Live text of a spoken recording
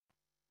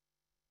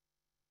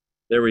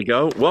There we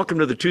go. Welcome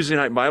to the Tuesday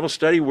night Bible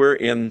study. We're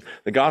in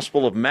the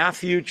Gospel of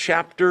Matthew,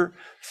 chapter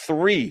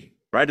 3,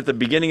 right at the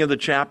beginning of the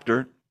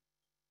chapter.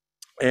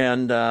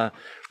 And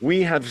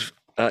we have,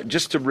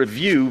 just to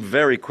review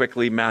very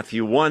quickly,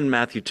 Matthew 1,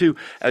 Matthew 2.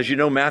 As you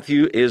know,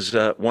 Matthew is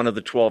one of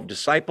the 12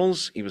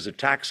 disciples. He was a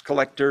tax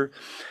collector.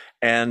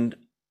 And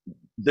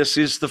this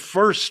is the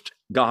first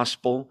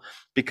gospel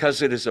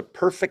because it is a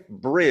perfect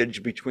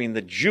bridge between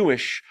the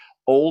Jewish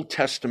Old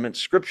Testament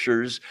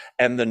scriptures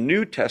and the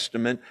New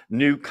Testament,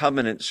 New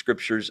Covenant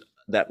scriptures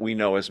that we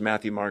know as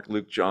Matthew, Mark,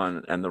 Luke,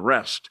 John, and the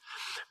rest.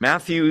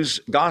 Matthew's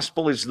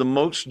gospel is the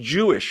most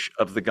Jewish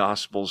of the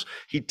gospels.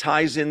 He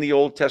ties in the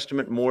Old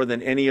Testament more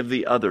than any of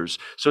the others.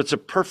 So it's a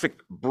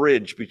perfect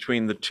bridge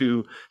between the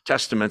two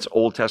testaments,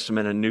 Old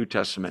Testament and New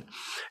Testament.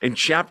 In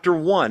chapter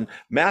 1,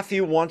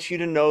 Matthew wants you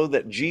to know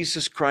that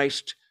Jesus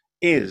Christ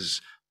is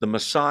the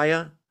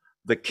Messiah,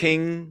 the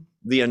King,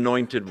 the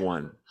Anointed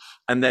One,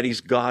 and that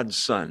he's God's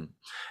son.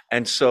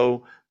 And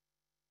so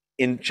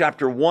in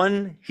chapter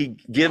 1, he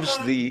gives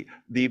the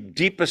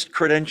deepest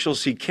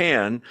credentials he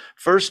can.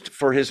 First,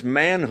 for his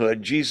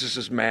manhood,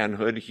 Jesus's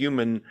manhood,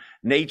 human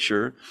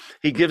nature.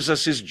 He gives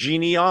us his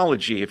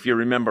genealogy, if you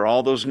remember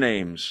all those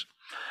names.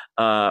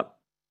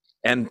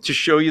 And to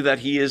show you that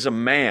he is a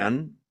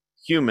man,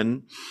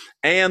 human,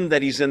 and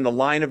that he's in the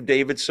line of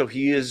David, so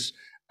he is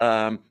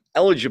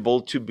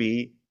eligible to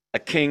be a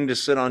king to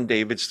sit on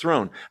David's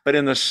throne. But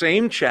in the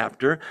same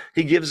chapter,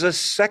 he gives us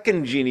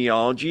second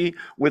genealogy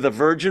with a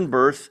virgin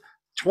birth,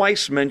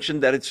 twice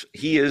mentioned that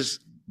he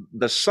is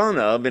the son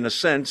of, in a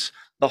sense,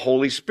 the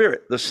Holy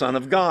Spirit, the Son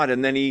of God.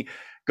 And then he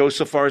goes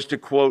so far as to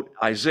quote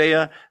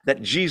Isaiah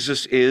that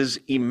Jesus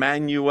is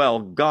Emmanuel,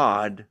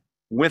 God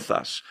with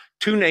us.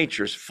 Two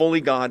natures,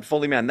 fully God,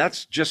 fully man.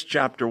 That's just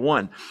chapter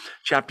 1.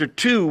 Chapter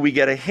 2, we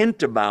get a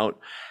hint about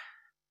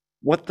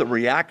what the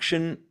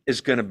reaction is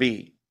going to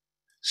be.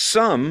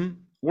 Some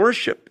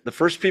worship. The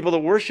first people that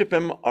worship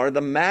him are the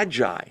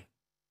Magi.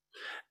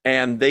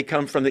 And they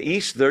come from the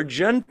east. They're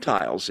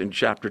Gentiles in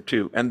chapter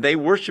 2. And they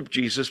worship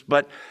Jesus.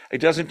 But it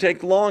doesn't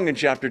take long in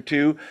chapter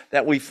 2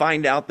 that we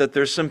find out that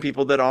there's some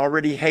people that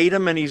already hate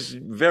him. And he's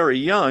very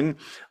young,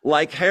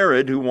 like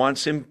Herod, who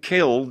wants him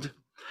killed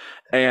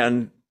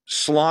and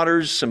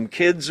slaughters some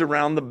kids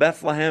around the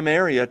Bethlehem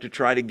area to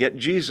try to get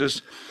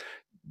Jesus.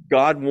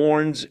 God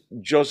warns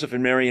Joseph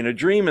and Mary in a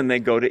dream, and they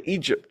go to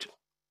Egypt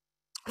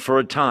for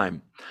a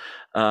time.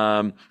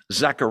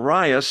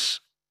 Zacharias,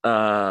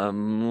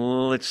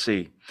 let's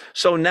see.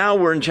 So now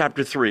we're in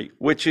chapter 3,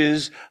 which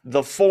is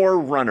the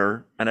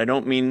forerunner. And I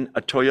don't mean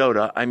a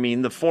Toyota. I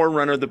mean the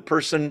forerunner, the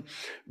person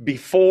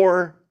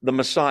before the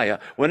Messiah.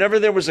 Whenever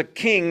there was a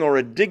king or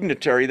a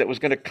dignitary that was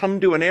going to come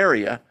to an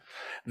area,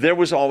 there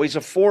was always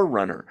a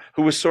forerunner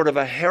who was sort of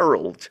a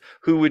herald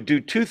who would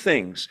do two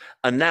things: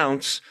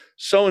 announce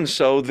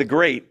so-and-so, the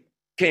great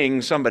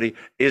king, somebody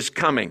is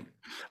coming.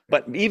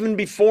 But even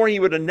before he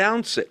would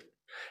announce it,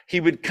 he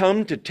would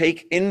come to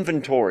take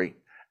inventory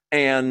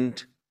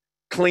and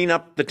clean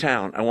up the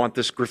town. I want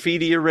this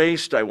graffiti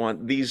erased. I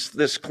want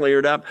this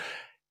cleared up.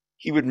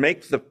 He would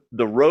make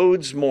the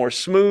roads more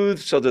smooth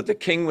so that the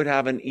king would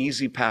have an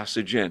easy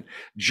passage in.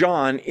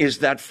 John is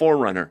that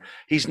forerunner.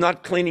 He's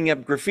not cleaning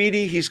up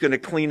graffiti. He's going to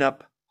clean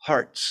up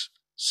hearts,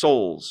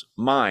 souls,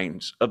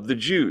 minds of the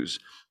Jews.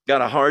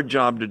 Got a hard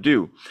job to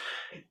do.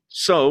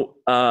 So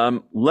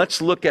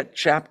let's look at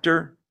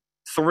chapter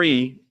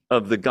 3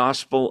 of the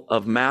Gospel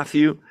of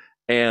Matthew,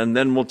 and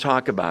then we'll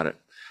talk about it.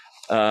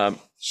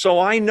 So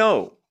I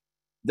know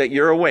that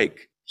you're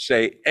awake.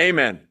 Say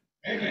amen.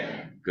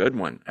 Amen. Good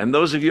one. And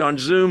those of you on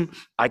Zoom,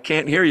 I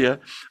can't hear you,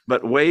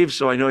 but wave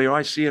so I know you.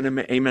 I see an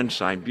amen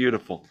sign.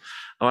 Beautiful.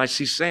 Oh, I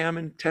see Sam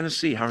in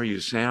Tennessee. How are you,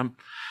 Sam?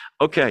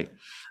 Okay.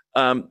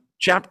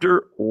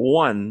 Chapter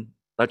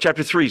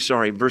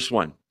 3, verse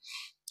 1.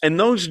 In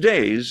those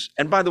days,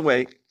 and by the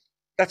way,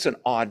 that's an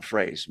odd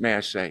phrase, may I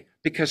say,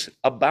 because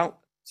about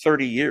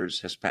 30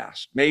 years has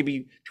passed,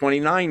 maybe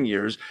 29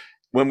 years.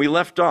 When we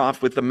left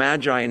off with the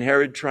Magi and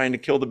Herod trying to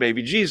kill the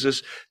baby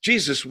Jesus,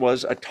 Jesus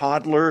was a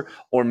toddler,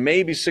 or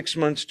maybe 6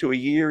 months to a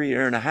year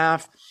and a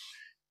half.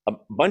 A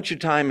bunch of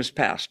time has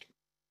passed.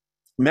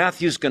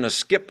 Matthew's going to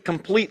skip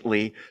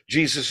completely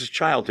Jesus'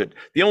 childhood.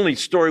 The only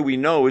story we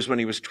know is when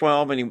he was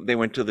 12 and they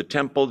went to the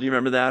temple. Do you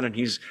remember that? And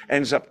he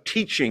ends up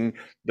teaching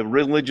the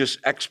religious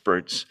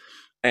experts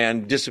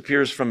and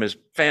disappears from his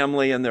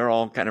family, and they're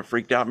all kind of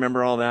freaked out.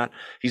 Remember all that?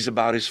 He's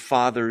about his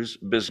father's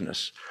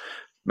business.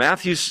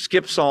 Matthew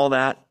skips all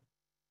that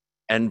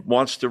and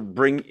wants to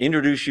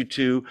introduce you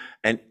to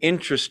an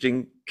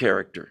interesting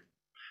character.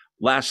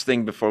 Last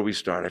thing before we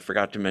start, I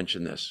forgot to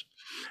mention this.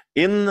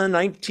 In the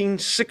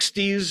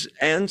 1960s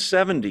and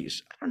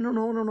 70s, I don't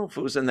know if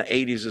it was in the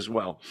 80s as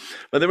well,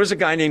 but there was a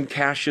guy named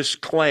Cassius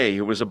Clay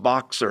who was a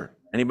boxer.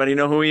 Anybody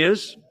know who he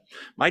is?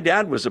 My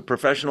dad was a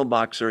professional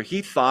boxer.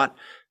 He thought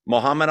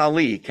Muhammad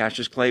Ali,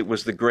 Cassius Clay,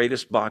 was the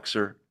greatest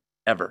boxer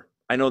ever.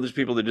 I know there's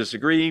people that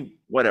disagree,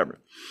 whatever.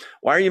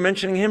 Why are you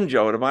mentioning him,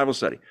 Joe, at a Bible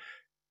study?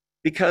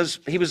 Because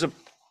he was a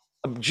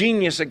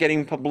genius at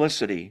getting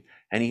publicity,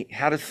 and he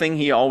had a thing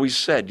he always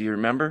said. Do you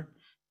remember?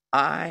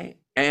 I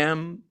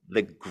am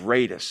the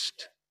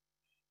greatest.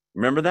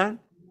 Remember that?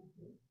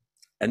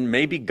 And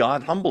maybe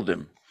God humbled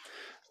him.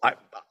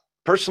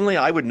 Personally,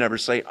 I would never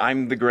say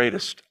I'm the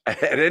greatest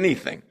at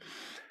anything.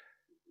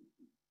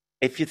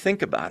 If you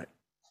think about it,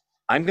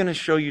 I'm going to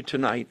show you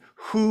tonight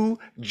who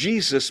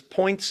Jesus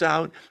points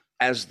out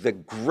as the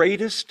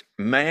greatest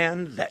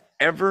man that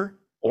ever,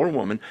 or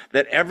woman,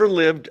 that ever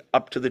lived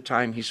up to the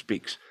time he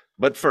speaks.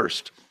 But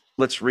first,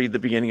 let's read the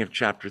beginning of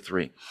chapter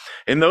 3.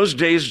 In those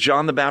days,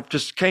 John the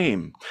Baptist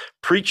came,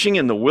 preaching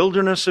in the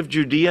wilderness of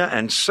Judea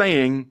and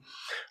saying,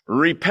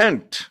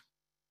 "Repent,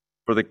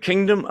 for the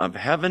kingdom of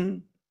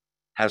heaven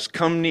has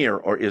come near,"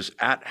 or is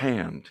at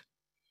hand.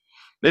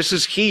 This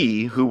is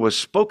he who was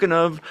spoken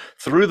of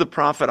through the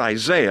prophet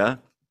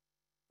Isaiah.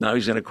 Now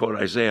he's going to quote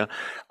Isaiah.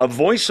 "A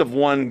voice of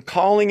one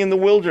calling in the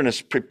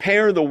wilderness,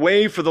 prepare the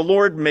way for the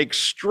Lord, make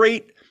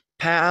straight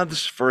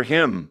paths for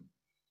him."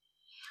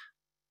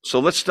 So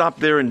let's stop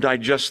there and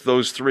digest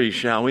those three,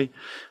 shall we?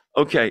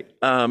 Okay,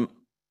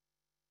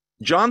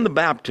 John the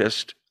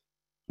Baptist,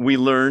 we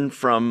learn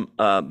from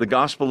the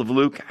Gospel of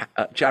Luke,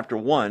 chapter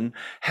 1,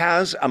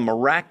 has a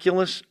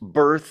miraculous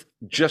birth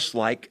just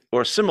like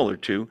or similar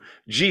to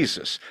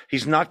Jesus.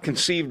 He's not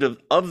conceived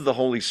of the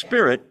Holy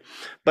Spirit,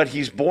 but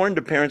he's born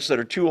to parents that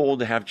are too old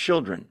to have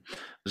children.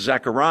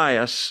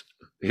 Zacharias,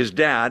 his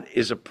dad,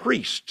 is a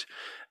priest.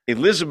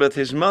 Elizabeth,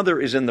 his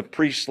mother, is in the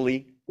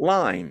priestly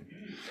line.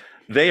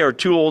 They are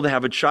too old to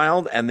have a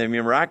child, and they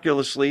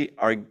miraculously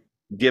are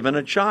given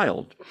a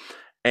child.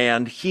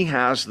 And he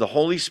has the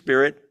Holy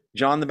Spirit,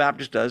 John the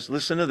Baptist does,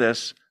 listen to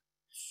this,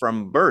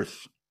 from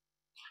birth.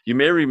 You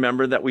may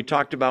remember that we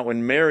talked about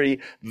when Mary,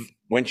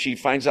 when she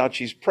finds out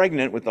she's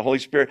pregnant with the Holy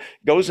Spirit,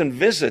 goes and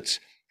visits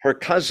her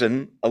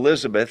cousin,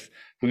 Elizabeth,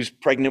 who's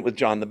pregnant with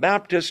John the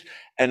Baptist.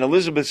 And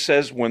Elizabeth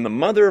says, "When the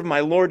mother of my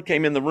Lord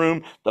came in the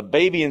room, the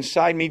baby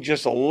inside me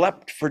just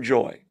leapt for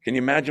joy." Can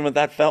you imagine what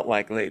that felt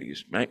like,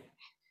 ladies, right?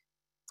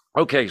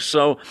 Okay,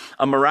 so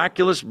a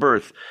miraculous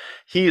birth.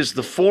 He is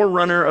the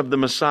forerunner of the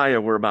Messiah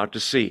we're about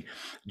to see.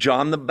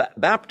 John the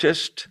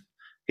Baptist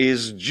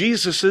is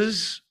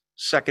Jesus's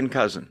second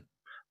cousin,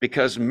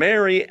 because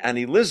Mary and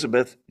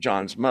Elizabeth,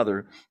 John's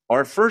mother,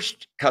 are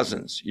first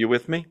cousins. You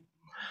with me?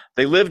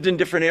 They lived in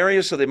different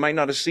areas, so they might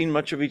not have seen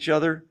much of each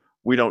other.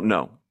 We don't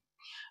know.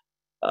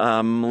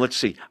 Let's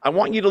see. I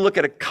want you to look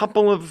at a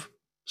couple of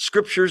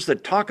scriptures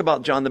that talk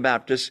about John the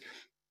Baptist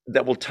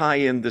that will tie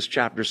in this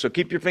chapter. So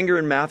keep your finger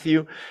in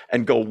Matthew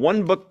and go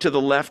one book to the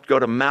left. Go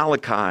to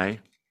Malachi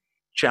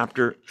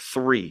chapter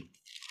 3.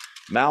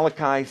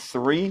 Malachi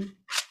 3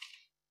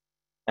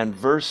 and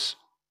verse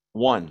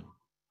 1.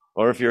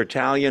 Or if you're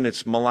Italian,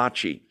 it's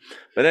Malachi.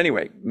 But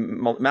anyway,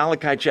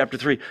 Malachi chapter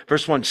 3,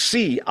 verse 1.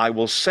 "See, I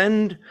will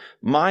send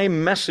my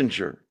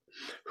messenger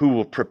who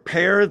will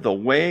prepare the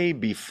way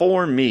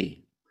before me.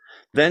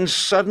 Then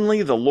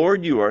suddenly the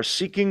Lord you are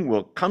seeking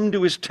will come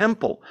to his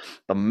temple.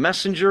 The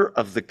messenger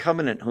of the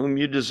covenant whom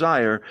you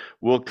desire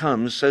will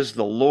come, says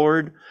the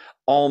Lord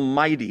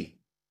Almighty."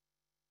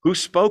 Who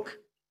spoke?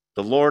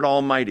 The Lord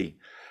Almighty.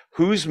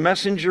 Whose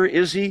messenger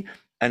is he,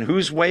 and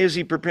whose way is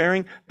he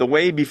preparing? The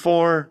way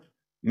before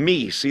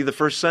me. See the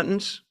first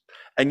sentence?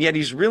 And yet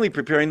he's really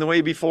preparing the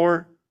way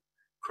before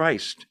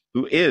Christ,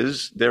 who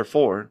is,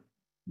 therefore,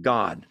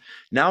 God.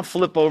 Now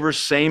flip over,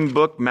 same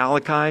book,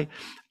 Malachi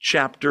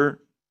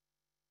chapter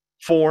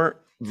 4,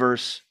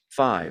 verse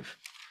 5.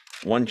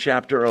 One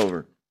chapter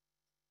over.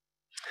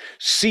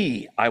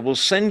 "See, I will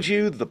send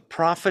you the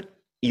prophet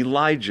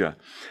Elijah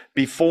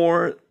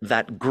before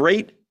that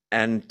great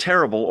and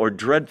terrible or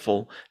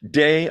dreadful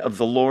day of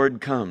the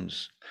Lord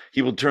comes.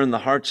 He will turn the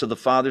hearts of the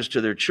fathers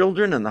to their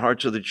children and the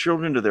hearts of the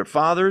children to their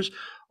fathers,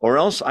 or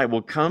else I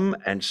will come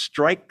and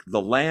strike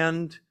the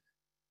land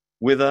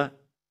with a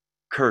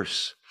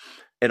curse."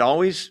 It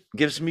always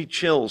gives me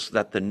chills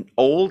that the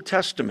Old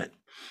Testament,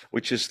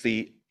 which is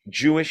the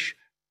Jewish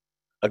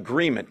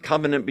agreement,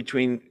 covenant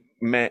between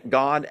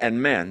God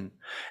and men,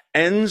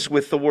 ends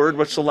with the word,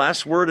 what's the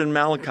last word in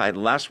Malachi? The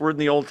last word in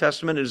the Old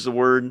Testament is the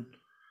word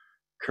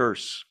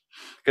curse.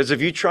 Because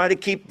if you try to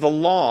keep the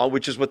law,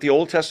 which is what the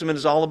Old Testament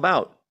is all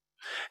about,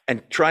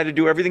 and try to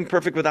do everything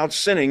perfect without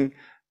sinning,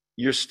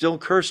 you're still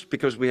cursed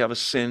because we have a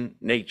sin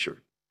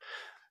nature.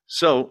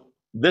 So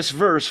this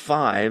verse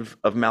 5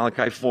 of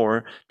Malachi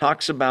 4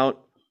 talks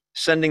about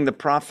sending the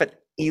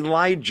prophet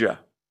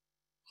Elijah.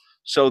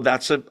 So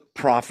that's a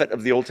prophet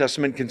of the Old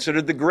Testament,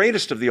 considered the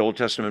greatest of the Old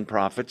Testament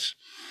prophets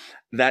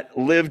that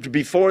lived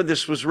before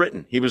this was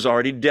written. He was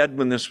already dead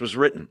when this was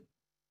written.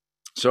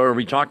 So are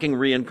we talking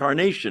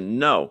reincarnation?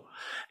 No.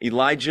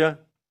 Elijah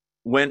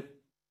went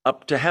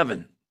up to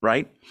heaven,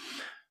 right?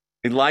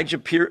 Elijah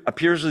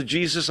appears with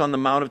Jesus on the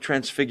Mount of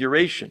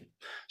Transfiguration.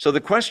 So the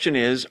question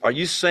is, are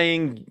you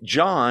saying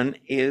John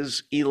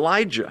is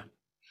Elijah?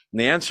 And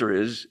the answer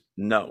is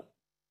no.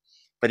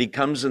 But he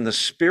comes in the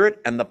spirit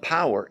and the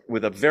power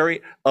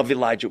of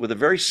Elijah, with a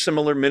very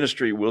similar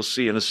ministry we'll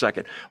see in a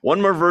second.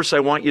 One more verse I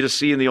want you to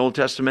see in the Old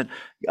Testament,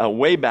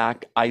 way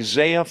back,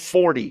 Isaiah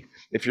 40.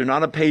 If you're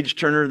not a page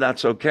turner,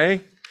 that's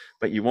okay.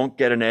 but you won't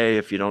get an A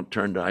if you don't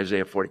turn to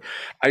Isaiah 40.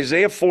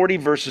 Isaiah 40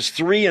 verses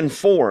 3 and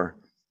 4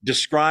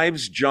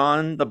 describes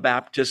John the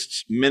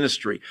Baptist's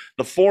ministry.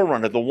 The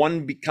forerunner, the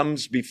one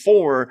comes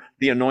before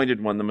the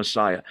anointed one, the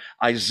Messiah.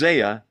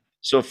 Isaiah,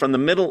 so from the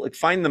middle,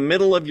 find the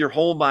middle of your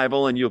whole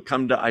Bible and you'll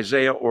come to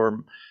Isaiah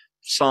or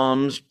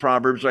Psalms,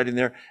 Proverbs right in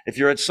there. If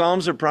you're at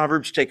Psalms or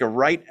Proverbs, take a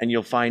right and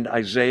you'll find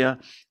Isaiah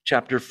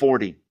chapter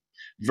 40.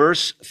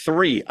 Verse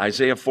 3,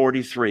 Isaiah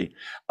 43,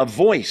 a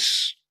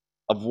voice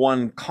of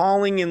one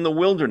calling in the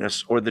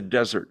wilderness or the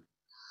desert.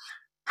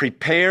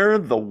 Prepare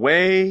the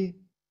way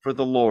for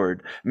the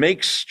Lord.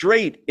 Make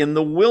straight in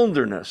the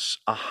wilderness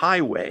a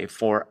highway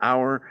for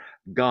our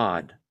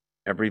God.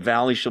 Every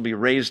valley shall be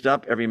raised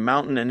up, every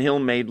mountain and hill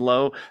made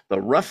low. The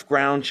rough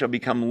ground shall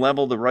become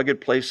level, the rugged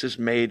places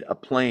made a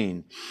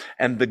plain.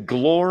 And the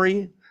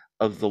glory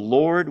of the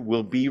Lord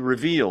will be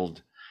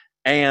revealed.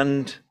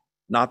 And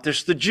not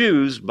just the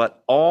Jews,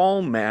 but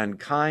all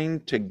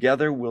mankind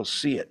together will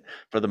see it.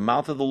 For the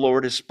mouth of the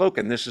Lord has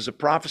spoken. This is a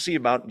prophecy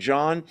about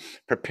John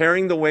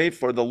preparing the way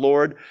for the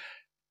Lord,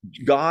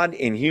 God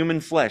in human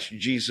flesh,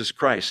 Jesus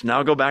Christ.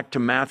 Now go back to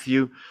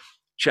Matthew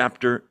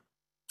chapter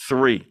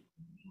 3.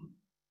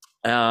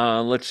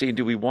 Let's see,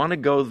 do we want to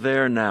go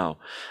there now?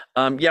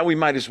 Yeah, we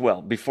might as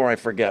well, before I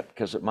forget,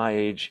 because at my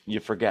age, you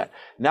forget.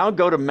 Now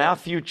go to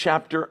Matthew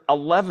chapter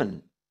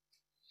 11.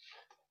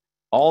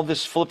 All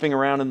this flipping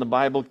around in the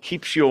Bible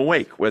keeps you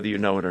awake, whether you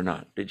know it or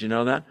not. Did you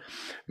know that?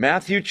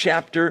 Matthew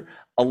chapter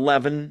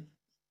 11,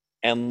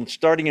 and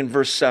starting in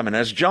verse 7.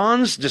 As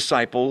John's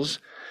disciples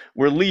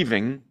were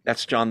leaving,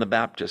 that's John the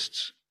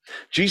Baptist's,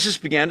 Jesus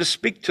began to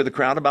speak to the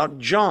crowd about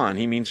John.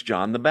 He means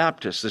John the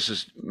Baptist. This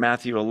is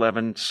Matthew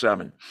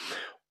 11:7.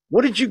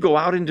 What did you go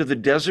out into the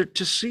desert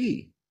to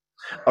see?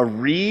 A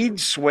reed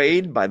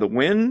swayed by the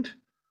wind?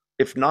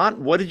 If not,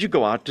 what did you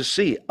go out to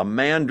see? A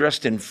man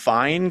dressed in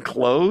fine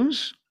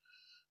clothes?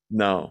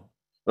 No.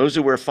 Those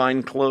who wear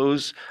fine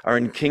clothes are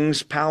in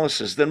king's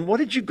palaces. Then what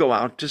did you go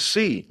out to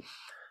see?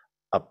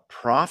 A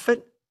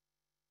prophet?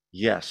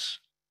 Yes.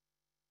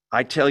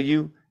 I tell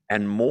you,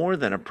 and more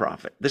than a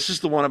prophet. This is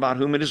the one about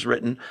whom it is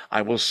written,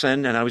 I will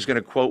send, and I was going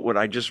to quote what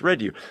I just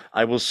read you.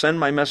 I will send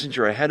my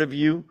messenger ahead of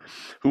you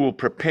who will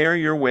prepare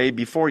your way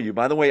before you.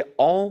 By the way,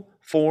 all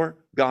four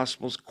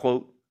Gospels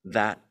quote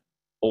that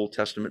Old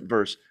Testament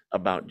verse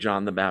about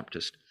John the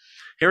Baptist.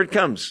 Here it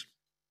comes.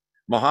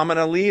 Muhammad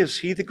Ali, is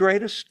he the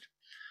greatest?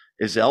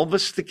 Is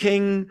Elvis the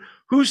king?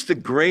 Who's the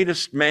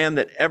greatest man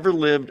that ever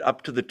lived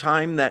up to the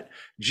time that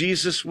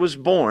Jesus was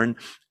born?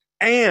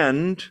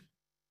 And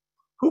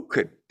who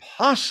could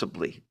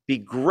possibly be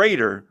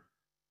greater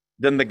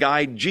than the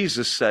guy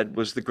Jesus said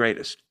was the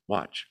greatest?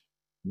 Watch.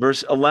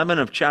 Verse 11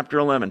 of chapter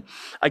 11.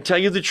 I tell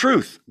you the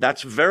truth.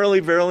 That's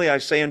verily, verily, I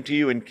say unto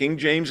you. In King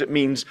James, it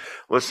means,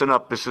 listen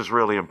up, this is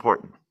really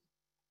important.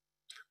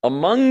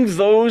 Among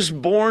those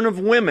born of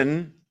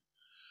women,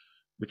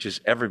 which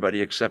is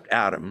everybody except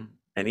Adam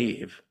and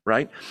Eve,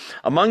 right?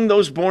 Among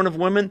those born of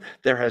women,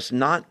 there has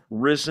not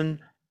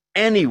risen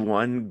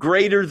anyone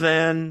greater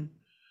than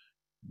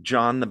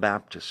John the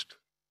Baptist.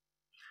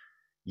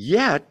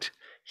 Yet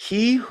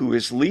he who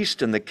is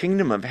least in the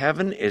kingdom of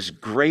heaven is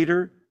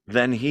greater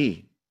than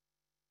he.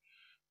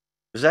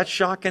 Does that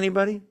shock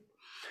anybody?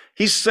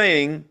 He's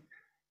saying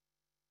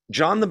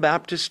John the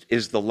Baptist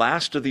is the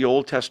last of the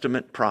Old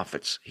Testament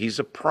prophets. He's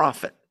a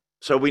prophet,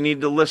 so we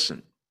need to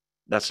listen.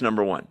 That's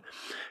number one.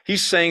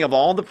 He's saying of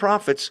all the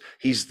prophets,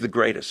 he's the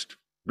greatest,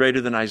 greater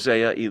than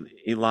Isaiah,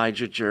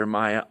 Elijah,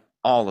 Jeremiah,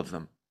 all of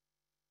them.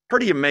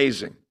 Pretty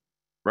amazing,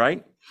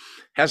 right?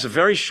 Has a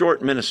very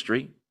short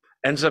ministry.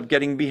 Ends up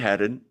getting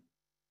beheaded.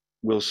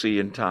 We'll see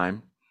in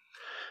time.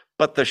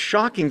 But the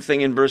shocking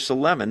thing in verse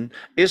 11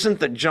 isn't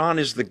that John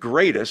is the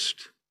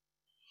greatest.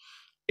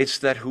 It's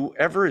that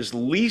whoever is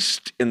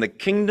least in the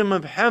kingdom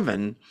of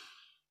heaven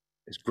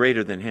is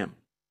greater than him.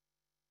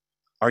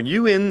 Are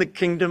you in the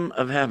kingdom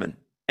of heaven?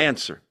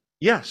 Answer,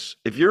 yes.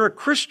 If you're a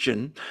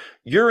Christian,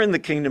 you're in the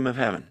kingdom of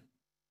heaven,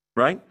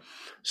 right?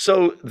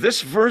 So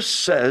this verse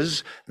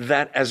says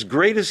that as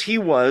great as he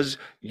was,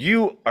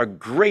 you are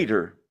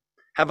greater,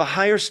 have a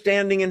higher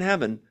standing in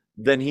heaven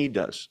than he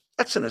does.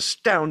 That's an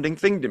astounding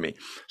thing to me.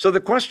 So the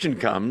question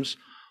comes,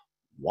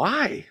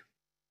 why?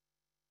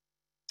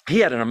 He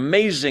had an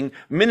amazing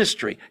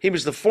ministry. He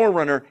was the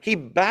forerunner. He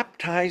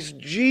baptized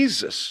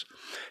Jesus.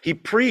 He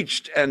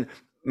preached, and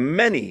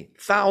many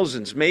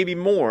thousands, maybe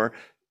more,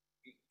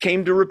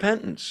 came to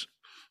repentance.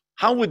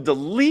 How would the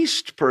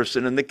least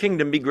person in the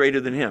kingdom be greater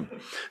than him?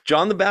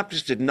 John the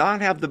Baptist did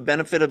not have the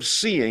benefit of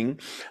seeing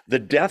the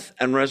death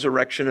and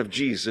resurrection of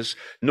Jesus,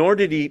 nor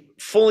did he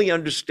fully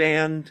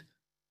understand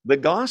the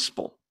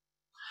gospel.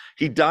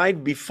 He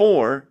died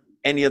before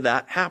any of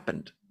that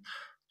happened.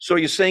 So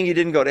you're saying he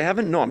didn't go to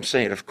heaven? No, I'm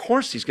saying, of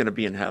course he's going to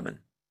be in heaven.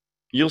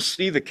 You'll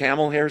see the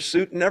camel hair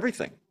suit and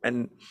everything.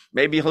 And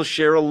maybe he'll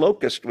share a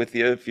locust with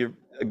you if you're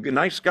a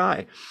nice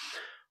guy.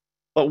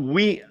 But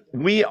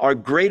we are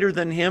greater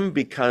than him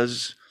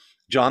because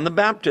John the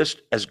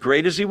Baptist, as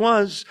great as he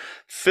was,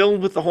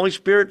 filled with the Holy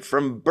Spirit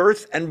from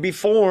birth and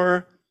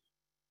before,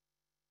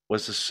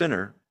 was a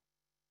sinner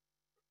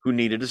who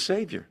needed a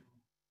Savior.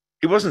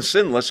 He wasn't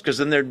sinless, because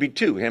then there'd be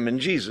two, him and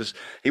Jesus.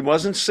 He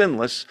wasn't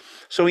sinless,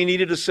 so he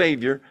needed a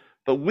Savior.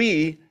 But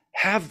we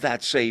have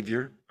that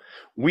Savior.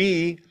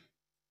 We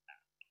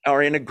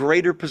are in a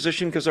greater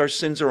position because our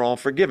sins are all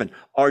forgiven.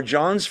 Are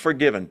John's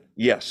forgiven?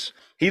 Yes.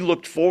 He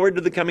looked forward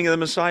to the coming of the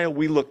Messiah.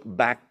 We look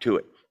back to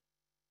it.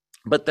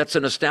 But that's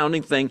an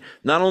astounding thing.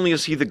 Not only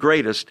is he the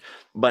greatest,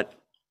 but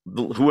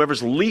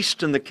whoever's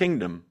least in the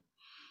kingdom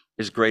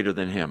is greater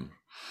than him.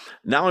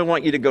 Now I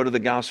want you to go to the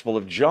Gospel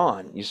of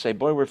John. You say,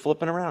 boy, we're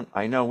flipping around.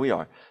 I know we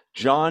are.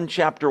 John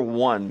chapter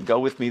 1. Go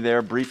with me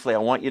there briefly. I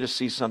want you to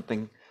see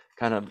something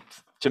kind of,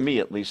 to me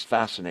at least,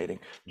 fascinating.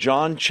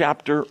 John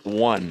chapter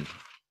 1.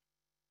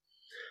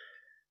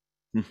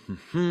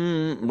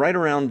 Right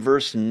around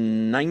verse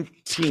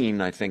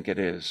 19, I think it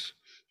is.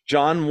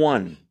 John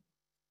 1.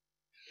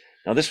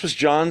 Now, this was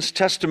John's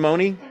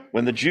testimony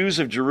when the Jews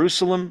of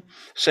Jerusalem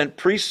sent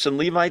priests and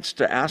Levites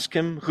to ask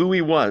him who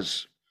he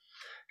was.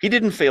 He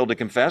didn't fail to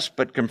confess,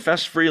 but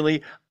confessed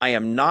freely, I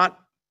am not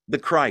the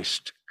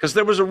Christ. Because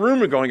there was a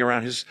rumor going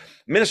around his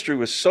ministry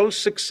was so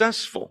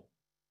successful.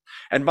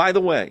 And by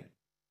the way,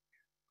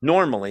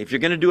 normally, if you're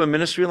going to do a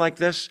ministry like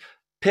this,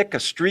 pick a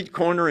street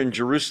corner in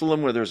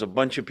Jerusalem where there's a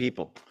bunch of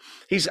people.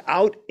 He's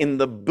out in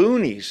the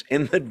boonies,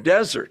 in the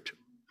desert,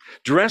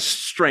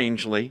 dressed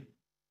strangely,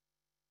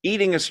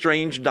 eating a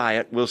strange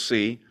diet, we'll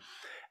see,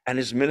 and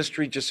his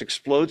ministry just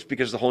explodes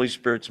because the Holy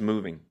Spirit's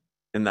moving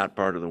in that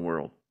part of the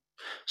world.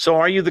 So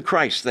are you the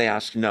Christ? They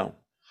asked, no.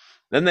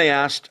 Then they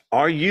asked,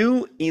 are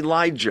you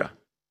Elijah?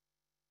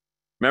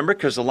 Remember,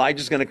 because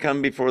Elijah's going to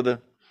come before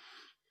the...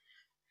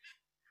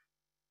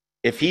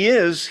 If he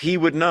is, he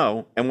would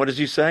know. And what does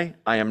he say?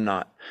 I am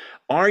not.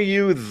 Are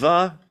you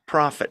the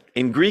prophet?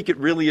 In Greek, it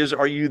really is,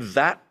 are you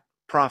that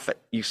prophet?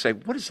 You say,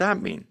 what does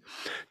that mean?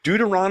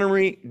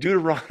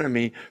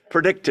 Deuteronomy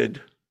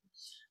predicted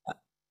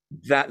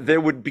that there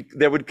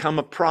would come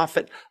a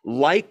prophet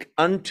like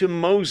unto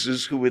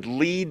Moses who would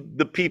lead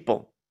the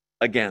people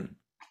again.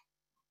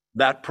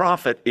 That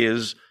prophet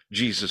is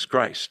Jesus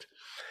Christ.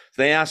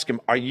 They ask him,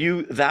 are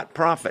you that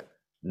prophet?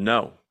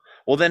 No.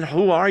 Well, then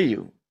who are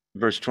you?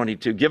 Verse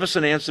 22, give us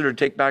an answer to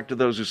take back to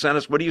those who sent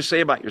us. What do you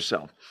say about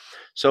yourself?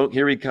 So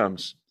here he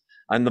comes.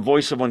 I'm the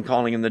voice of one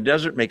calling in the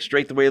desert, make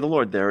straight the way of the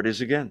Lord. There it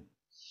is again.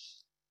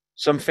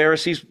 Some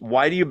Pharisees,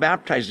 why do you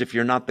baptize if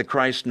you're not the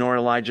Christ, nor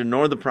Elijah,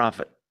 nor the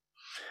prophet?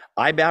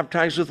 I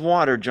baptize with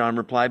water, John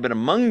replied, but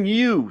among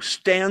you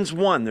stands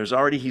one. He's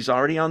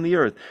already on the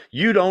earth.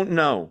 You don't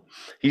know.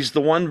 He's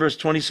the one, verse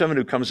 27,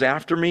 who comes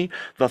after me,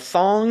 the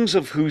thongs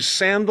of whose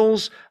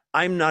sandals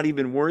I'm not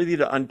even worthy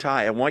to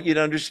untie. I want you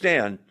to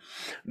understand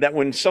that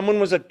when someone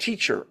was a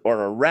teacher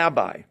or a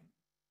rabbi,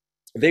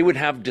 they would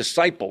have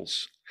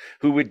disciples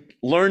who would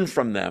learn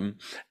from them.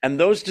 And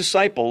those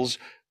disciples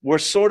were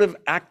sort of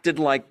acted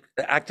like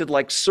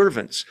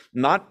servants,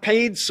 not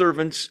paid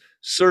servants,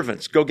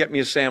 servants. Go get me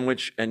a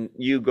sandwich and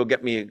you go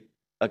get me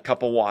a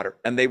cup of water.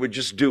 And they would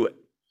just do it.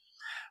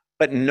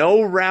 But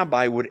no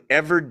rabbi would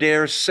ever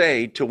dare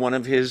say to one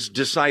of his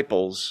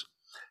disciples,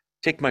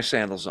 take my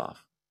sandals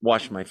off,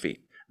 wash my feet.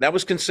 That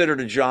was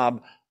considered a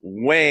job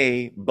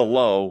way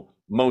below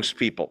most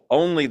people.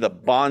 Only the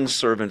bond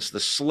servants, the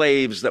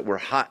slaves that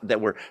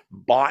were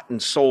bought and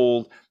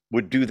sold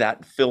would do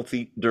that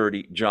filthy,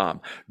 dirty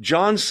job.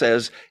 John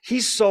says,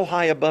 he's so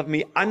high above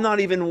me, I'm not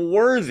even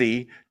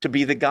worthy to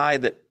be the guy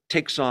that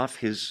takes off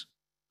his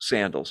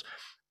sandals.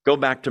 Go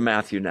back to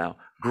Matthew now.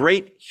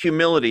 Great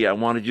humility I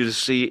wanted you to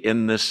see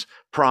in this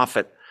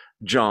prophet,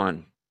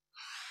 John.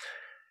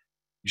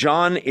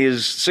 John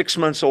is 6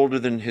 months older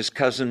than his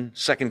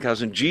second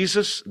cousin,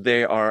 Jesus.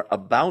 They are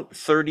about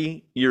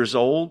 30 years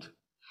old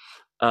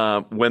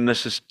when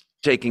this is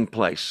taking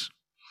place.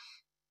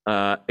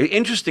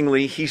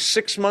 Interestingly, he's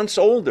 6 months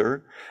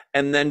older,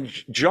 and then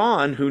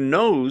John, who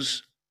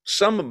knows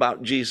some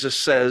about Jesus,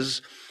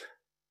 says,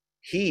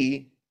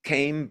 he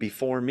came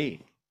before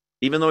me.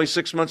 Even though he's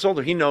 6 months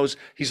older, he knows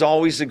he's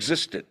always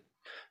existed.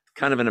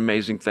 Kind of an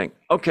amazing thing.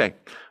 Okay,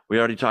 we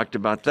already talked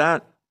about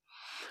that.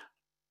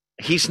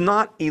 He's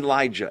not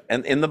Elijah.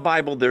 And in the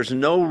Bible, there's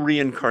no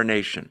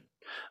reincarnation.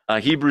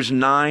 Hebrews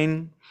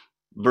 9,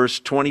 verse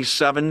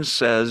 27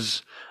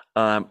 says,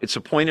 it's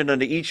appointed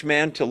unto each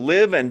man to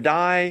live and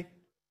die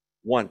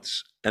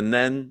once, and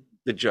then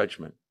the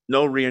judgment.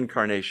 No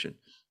reincarnation.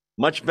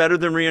 Much better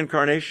than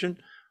reincarnation,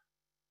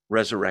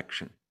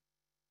 resurrection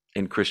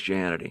in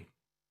Christianity.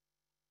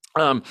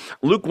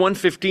 Luke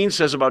 1:15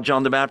 says about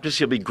John the Baptist,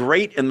 he'll be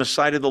great in the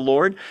sight of the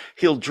Lord.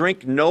 He'll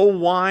drink no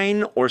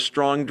wine or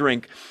strong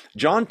drink.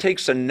 John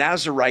takes a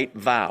Nazirite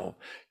vow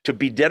to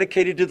be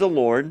dedicated to the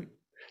Lord,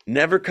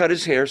 never cut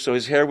his hair, so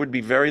his hair would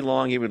be very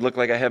long. He would look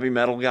like a heavy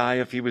metal guy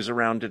if he was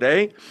around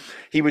today.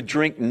 He would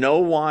drink no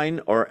wine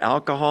or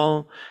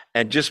alcohol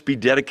and just be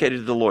dedicated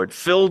to the Lord,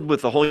 filled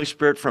with the Holy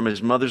Spirit from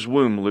his mother's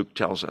womb, Luke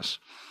tells us.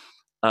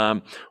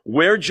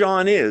 Where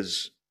John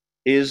is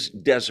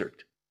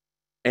desert.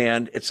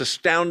 And it's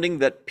astounding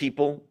that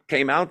people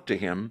came out to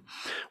him.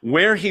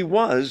 Where he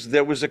was,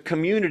 there was a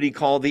community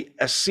called the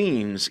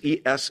Essenes,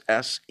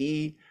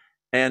 Essenes,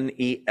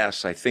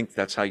 N-E-S. I think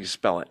that's how you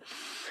spell it.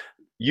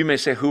 You may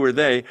say, who are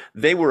they?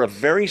 They were a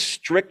very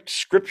strict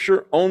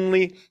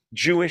scripture-only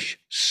Jewish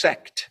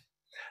sect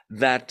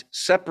that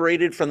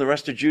separated from the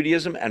rest of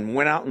Judaism and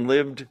went out and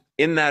lived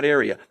in that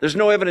area. There's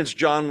no evidence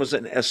John was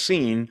an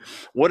Essene.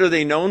 What are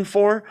they known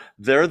for?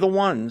 They're the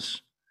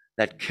ones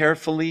that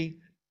carefully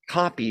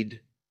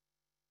copied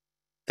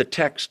the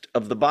text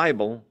of the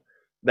Bible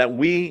that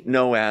we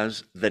know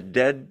as the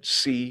Dead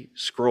Sea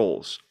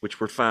Scrolls, which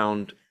were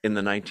found in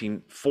the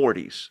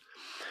 1940s.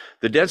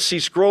 The Dead Sea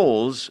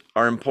Scrolls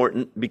are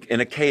important in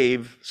a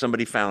cave.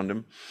 Somebody found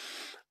them.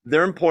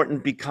 They're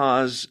important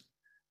because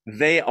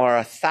they are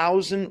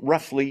 1,000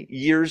 roughly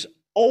years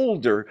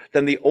older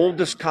than the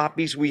oldest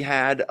copies we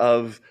had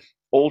of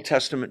Old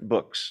Testament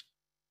books.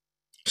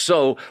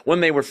 So when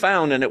they were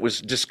found and it was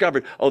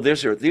discovered,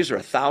 these are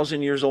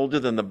 1,000 years older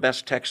than the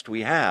best text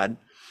we had,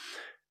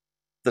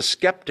 the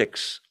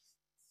skeptics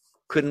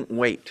couldn't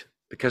wait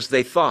because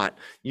they thought,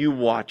 you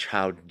watch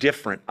how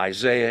different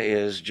Isaiah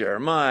is,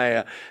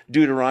 Jeremiah,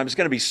 Deuteronomy. It's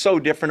going to be so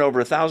different over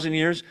 1,000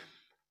 years.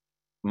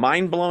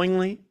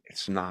 Mind-blowingly,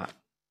 it's not.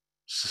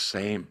 It's the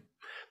same.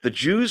 The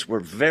Jews were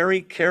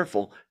very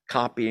careful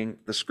copying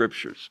the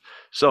scriptures.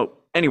 So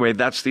anyway,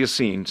 that's the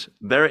Essenes.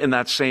 They're in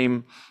that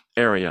same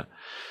area.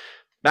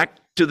 Back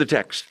to the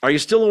text. Are you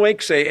still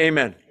awake? Say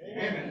amen.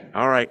 Amen.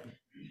 All right.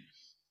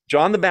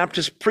 John the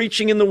Baptist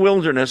preaching in the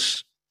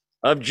wilderness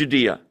of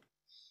Judea,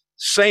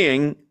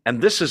 saying,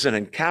 and this is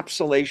an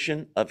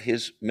encapsulation of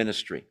his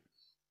ministry.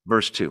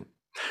 Verse 2,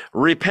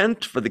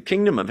 repent, for the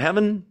kingdom of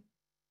heaven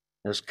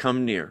has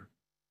come near.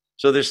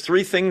 So there's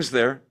three things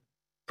there.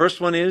 First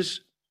one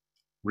is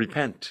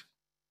repent.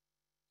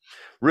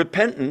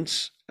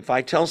 Repentance, if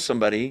I tell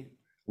somebody,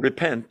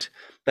 repent,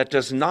 that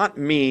does not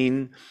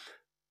mean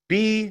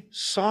be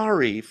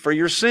sorry for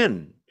your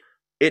sin.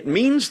 It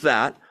means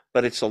that,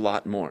 but it's a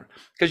lot more.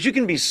 Because you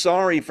can be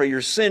sorry for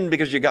your sin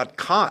because you got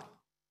caught.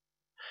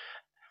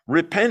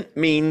 Repent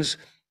means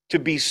to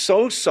be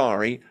so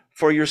sorry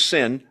for your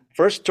sin,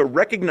 first to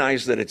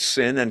recognize that it's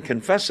sin and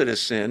confess it as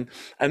sin,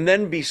 and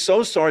then be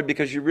so sorry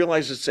because you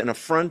realize it's an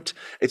affront,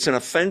 it's an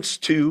offense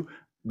to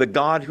the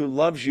God who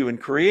loves you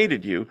and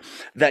created you,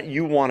 that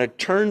you want to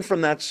turn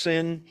from that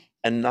sin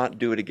and not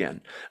do it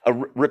again.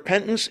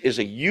 Repentance is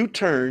a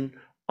U-turn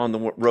on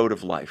the road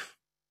of life.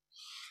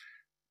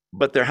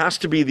 But there has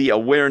to be the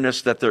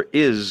awareness that there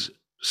is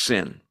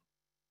sin.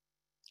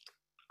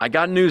 I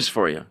got news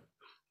for you.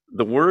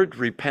 The word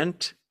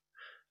repent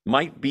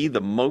might be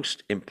the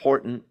most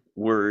important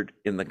word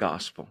in the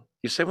gospel.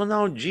 You say, well,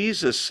 no,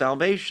 Jesus,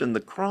 salvation, the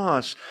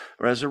cross,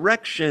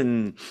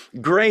 resurrection,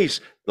 grace,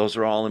 those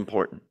are all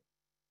important.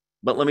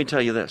 But let me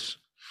tell you this.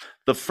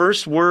 The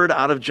first word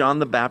out of John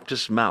the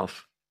Baptist's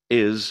mouth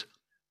is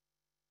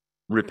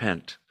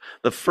repent.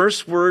 The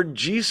first word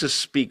Jesus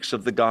speaks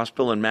of the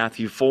gospel in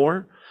Matthew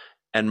 4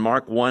 and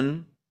Mark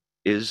 1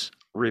 is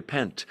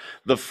repent.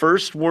 The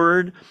first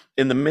word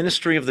in the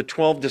ministry of the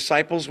 12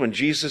 disciples when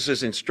Jesus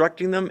is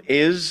instructing them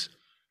is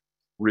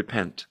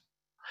repent.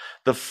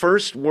 The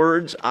first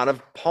words out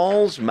of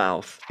Paul's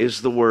mouth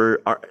is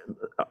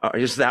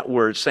that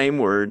word, same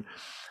word.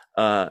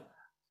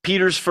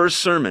 Peter's first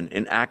sermon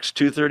in Acts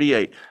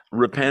 2:38,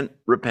 repent,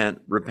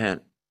 repent,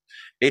 repent.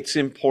 It's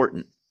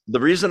important. The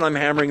reason I'm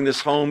hammering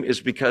this home is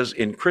because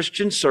in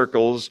Christian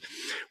circles,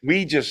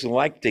 we just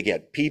like to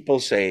get people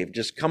saved.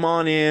 Just come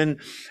on in.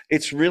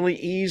 It's really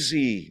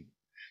easy.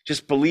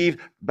 Just believe,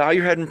 bow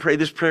your head and pray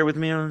this prayer with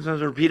me.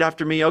 Repeat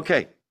after me.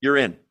 Okay, you're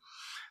in.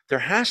 There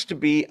has to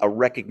be a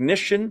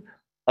recognition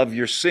of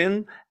your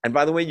sin. And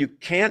by the way, you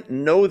can't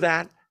know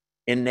that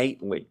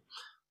innately.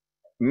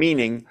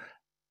 Meaning,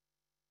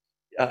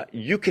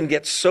 you can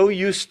get so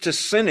used to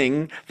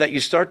sinning that you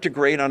start to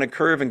grade on a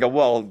curve and go,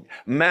 well,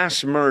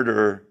 mass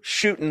murder,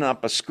 shooting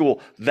up a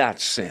school,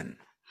 that's sin.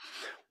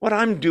 What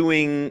I'm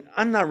doing,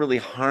 I'm not really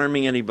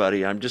harming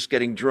anybody. I'm just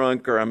getting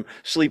drunk, or I'm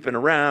sleeping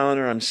around,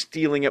 or I'm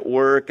stealing at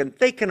work, and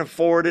they can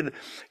afford it.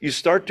 You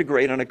start to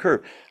grade on a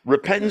curve.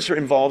 Repentance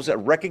involves a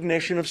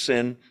recognition of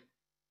sin,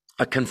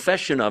 a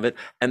confession of it,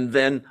 and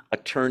then a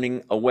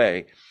turning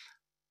away.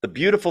 The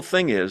beautiful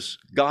thing is,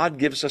 God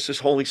gives us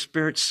His Holy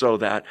Spirit so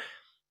that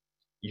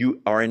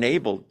you are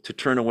enabled to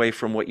turn away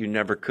from what you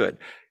never could.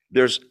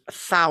 There's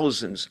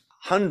thousands,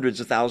 hundreds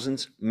of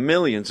thousands,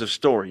 millions of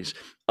stories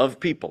of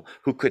people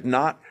who could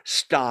not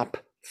stop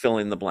fill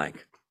in the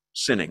blank,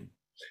 sinning,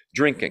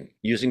 drinking,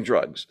 using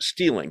drugs,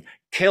 stealing,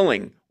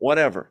 killing,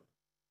 whatever,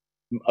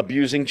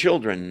 abusing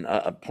children,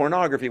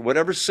 pornography,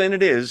 whatever sin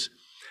it is.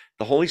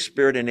 The Holy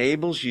Spirit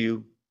enables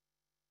you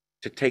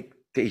to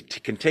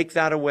can take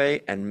that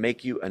away and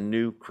make you a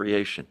new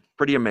creation.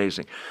 Pretty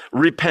amazing.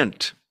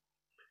 Repent.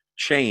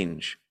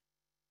 Change.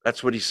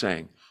 That's what he's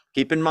saying.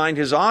 Keep in mind,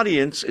 his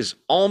audience is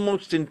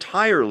almost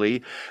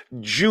entirely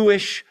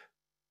Jewish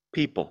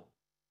people.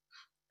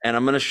 And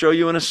I'm going to show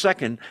you in a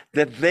second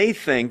that they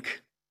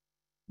think,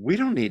 we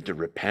don't need to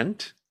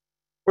repent.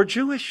 We're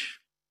Jewish.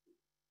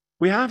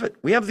 We have it.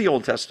 We have the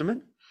Old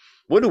Testament.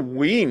 What do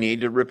we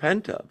need to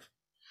repent of?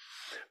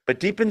 But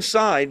deep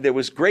inside, there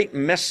was great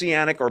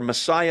messianic or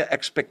Messiah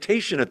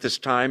expectation at this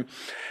time.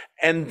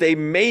 And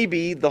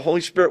the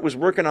Holy Spirit was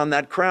working on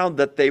that crowd,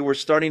 that they were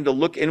starting to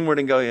look inward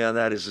and go, yeah,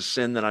 that is a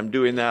sin that I'm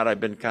doing that. I've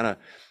been kind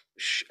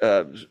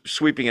of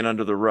sweeping it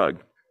under the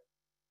rug.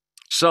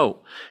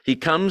 So he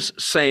comes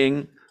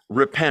saying,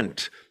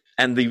 repent.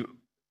 And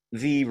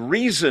the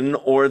reason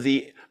or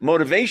the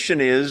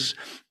motivation is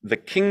the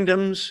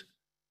kingdom's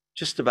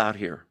just about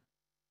here.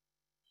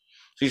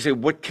 So you say,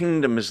 what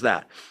kingdom is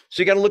that?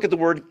 So you got to look at the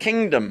word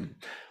kingdom.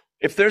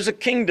 If there's a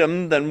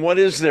kingdom, then what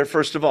is there,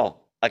 first of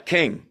all? A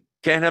king.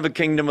 Can't have a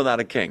kingdom without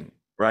a king,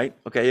 right?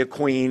 Okay, a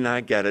queen,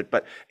 I get it.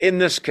 But in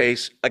this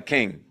case, a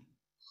king.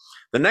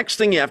 The next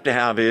thing you have to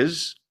have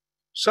is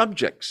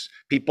subjects,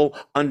 people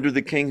under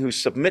the king who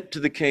submit to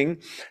the king.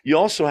 You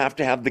also have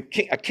to have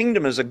a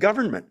kingdom as a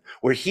government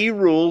where he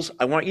rules.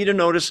 I want you to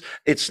notice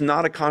it's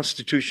not a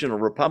constitutional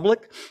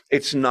republic.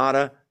 It's not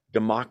a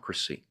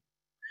democracy.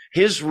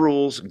 His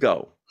rules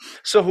go.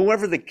 So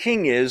whoever the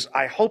king is,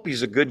 I hope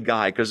he's a good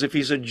guy, because if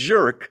he's a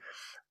jerk,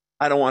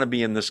 I don't want to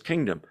be in this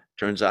kingdom.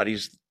 Turns out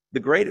he's the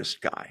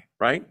greatest guy,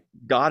 right?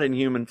 God in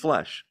human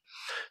flesh.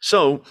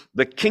 So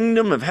the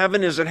kingdom of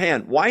heaven is at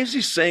hand. Why is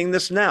he saying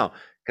this now?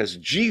 Because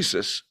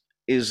Jesus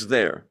is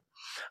there.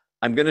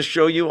 I'm going to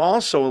show you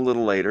also a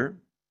little later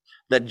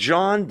that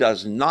John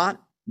does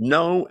not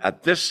know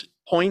at this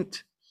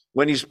point,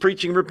 when he's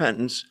preaching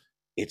repentance,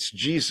 it's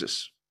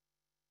Jesus.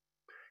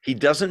 He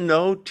doesn't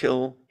know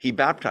till he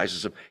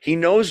baptizes him. He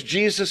knows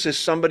Jesus is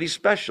somebody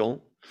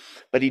special,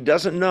 but he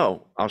doesn't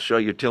know. I'll show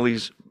you till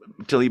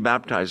he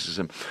baptizes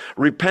him.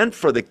 Repent,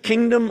 for the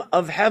kingdom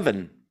of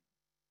heaven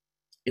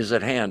is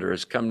at hand, or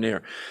has come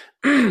near.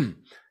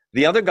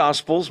 The other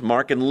gospels,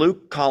 Mark and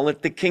Luke, call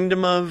it the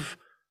kingdom of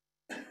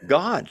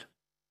God.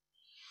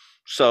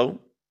 So,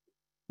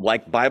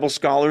 like Bible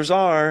scholars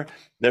are,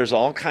 there's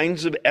all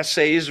kinds of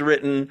essays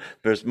written.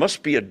 There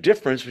must be a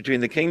difference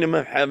between the kingdom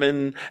of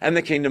heaven and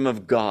the kingdom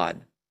of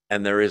God.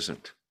 And there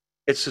isn't.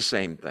 It's the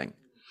same thing.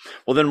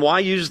 Well, then why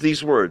use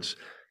these words?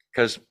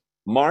 Because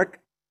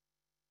Mark,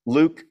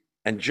 Luke,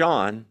 and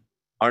John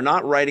are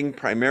not writing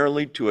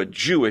primarily to a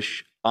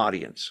Jewish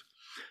audience.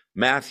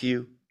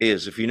 Matthew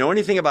is. If you know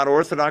anything about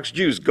Orthodox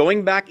Jews,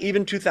 going back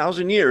even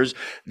 2,000 years,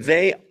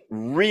 they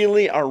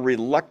really are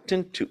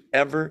reluctant to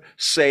ever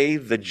say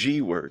the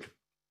G word,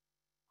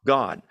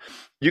 God.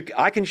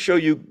 I can show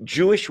you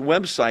Jewish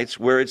websites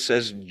where it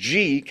says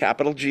G,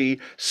 capital G,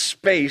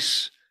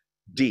 space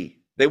D.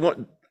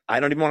 I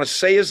don't even want to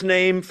say his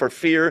name for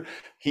fear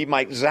he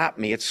might zap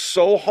me. It's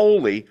so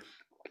holy.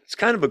 It's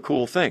kind of a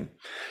cool thing.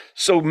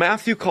 So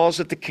Matthew calls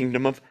it the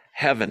kingdom of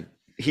heaven.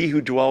 He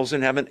who dwells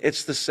in heaven,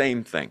 it's the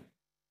same thing.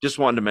 Just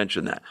wanted to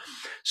mention that.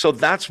 So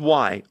that's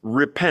why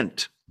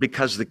repent,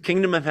 because the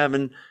kingdom of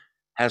heaven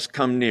has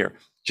come near.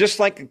 Just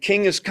like a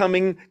king is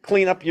coming,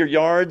 clean up your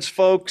yards,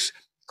 folks.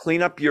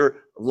 Clean up your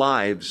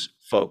lives,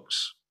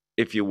 folks,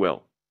 if you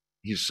will.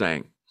 He's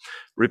saying,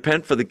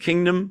 repent, for the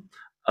kingdom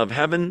of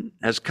heaven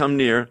has come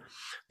near.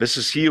 This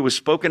is he who was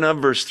spoken of,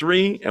 verse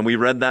 3, and we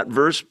read that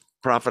verse,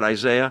 prophet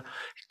Isaiah,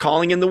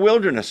 calling in the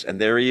wilderness, and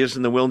there he is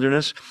in the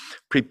wilderness.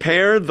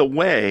 Prepare the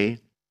way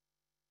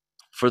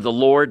for the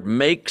Lord,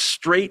 make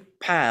straight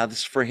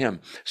paths for him.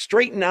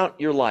 Straighten out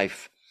your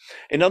life.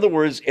 In other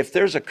words, if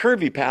there's a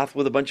curvy path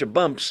with a bunch of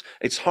bumps,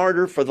 it's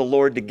harder for the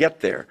Lord to get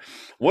there.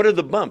 What are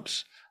the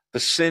bumps? The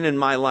sin in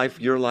my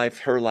life, your life,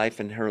 her life,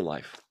 and her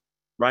life,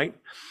 right?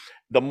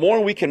 The more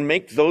we can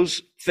make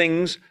those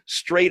things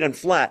straight and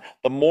flat,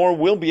 the more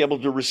we'll be able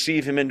to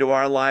receive him into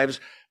our lives,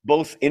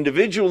 both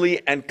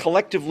individually and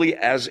collectively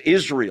as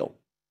Israel.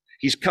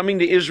 He's coming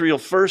to Israel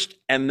first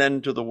and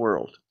then to the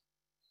world.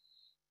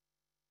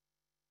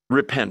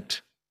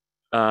 Repent.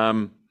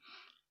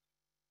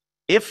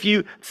 If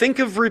you think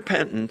of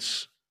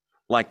repentance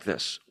like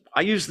this,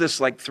 I used this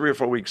like 3 or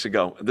 4 weeks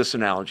ago, this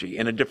analogy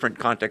in a different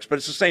context, but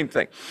it's the same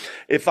thing.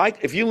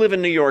 If you live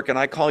in New York and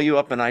I call you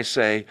up and I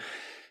say,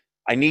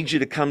 I need you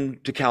to come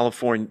to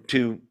California,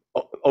 to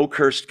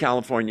Oakhurst,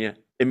 California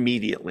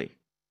immediately.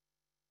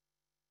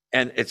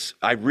 And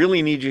I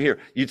really need you here.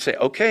 You'd say,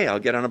 okay, I'll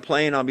get on a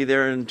plane. I'll be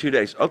there in 2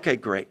 days. Okay,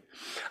 great.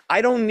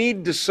 I don't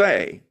need to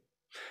say,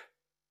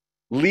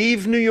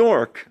 leave New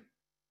York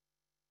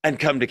and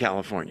come to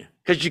California,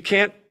 because you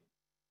can't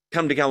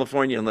come to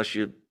California unless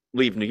you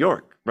leave New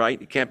York,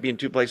 right? You can't be in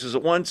 2 places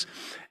at once.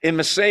 In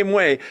the same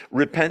way,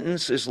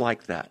 repentance is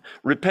like that.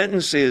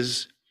 Repentance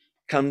is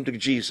come to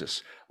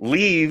Jesus.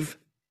 Leave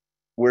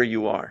where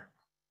you are.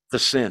 The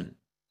sin,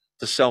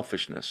 the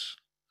selfishness,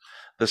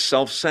 the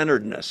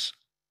self-centeredness,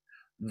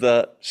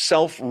 the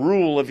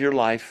self-rule of your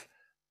life.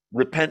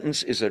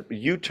 Repentance is a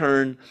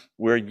U-turn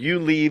where you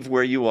leave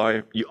where you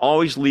are. You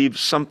always leave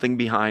something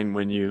behind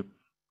when you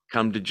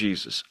come to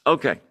Jesus.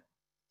 Okay.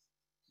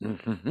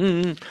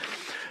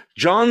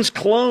 John's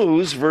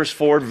clothes, verse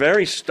 4,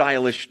 very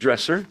stylish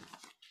dresser,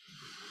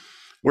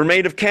 were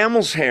made of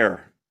camel's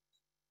hair,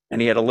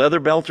 and he had a leather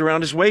belt around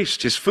his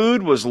waist. His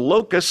food was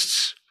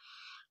locusts,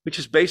 which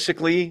is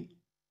basically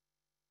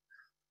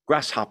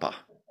grasshopper.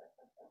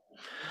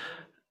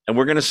 And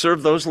we're going to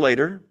serve those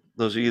later.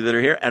 those of you that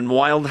are here, and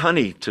wild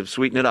honey to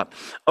sweeten it up.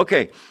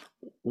 Okay,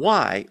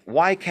 why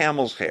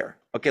camel's hair?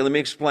 Okay, let me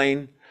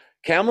explain.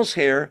 Camel's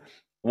hair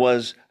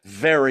was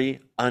very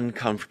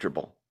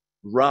uncomfortable,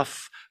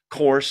 rough,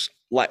 coarse,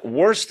 like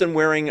worse than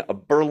wearing a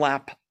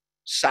burlap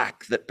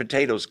sack that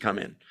potatoes come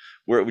in,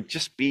 where it would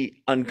just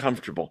be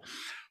uncomfortable.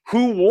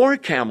 Who wore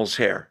camel's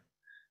hair?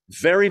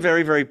 Very,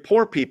 very, very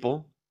poor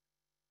people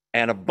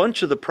and a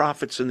bunch of the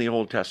prophets in the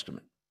Old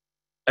Testament,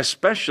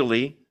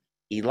 especially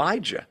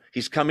Elijah.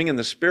 He's coming in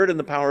the spirit and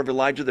the power of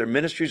Elijah. Their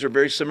ministries are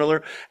very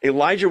similar.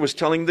 Elijah was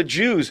telling the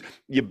Jews,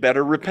 you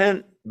better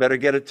repent, better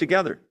get it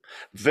together.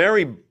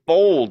 Very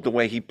bold the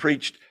way he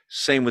preached.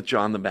 Same with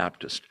John the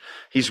Baptist.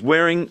 He's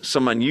wearing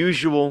some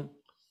unusual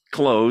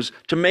clothes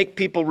to make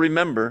people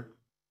remember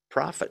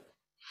prophet.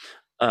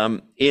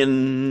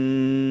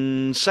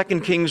 In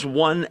 2 Kings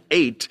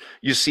 1:8,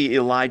 you see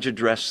Elijah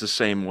dressed the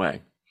same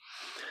way.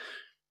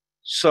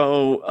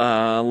 So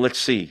let's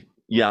see.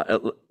 Yeah,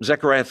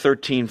 Zechariah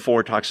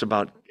 13:4 talks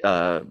about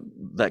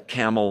that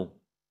camel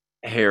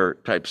hair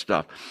type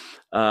stuff.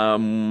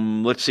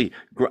 Let's see.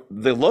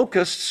 The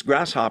locusts,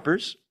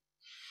 grasshoppers,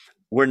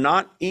 were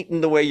not eaten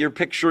the way you're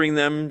picturing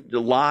them,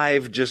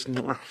 alive, just.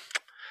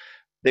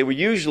 They were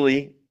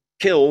usually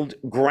killed,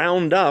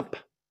 ground up,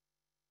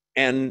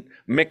 and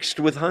mixed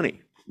with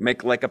honey.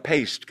 Make like a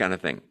paste kind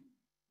of thing.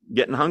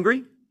 Getting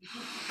hungry?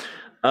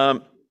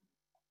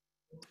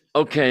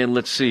 Okay,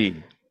 let's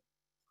see.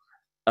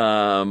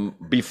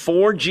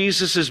 Before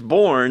Jesus is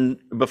born,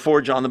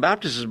 before John the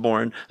Baptist is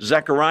born,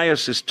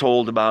 Zacharias is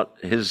told about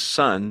his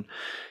son.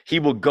 He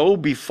will go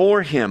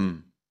before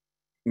him,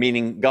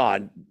 meaning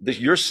God.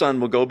 Your son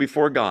will go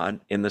before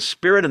God in the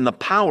spirit and the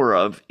power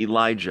of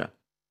Elijah.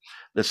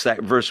 That's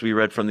that verse we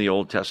read from the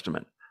Old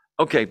Testament.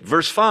 Okay,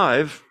 verse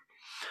 5.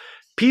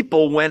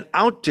 People went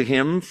out to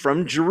him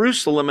from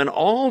Jerusalem and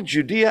all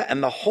Judea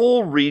and the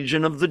whole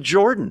region of the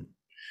Jordan.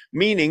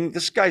 Meaning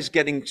this guy's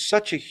getting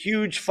such a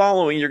huge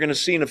following. You're going to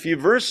see in a few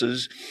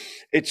verses.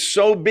 It's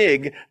so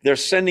big, they're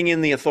sending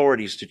in the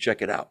authorities to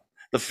check it out.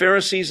 The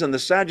Pharisees and the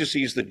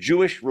Sadducees, the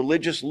Jewish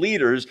religious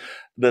leaders,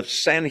 the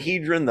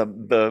Sanhedrin,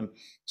 the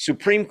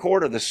Supreme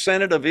Court or the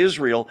Senate of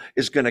Israel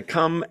is going to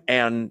come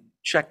and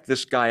check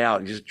this guy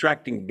out. He's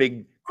attracting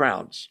big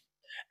crowds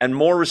and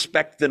more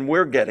respect than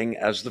we're getting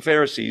as the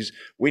Pharisees.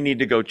 We need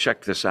to go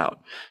check this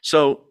out.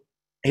 So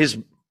his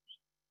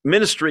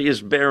ministry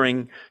is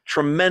bearing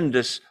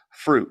tremendous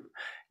fruit.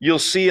 You'll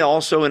see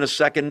also in a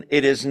second,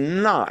 it is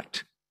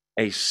not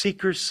a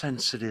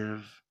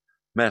seeker-sensitive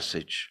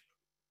message.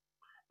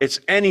 It's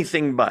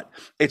anything but.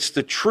 It's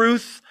the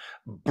truth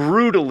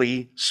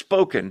brutally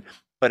spoken,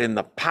 but in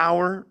the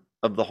power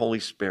of the Holy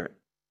Spirit.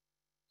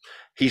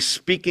 He's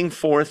speaking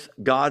forth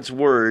God's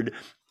word,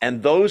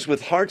 and those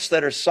with hearts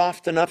that are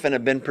soft enough and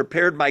have been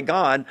prepared by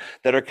God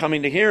that are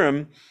coming to hear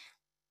him,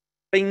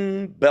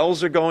 bing,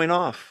 bells are going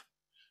off.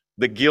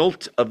 The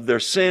guilt of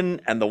their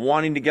sin and the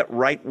wanting to get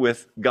right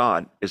with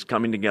God is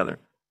coming together.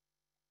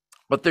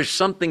 But there's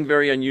something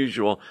very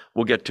unusual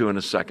we'll get to in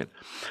a second.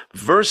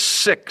 Verse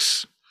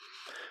 6,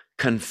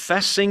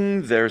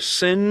 confessing their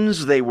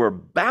sins, they were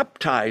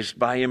baptized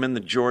by him in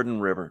the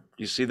Jordan River.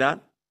 Do you see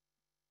that?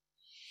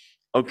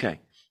 Okay,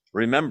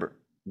 remember,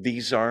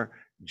 these are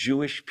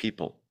Jewish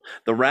people.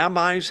 The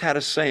rabbis had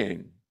a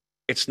saying.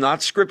 It's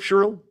not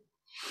scriptural,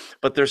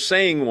 but their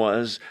saying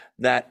was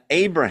that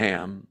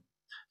Abraham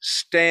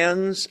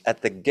stands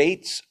at the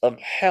gates of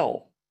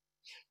hell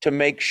to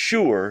make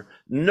sure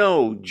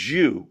no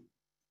Jew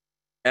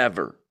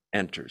ever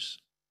enters.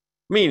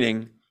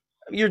 Meaning,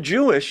 you're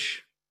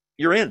Jewish,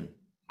 you're in.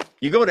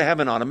 You go to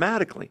heaven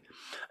automatically.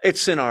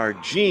 It's in our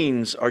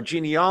genes, our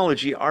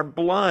genealogy, our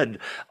blood,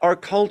 our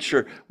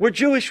culture. We're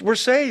Jewish, we're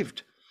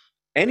saved.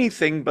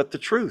 Anything but the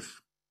truth.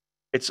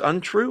 It's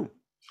untrue.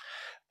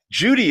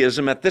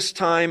 Judaism at this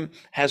time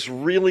has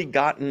really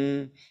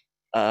gotten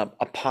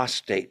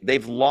apostate.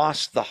 They've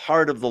lost the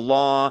heart of the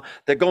law.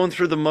 They're going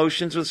through the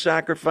motions with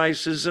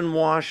sacrifices and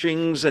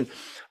washings,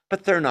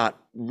 but they're not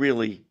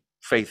really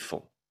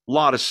faithful. A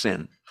lot of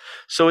sin.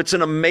 So it's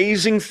an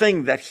amazing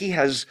thing that he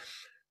has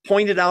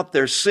pointed out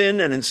their sin,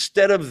 and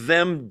instead of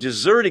them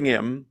deserting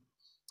him,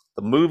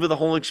 the move of the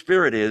Holy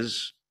Spirit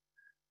is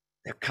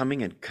they're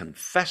coming and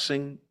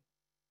confessing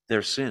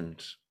their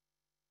sins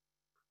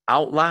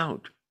out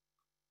loud,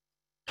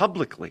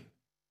 publicly.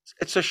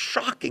 It's a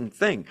shocking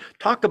thing.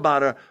 Talk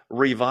about a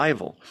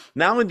revival.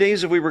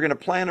 Nowadays, if we were going to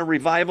plan a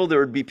revival, there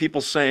would be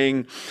people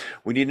saying,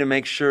 we need to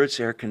make sure it's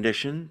air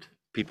conditioned.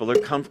 People are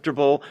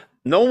comfortable.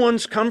 No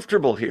one's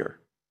comfortable here,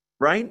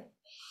 right?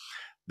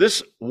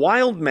 This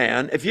wild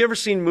man, if you ever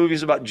seen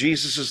movies about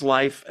Jesus's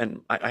life,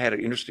 and I had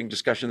an interesting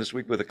discussion this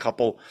week with a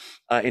couple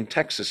in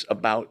Texas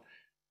about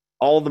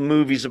all the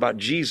movies about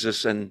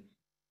Jesus, and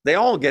they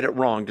all get it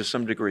wrong to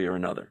some degree or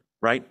another,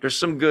 right? There's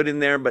some good in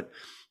there, but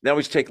they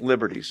always take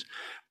liberties.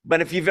 But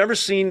if you've ever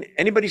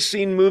anybody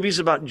seen movies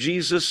about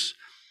Jesus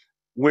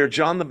where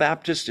John the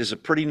Baptist is a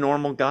pretty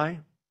normal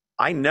guy?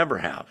 I never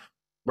have,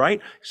 right?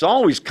 He's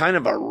always kind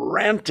of a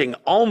ranting,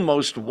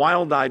 almost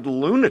wild-eyed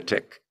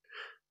lunatic,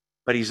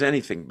 but he's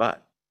anything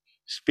but.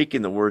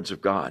 speaking the words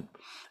of God.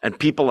 And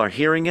people are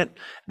hearing it.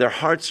 Their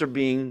hearts are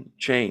being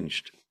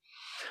changed.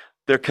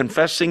 They're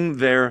confessing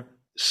their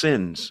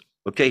sins.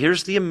 Okay,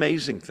 here's the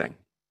amazing thing.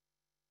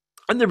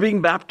 And they're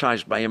being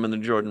baptized by him in the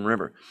Jordan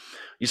River.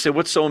 You say,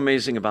 what's so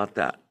amazing about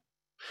that?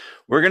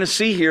 We're going to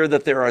see here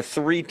that there are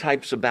 3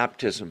 types of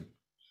baptism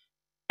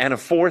and a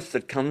 4th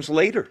that comes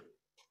later.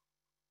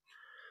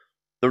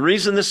 The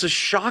reason this is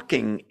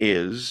shocking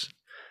is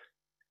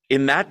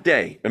in that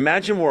day,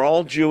 imagine we're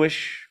all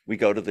Jewish. We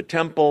go to the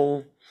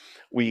temple,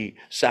 we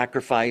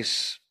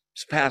sacrifice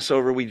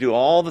Passover, we do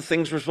all the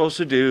things we're supposed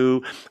to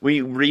do.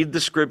 We read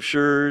the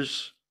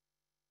scriptures.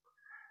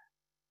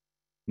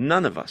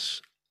 None of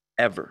us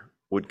ever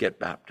would get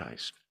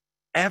baptized.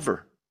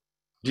 Ever.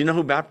 Do you know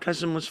who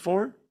baptism was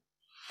for?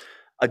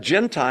 A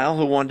Gentile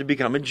who wanted to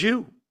become a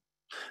Jew.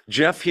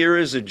 Jeff here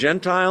is a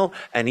Gentile,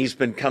 and he's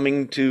been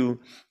coming to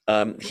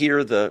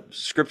hear the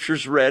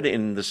scriptures read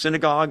in the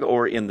synagogue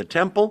or in the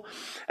temple,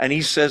 and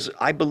he says,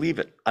 I believe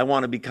it. I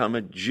want to become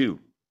a Jew.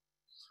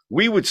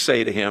 We would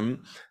say to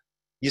him,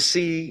 you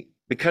see,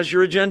 because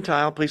you're a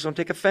Gentile, please don't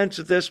take offense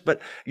at this,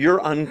 but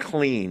you're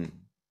unclean.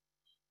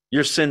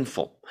 You're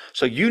sinful.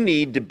 So you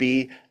need to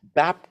be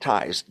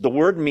baptized. The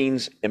word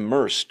means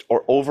immersed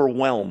or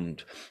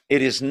overwhelmed.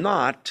 It is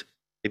not,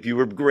 if you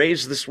were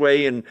raised this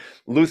way in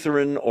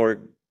Lutheran or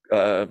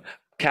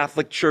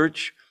Catholic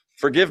Church,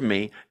 forgive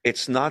me,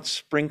 it's not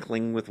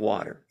sprinkling with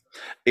water.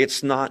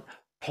 It's not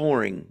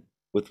pouring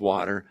with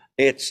water.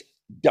 It's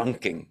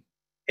dunking,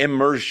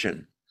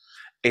 immersion.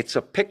 It's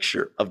a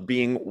picture of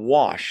being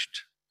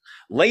washed.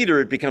 Later,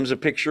 it becomes a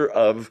picture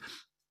of,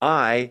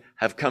 I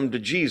have come to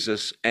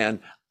Jesus, and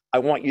I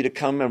want you to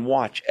come and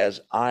watch as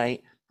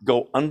I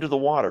go under the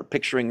water,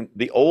 picturing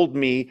the old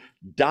me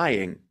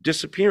dying,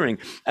 disappearing,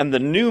 and the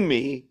new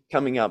me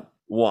coming up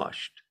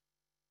washed.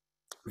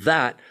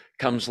 That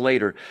comes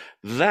later.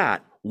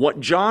 That, what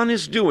John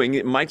is doing,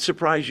 it might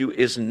surprise you,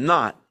 is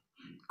not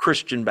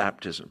Christian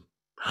baptism.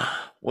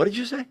 What did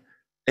you say?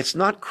 It's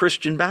not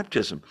Christian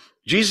baptism.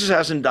 Jesus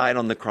hasn't died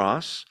on the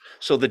cross,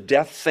 so the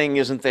death thing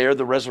isn't there,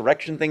 the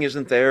resurrection thing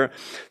isn't there.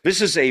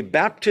 This is a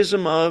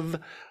baptism of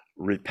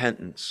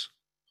repentance,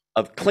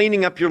 of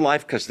cleaning up your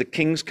life, because the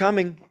king's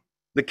coming,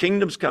 the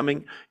kingdom's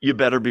coming, you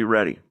better be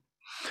ready.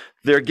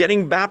 They're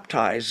getting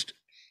baptized.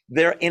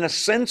 They're, in a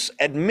sense,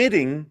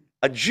 admitting,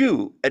 a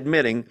Jew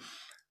admitting,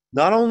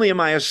 not only am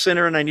I a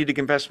sinner and I need to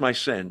confess my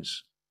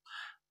sins,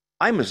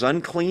 I'm as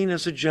unclean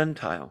as a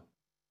Gentile.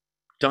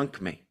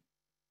 Dunk me.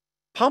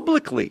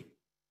 Publicly.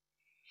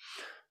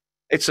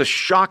 It's a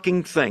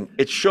shocking thing.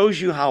 It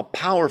shows you how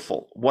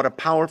powerful, what a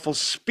powerful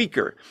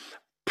speaker,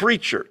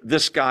 preacher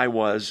this guy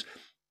was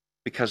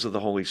because of the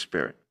Holy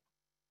Spirit.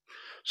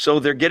 So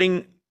they're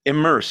getting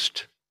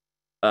immersed.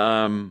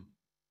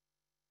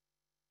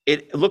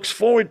 It looks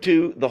forward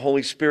to the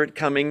Holy Spirit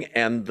coming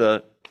and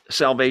the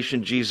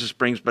salvation Jesus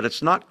brings, but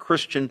it's not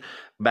Christian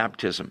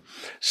baptism.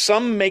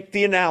 Some make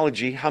the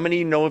analogy. How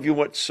many of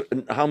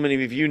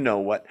you know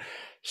what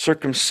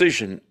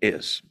circumcision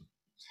is?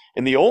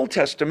 In the Old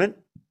Testament,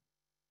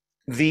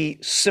 the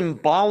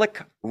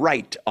symbolic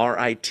rite,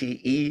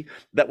 R-I-T-E,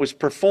 that was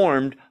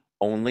performed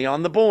only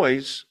on the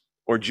boys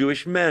or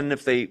Jewish men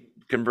if they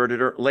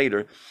converted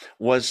later,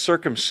 was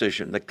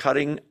circumcision, the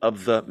cutting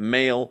of the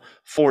male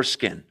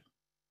foreskin.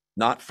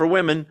 Not for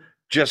women,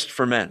 just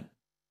for men.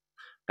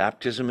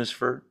 Baptism is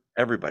for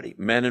everybody,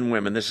 men and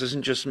women. This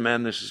isn't just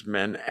men, this is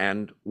men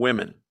and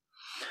women.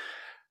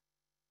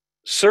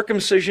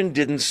 Circumcision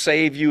didn't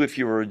save you if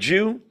you were a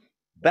Jew.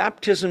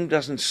 Baptism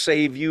doesn't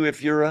save you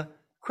if you're a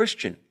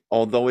Christian,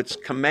 although it's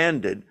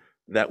commanded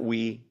that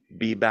we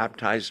be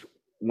baptized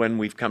when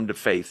we've come to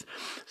faith.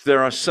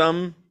 There are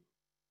some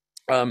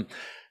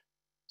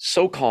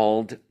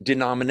so-called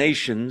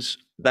denominations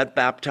that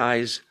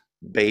baptize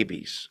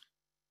babies.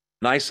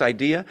 Nice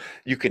idea.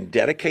 You can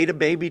dedicate a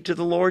baby to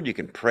the Lord. You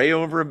can pray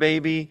over a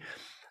baby.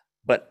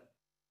 But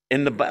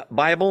in the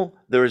Bible,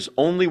 there is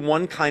only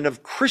one kind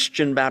of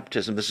Christian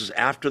baptism. This is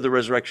after the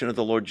resurrection of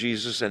the Lord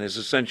Jesus and his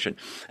ascension.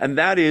 And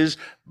that is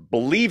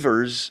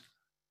believers'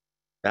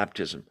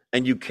 baptism.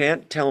 And you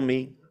can't tell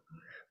me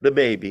the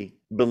baby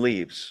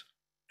believes.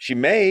 She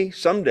may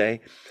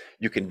someday.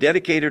 You can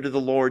dedicate her to the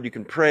Lord. You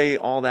can pray,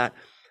 all that.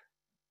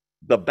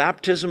 The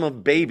baptism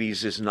of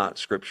babies is not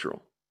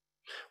scriptural.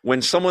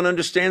 When someone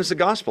understands the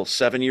gospel,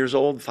 7 years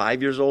old,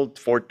 5 years old,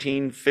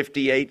 14,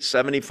 58,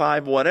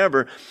 75,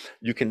 whatever,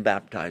 you can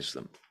baptize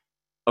them.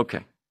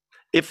 Okay.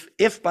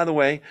 If by the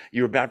way,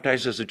 you were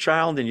baptized as a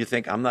child and you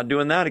think, I'm not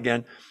doing that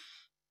again,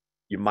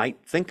 you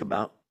might think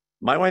about,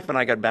 my wife and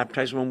I got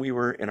baptized when we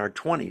were in our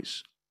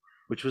 20s,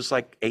 which was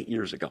like 8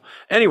 years ago.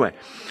 Anyway,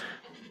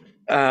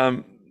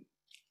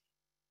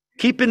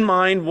 keep in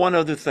mind one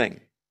other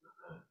thing.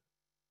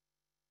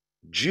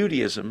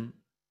 Judaism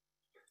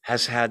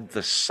has had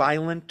the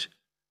silent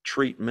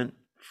treatment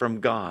from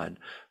God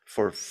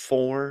for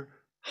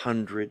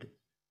 400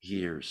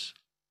 years.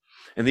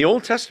 In the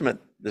Old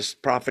Testament, this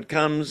prophet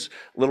comes,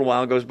 a little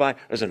while goes by,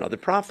 there's another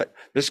prophet.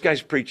 This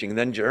guy's preaching,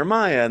 then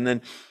Jeremiah, and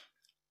then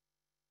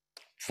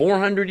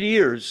 400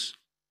 years,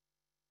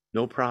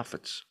 no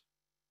prophets.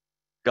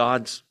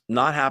 God's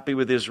not happy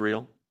with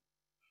Israel.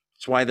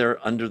 That's why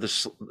they're under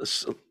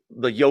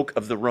the yoke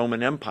of the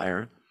Roman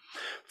Empire.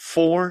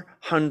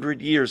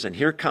 400 years. And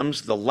here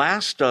comes the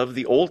last of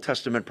the Old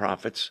Testament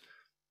prophets,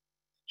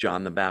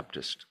 John the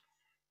Baptist,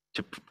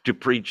 to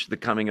preach the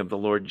coming of the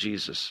Lord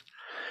Jesus.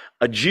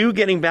 A Jew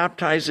getting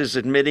baptized is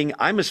admitting,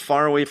 I'm as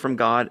far away from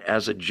God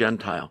as a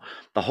Gentile.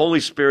 The Holy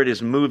Spirit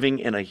is moving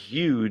in a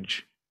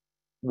huge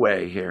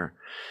way here.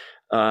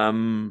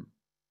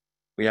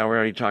 We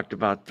already talked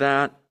about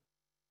that.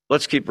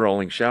 Let's keep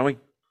rolling, shall we?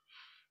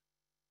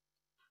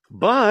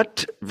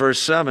 But,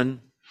 verse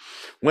 7,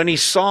 when he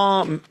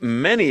saw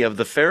many of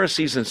the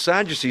Pharisees and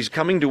Sadducees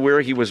coming to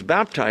where he was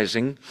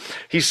baptizing,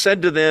 he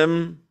said to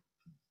them,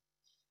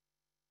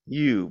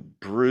 you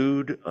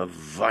brood of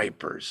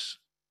vipers.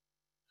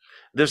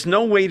 There's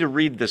no way to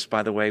read this,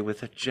 by the way,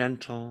 with a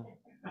gentle,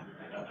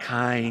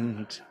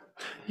 kind,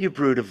 you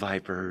brood of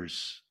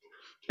vipers.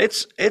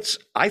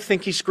 I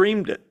think he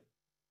screamed it.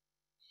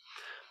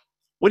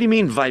 What do you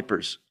mean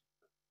vipers?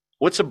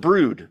 What's a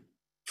brood?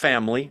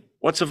 Family.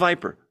 What's a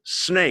viper?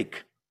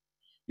 Snake.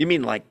 You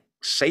mean like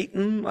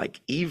Satan, like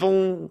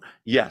evil?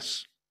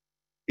 Yes.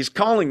 He's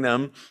calling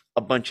them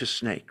a bunch of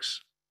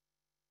snakes.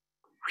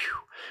 Whew.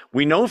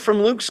 We know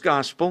from Luke's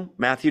gospel,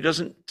 Matthew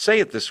doesn't say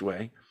it this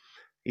way.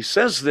 He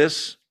says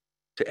this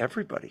to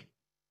everybody,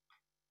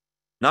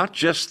 not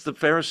just the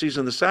Pharisees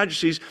and the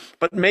Sadducees,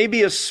 but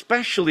maybe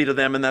especially to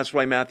them. And that's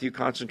why Matthew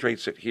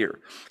concentrates it here,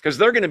 because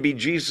they're going to be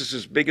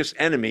Jesus's biggest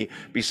enemy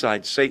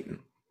besides Satan.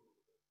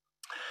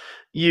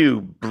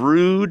 You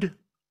brood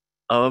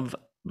of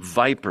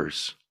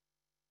vipers.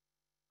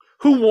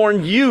 Who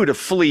warned you to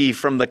flee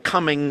from the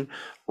coming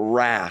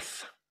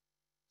wrath?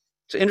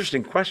 It's an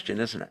interesting question,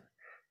 isn't it?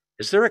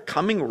 Is there a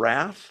coming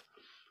wrath?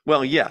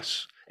 Well,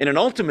 yes. In an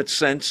ultimate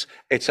sense,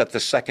 it's at the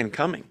second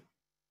coming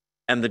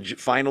and the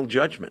final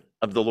judgment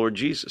of the Lord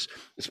Jesus.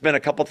 It's been a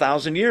couple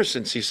thousand years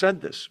since he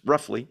said this,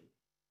 roughly,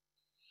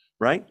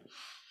 right?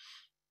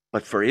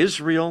 But for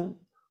Israel,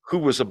 who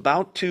was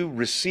about to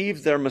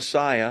receive their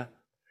Messiah,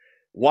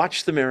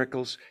 watch the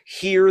miracles,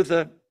 hear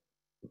the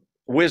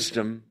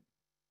wisdom,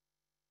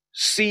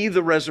 see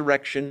the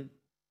resurrection,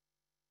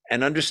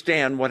 and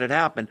understand what had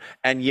happened,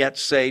 and yet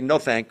say, no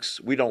thanks,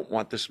 we don't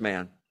want this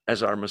man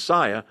as our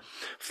Messiah.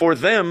 For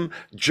them,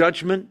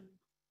 judgment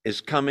is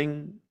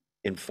coming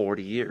in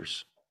 40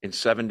 years, in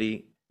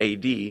 70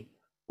 AD,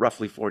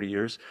 roughly 40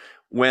 years,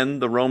 when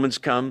the Romans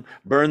come,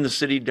 burn the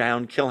city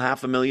down, kill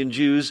 500,000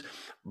 Jews,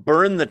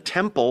 burn the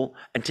temple,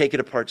 and take it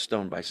apart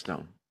stone by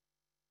stone.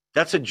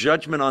 That's a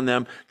judgment on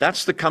them.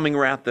 That's the coming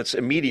wrath that's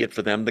immediate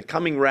for them. The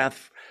coming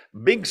wrath,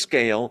 big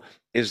scale,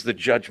 is the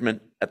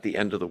judgment at the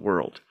end of the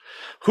world.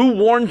 Who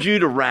warned you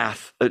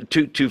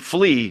to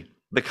flee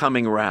the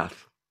coming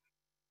wrath?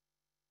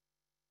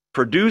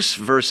 Produce,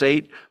 verse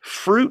 8,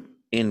 fruit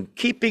in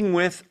keeping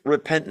with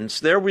repentance.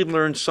 There we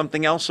learn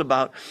something else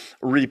about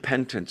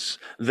repentance.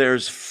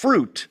 There's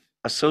fruit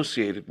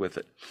associated with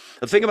it.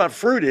 The thing about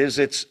fruit is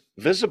it's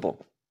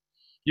visible.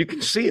 You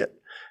can see it.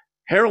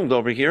 Harold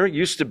over here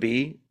used to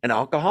be an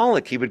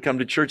alcoholic. He would come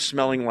to church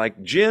smelling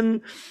like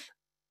gin.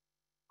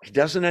 He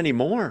doesn't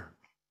anymore.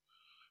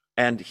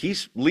 And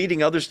he's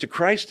leading others to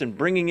Christ and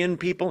bringing in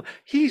people.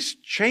 He's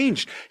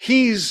changed.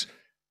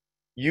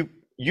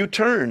 You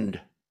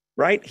turned,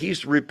 right?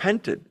 He's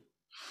repented.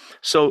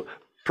 So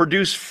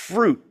produce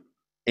fruit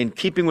in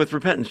keeping with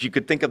repentance. You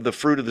could think of the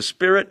fruit of the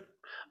Spirit,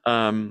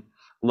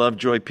 love,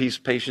 joy, peace,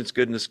 patience,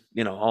 goodness,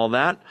 all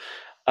that.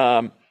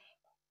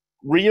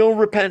 Real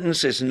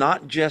repentance is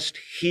not just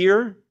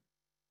here.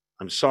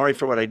 I'm sorry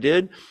for what I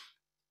did.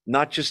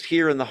 Not just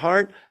here in the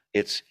heart.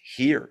 It's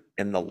here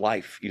in the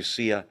life. You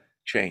see a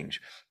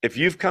change. If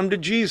you've come to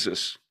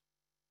Jesus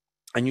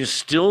and you're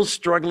still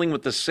struggling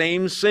with the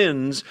same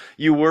sins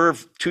you were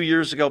 2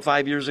 years ago,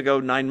 5 years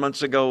ago, 9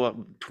 months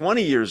ago,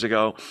 20 years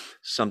ago,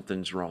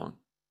 something's wrong.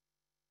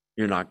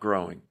 You're not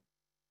growing.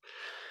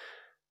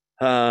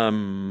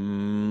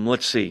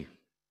 Let's see.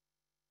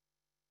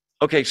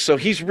 Okay, so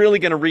he's really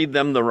going to read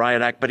them the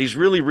riot act, but he's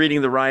really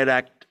reading the riot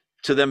act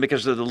to them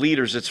because they're the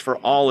leaders. It's for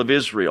all of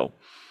Israel.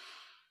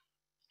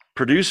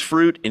 Produce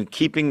fruit in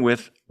keeping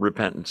with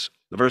repentance.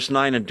 Verse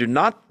 9, and do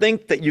not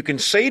think that you can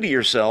say to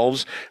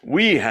yourselves,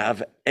 we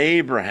have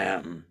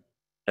Abraham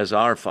as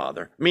our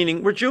father.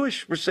 Meaning we're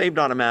Jewish, we're saved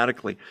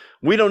automatically.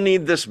 We don't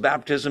need this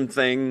baptism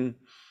thing.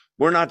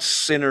 We're not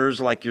sinners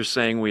like you're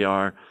saying we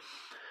are.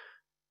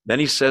 Then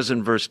he says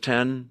in verse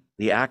 10,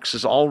 the axe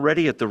is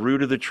already at the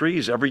root of the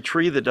trees. Every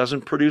tree that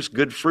doesn't produce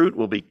good fruit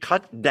will be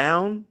cut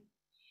down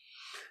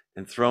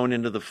and thrown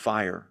into the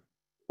fire.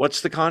 What's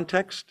the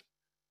context?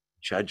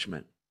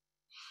 Judgment.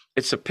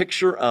 It's a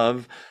picture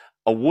of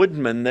a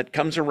woodman that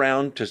comes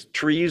around to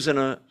trees in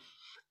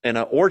an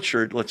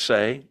orchard, let's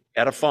say,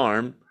 at a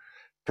farm,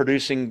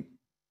 producing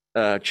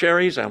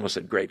cherries. I almost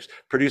said grapes.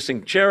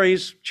 Producing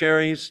cherries,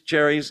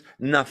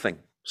 nothing.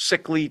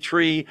 Sickly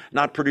tree,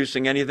 not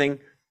producing anything.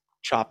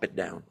 Chop it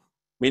down.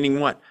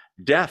 Meaning what?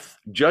 Death,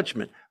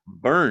 judgment,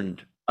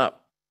 burned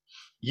up.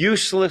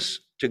 Useless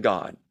to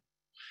God.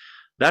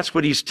 That's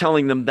what he's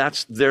telling them.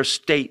 That's their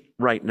state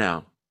right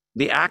now.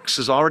 The axe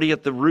is already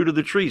at the root of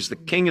the trees. The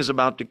king is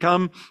about to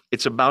come.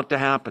 It's about to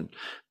happen.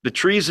 The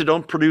trees that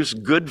don't produce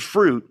good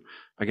fruit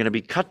are going to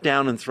be cut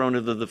down and thrown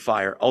into the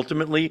fire.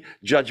 Ultimately,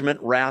 judgment,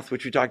 wrath,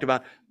 which we talked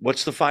about.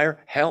 What's the fire?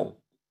 Hell.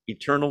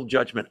 Eternal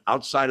judgment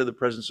outside of the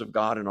presence of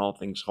God and all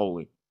things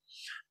holy.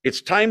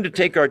 It's time to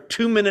take our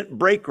 2-minute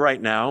break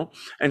right now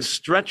and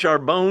stretch our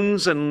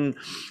bones and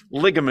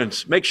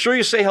ligaments. Make sure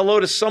you say hello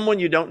to someone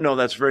you don't know.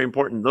 That's very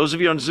important. Those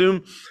of you on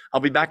Zoom, I'll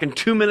be back in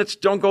 2 minutes.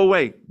 Don't go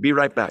away. Be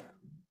right back.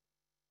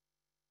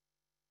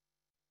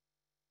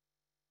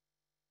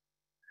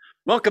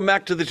 Welcome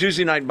back to the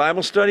Tuesday night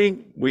Bible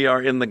study. We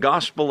are in the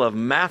Gospel of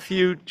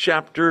Matthew,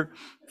 chapter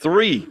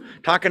 3,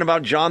 talking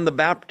about John the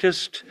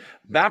Baptist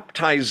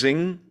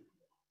baptizing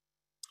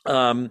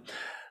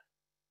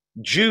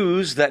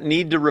Jews that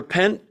need to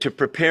repent to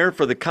prepare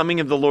for the coming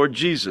of the Lord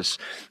Jesus.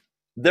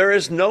 There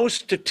is no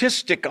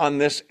statistic on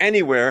this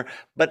anywhere,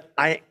 but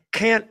I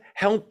can't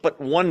help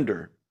but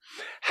wonder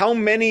how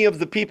many of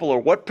the people, or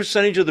what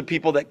percentage of the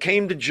people that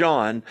came to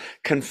John,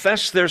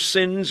 confessed their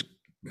sins,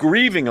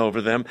 grieving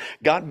over them,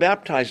 got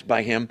baptized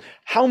by him.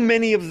 How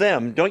many of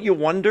them, don't you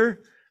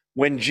wonder,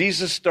 when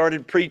Jesus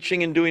started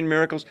preaching and doing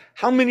miracles,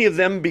 how many of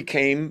them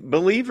became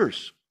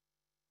believers?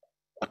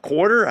 A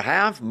quarter, a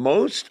half,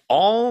 most,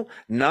 all,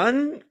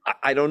 none?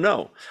 I don't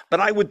know. But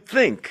I would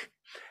think,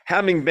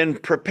 having been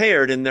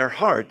prepared in their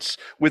hearts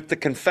with the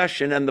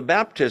confession and the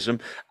baptism,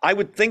 I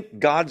would think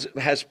God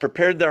has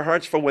prepared their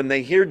hearts for when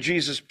they hear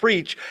Jesus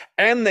preach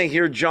and they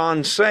hear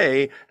John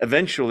say,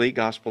 eventually,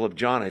 Gospel of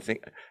John, I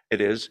think it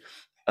is,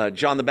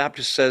 John the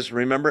Baptist says,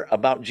 remember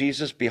about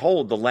Jesus,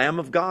 behold, the Lamb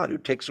of God who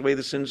takes away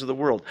the sins of the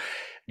world.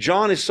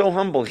 John is so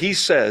humble. He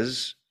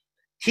says,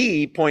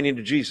 he, pointing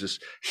to Jesus,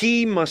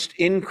 he must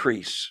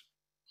increase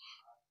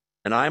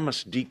and I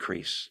must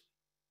decrease.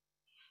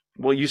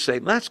 Well, you say,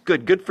 that's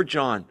good. Good for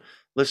John.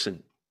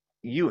 Listen,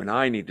 you and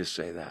I need to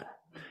say that.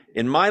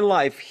 In my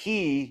life,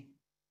 he,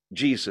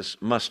 Jesus,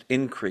 must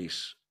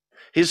increase.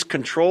 His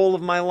control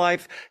of my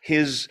life,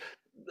 his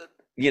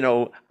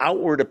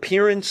outward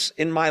appearance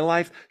in my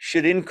life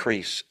should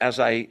increase as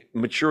I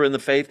mature in the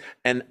faith.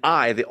 And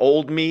I, the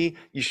old me,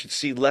 you should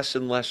see less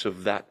and less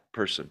of that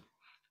person.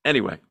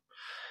 Anyway,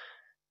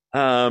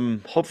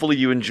 hopefully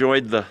you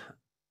enjoyed the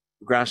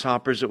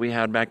grasshoppers that we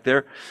had back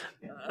there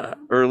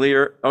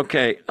earlier.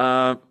 Okay.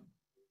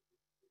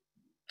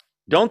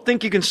 Don't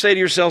think you can say to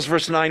yourselves,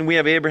 verse 9, we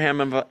have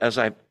Abraham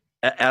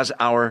as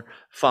our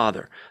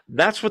father.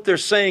 That's what they're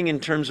saying in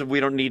terms of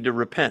we don't need to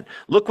repent.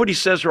 Look what he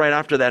says right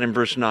after that in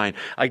verse 9.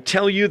 I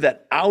tell you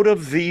that out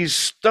of these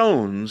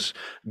stones,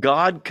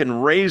 God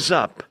can raise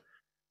up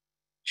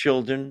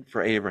children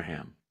for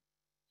Abraham.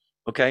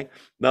 Okay?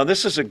 Now,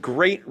 this is a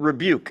great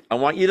rebuke. I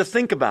want you to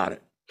think about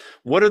it.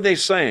 What are they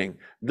saying?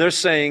 They're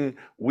saying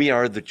we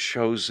are the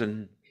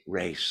chosen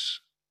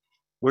race.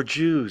 We're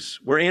Jews.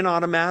 We're in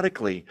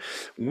automatically.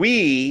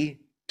 We,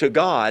 to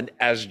God,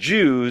 as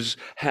Jews,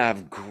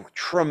 have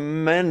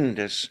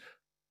tremendous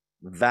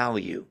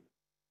value.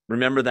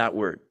 Remember that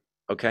word,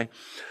 okay?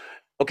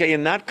 Okay,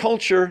 in that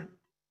culture,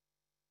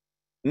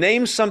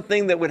 name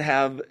something that would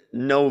have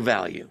no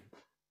value.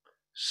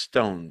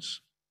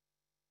 Stones,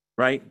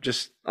 right?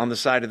 Just on the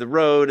side of the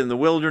road in the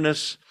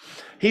wilderness.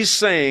 He's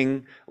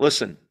saying,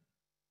 listen,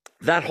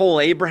 that whole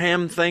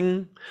Abraham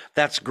thing,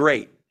 that's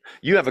great.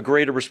 You have a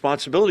greater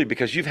responsibility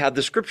because you've had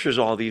the scriptures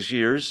all these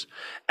years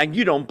and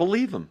you don't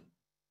believe them.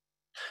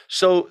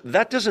 So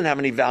that doesn't have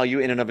any value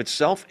in and of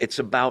itself. It's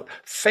about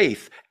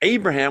faith.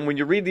 Abraham, when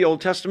you read the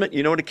Old Testament,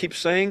 you know what it keeps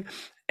saying?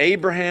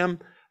 Abraham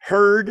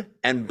heard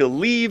and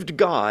believed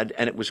God,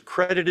 and it was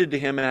credited to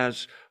him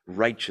as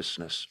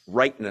righteousness,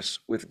 rightness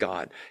with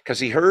God. Because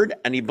he heard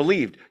and he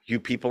believed. You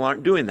people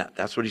aren't doing that.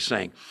 That's what he's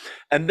saying.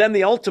 And then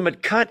the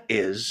ultimate cut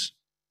is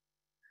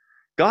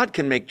God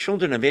can make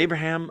children of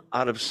Abraham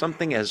out of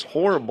something as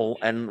horrible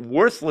and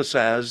worthless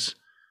as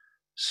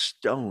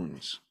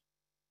stones.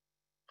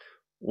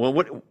 Well,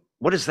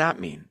 what does that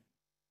mean?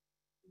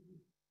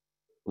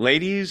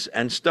 Ladies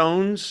and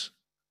stones,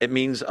 it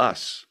means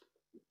us,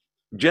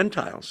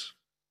 Gentiles,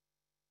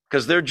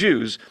 because they're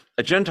Jews.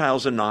 A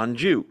Gentile's a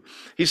non-Jew.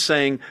 He's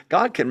saying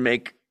God can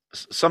make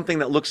something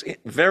that looks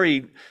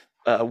very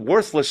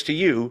worthless to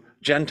you,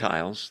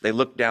 Gentiles, they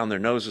look down their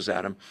noses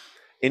at him,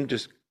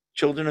 into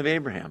children of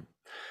Abraham.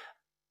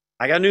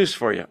 I got news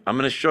for you. I'm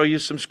going to show you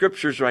some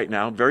scriptures right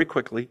now, very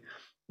quickly,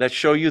 that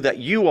show you that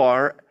you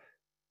are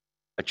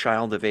a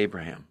child of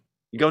Abraham.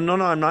 You go, no,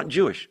 I'm not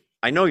Jewish.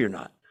 I know you're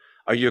not.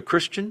 Are you a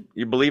Christian?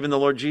 You believe in the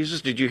Lord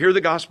Jesus? Did you hear the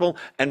gospel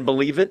and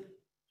believe it?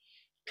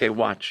 Okay,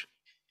 watch.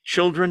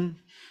 Children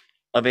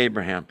of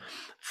Abraham.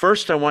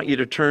 First, I want you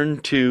to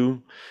turn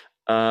to,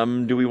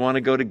 do we want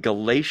to go to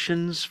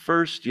Galatians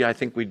first? Yeah, I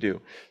think we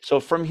do. So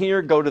from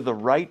here, go to the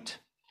right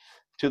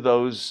to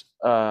those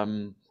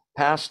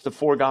past the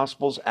 4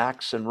 Gospels,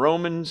 Acts and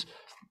Romans,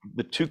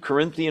 the 2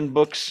 Corinthian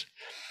books,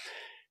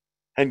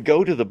 and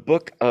go to the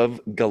book of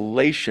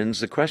Galatians.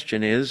 The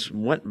question is,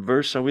 what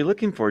verse are we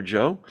looking for,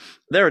 Joe?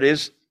 There it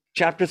is,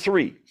 chapter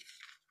 3.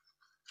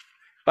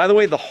 By the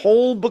way, the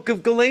whole book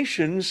of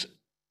Galatians,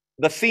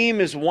 the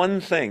theme is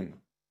one thing.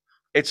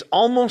 It's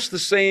almost the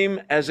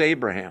same as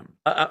Abraham.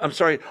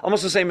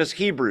 Almost the same as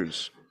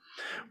Hebrews,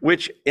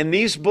 which in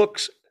these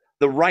books,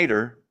 the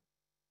writer,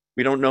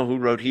 we don't know who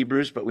wrote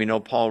Hebrews, but we know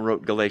Paul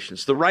wrote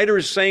Galatians. The writer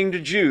is saying to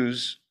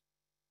Jews,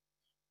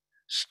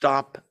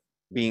 stop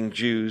being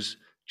Jews,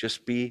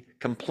 just be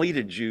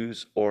completed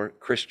Jews or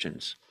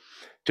Christians.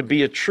 To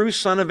be a true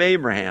son of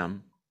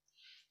Abraham,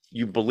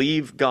 you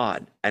believe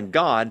God, and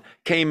God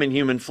came in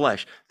human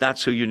flesh.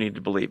 That's who you need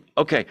to believe.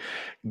 Okay,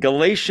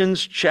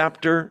 Galatians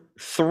chapter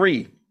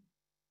 3,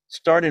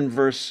 start in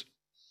verse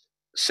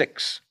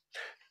 6.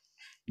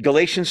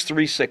 Galatians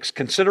 3:6.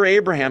 Consider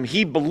Abraham,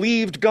 he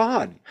believed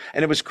God,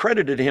 and it was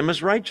credited to him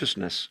as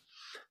righteousness.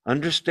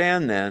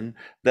 Understand then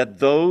that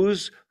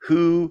those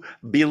who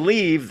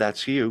believe,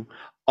 that's you,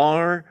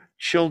 are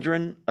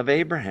children of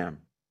Abraham.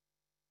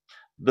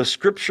 The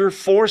scripture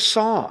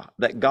foresaw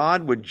that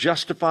God would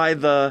justify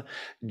the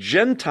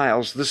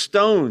Gentiles, the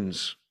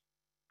stones,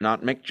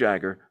 not Mick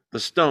Jagger, the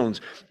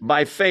stones,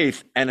 by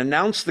faith, and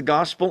announce the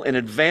gospel in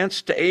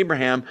advance to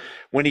Abraham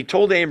when he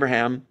told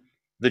Abraham,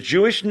 the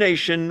Jewish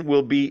nation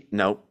will be,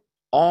 no,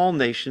 all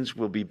nations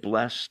will be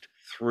blessed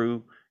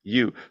through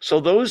you. So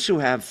those who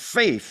have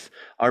faith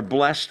are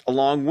blessed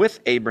along with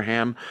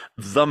Abraham,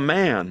 the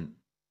man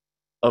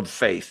of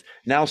faith.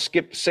 Now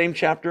skip same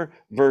chapter,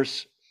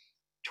 verse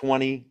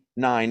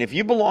 29. If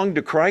you belong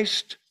to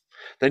Christ,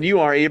 then you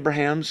are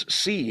Abraham's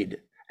seed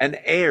and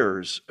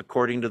heirs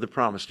according to the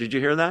promise. Did you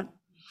hear that?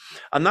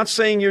 I'm not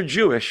saying you're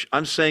Jewish.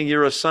 I'm saying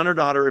you're a son or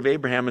daughter of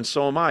Abraham, and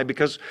so am I,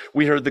 because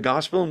we heard the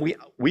gospel and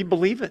we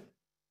believe it,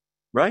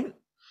 right?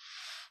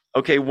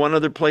 Okay, one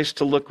other place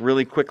to look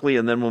really quickly,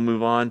 and then we'll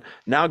move on.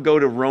 Now go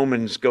to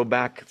Romans, go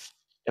back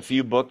a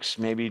few books,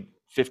 maybe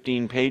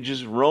 15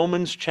 pages.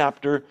 Romans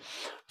chapter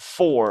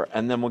 4,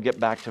 and then we'll get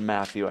back to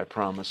Matthew, I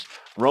promise.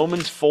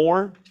 Romans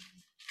 4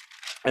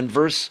 and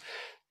verse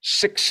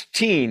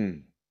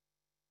 16.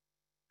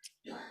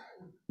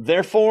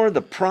 Therefore,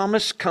 the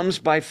promise comes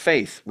by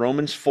faith.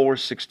 Romans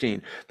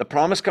 4:16. The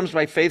promise comes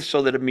by faith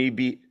so that it may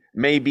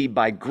be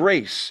by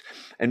grace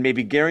and may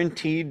be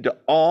guaranteed to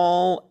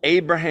all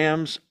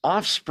Abraham's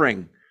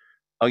offspring.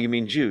 Oh, you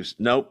mean Jews?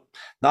 Nope.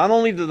 Not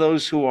only to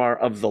those who are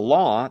of the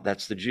law,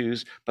 that's the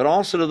Jews, but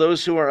also to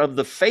those who are of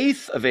the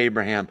faith of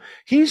Abraham.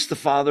 He's the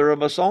father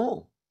of us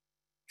all.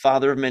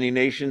 Father of many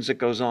nations, it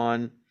goes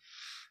on.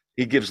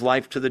 He gives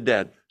life to the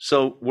dead.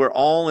 So we're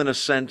all, in a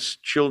sense,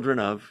 children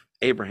of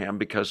Abraham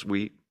because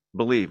we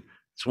believe.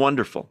 It's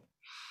wonderful.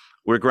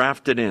 We're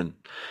grafted in.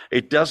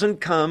 It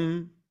doesn't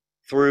come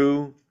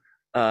through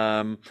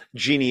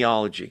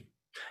genealogy.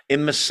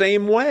 In the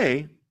same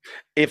way,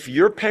 if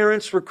your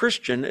parents were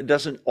Christian, it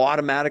doesn't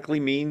automatically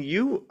mean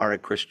you are a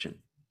Christian.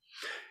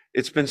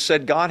 It's been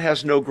said God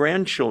has no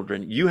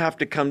grandchildren. You have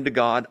to come to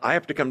God. I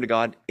have to come to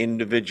God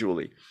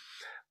individually,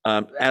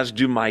 as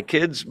do my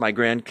kids, my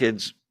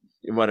grandkids,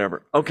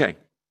 whatever. Okay.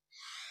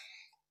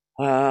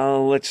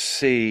 Let's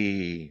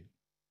see.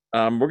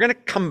 We're going to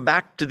come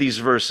back to these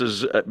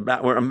verses.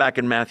 I'm back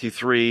in Matthew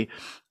 3.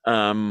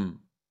 10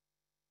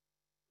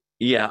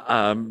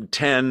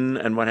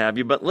 and what have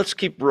you, but let's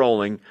keep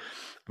rolling.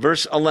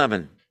 Verse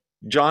 11,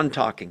 John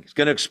talking. He's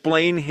going to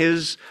explain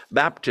his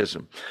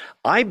baptism.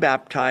 I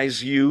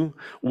baptize you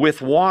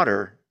with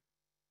water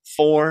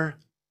for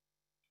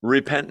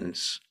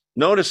repentance.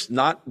 Notice,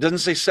 doesn't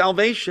say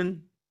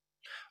salvation,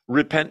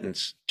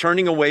 repentance,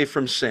 turning away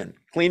from sin,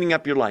 cleaning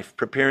up your life,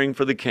 preparing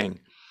for the King.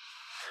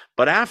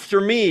 But after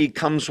me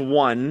comes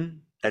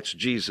one, that's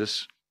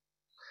Jesus,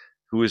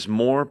 who is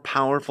more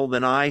powerful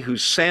than I,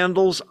 whose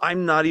sandals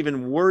I'm not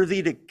even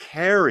worthy to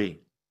carry.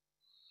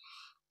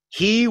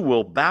 He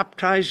will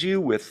baptize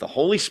you with the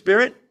Holy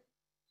Spirit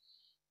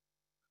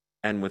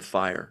and with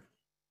fire.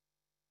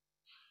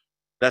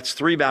 That's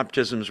 3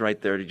 baptisms right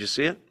there. Did you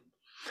see it?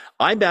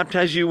 I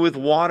baptize you with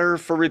water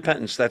for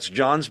repentance. That's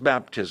John's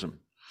baptism.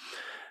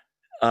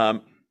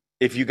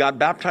 If you got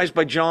baptized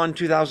by John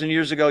 2,000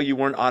 years ago, you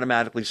weren't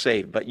automatically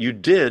saved, but you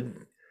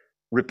did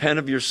repent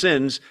of your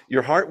sins.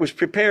 Your heart was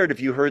prepared.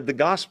 If you heard the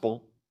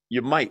gospel,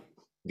 you might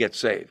get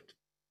saved.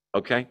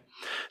 Okay?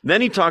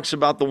 Then he talks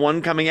about the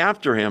one coming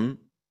after him,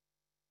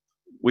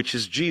 which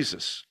is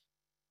Jesus,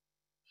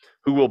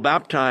 who will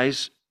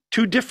baptize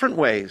 2 different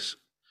ways,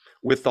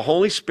 with the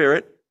Holy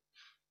Spirit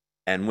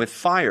and with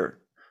fire.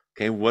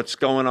 Okay, what's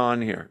going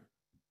on here?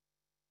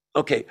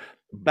 Okay,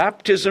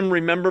 baptism,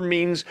 remember,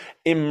 means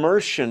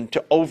immersion,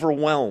 to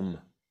overwhelm,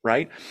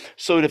 right?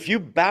 So if you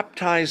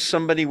baptize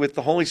somebody with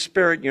the Holy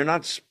Spirit, you're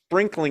not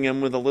sprinkling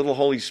them with a little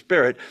Holy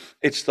Spirit.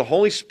 It's the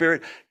Holy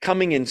Spirit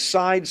coming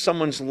inside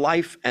someone's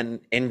life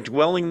and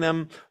indwelling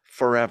them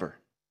forever.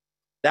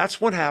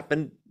 That's what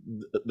happened.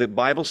 The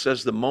Bible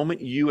says the moment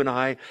you and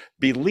I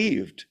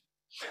believed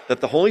that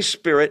the Holy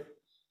Spirit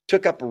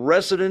took up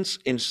residence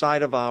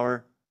inside of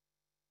our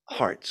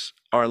hearts,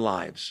 our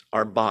lives,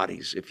 our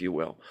bodies, if you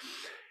will.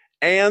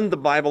 And the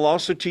Bible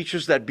also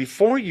teaches that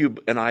before you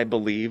and I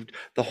believed,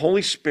 the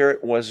Holy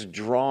Spirit was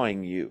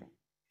drawing you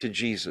to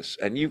Jesus.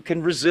 And you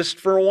can resist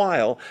for a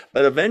while,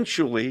 but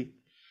eventually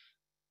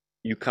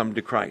you come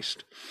to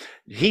Christ.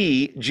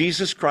 He,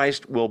 Jesus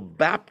Christ, will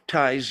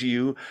baptize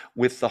you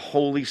with the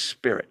Holy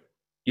Spirit.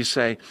 You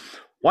say,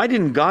 why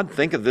didn't God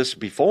think of this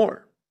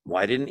before?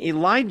 Why didn't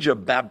Elijah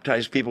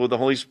baptize people with the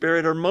Holy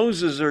Spirit, or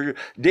Moses or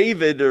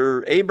David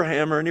or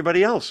Abraham or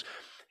anybody else?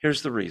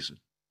 Here's the reason.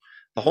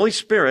 The Holy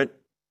Spirit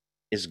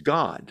is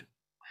God,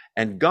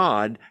 and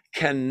God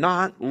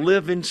cannot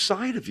live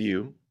inside of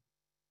you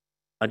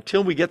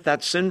until we get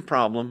that sin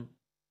problem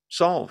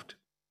solved.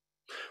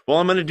 Well,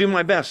 I'm going to do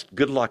my best.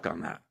 Good luck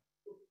on that.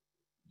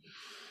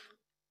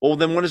 Well,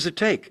 then what does it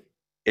take?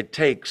 It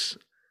takes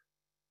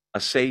a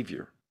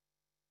Savior.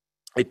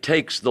 It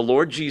takes the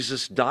Lord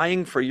Jesus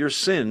dying for your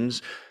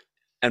sins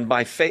and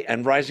by faith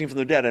and rising from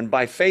the dead. And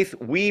by faith,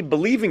 we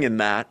believing in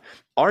that,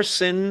 our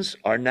sins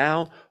are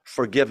now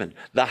forgiven.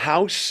 The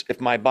house, if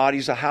my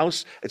body's a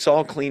house, it's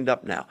all cleaned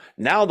up now.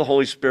 Now the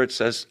Holy Spirit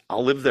says,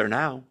 I'll live there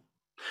now.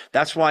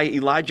 That's why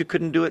Elijah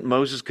couldn't do it.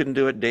 Moses couldn't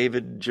do it.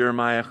 David,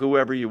 Jeremiah,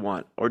 whoever you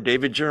want, or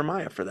David,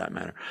 Jeremiah for that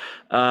matter.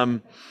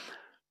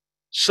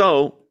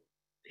 So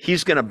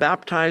he's going to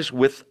baptize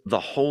with the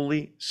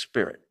Holy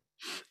Spirit.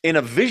 In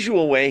a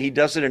visual way, he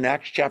does it in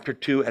Acts chapter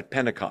 2 at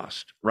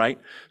Pentecost, right?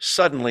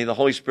 Suddenly, the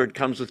Holy Spirit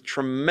comes with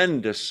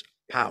tremendous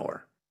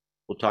power.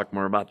 We'll talk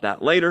more about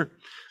that later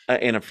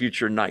in a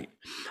future night.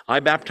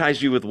 I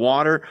baptize you with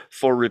water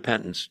for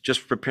repentance,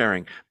 just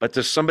preparing. But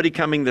there's somebody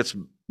coming that's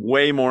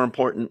way more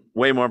important,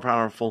 way more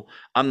powerful.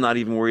 I'm not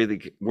even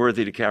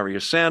worthy to carry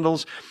his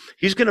sandals.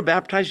 He's going to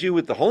baptize you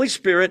with the Holy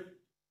Spirit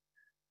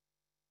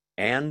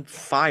and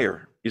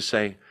fire. You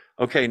say,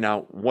 okay,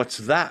 now what's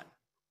that?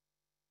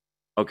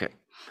 Okay,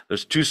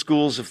 there's two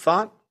schools of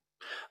thought.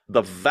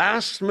 The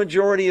vast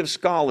majority of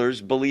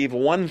scholars believe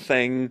one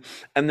thing,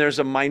 and there's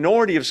a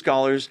minority of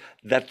scholars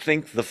that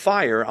think the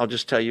fire, I'll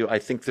just tell you, I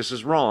think this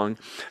is wrong.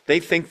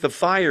 They think the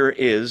fire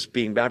is,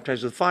 being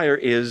baptized with fire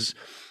is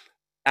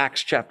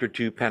Acts chapter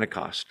 2,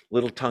 Pentecost,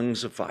 little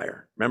tongues of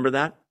fire. Remember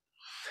that?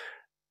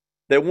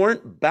 They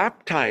weren't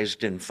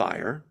baptized in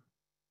fire.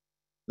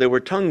 They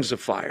were tongues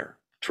of fire.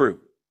 True.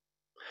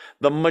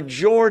 The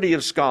majority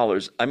of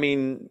scholars,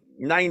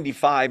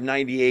 95,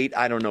 98,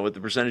 I don't know what the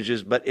percentage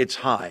is, but it's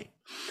high,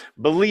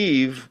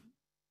 believe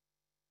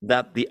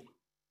that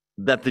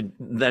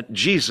that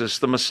Jesus,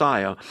 the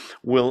Messiah,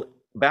 will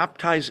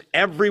baptize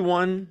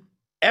everyone,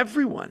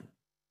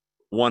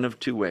 one of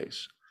two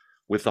ways: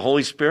 with the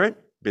Holy Spirit,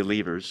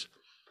 believers,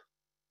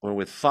 or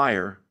with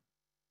fire,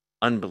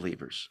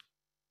 unbelievers.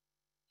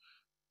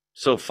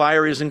 So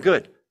fire isn't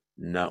good.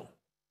 No,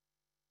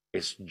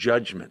 it's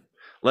judgment.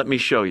 Let me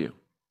show you.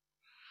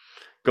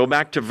 Go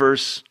back to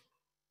verse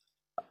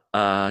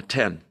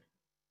 10.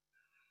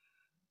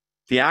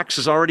 The axe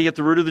is already at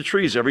the root of the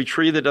trees. Every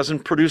tree that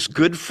doesn't produce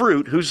good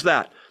fruit, who's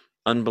that?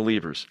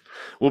 Unbelievers.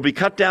 Will be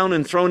cut down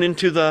and thrown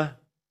into the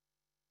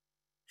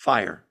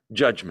fire,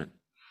 judgment.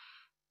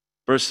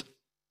 Verse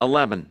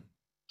 11,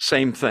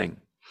 same thing.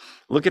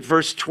 Look at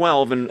verse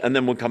 12, and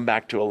then we'll come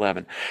back to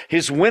 11.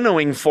 His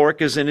winnowing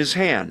fork is in his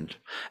hand,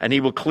 and he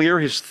will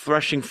clear his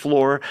threshing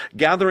floor,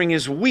 gathering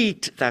his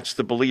wheat, that's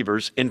the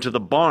believers, into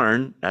the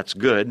barn, that's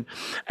good,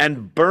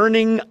 and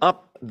burning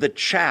up the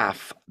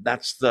chaff,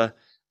 that's the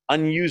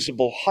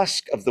unusable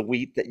husk of the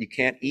wheat that you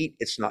can't eat.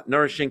 It's not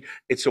nourishing.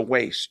 It's a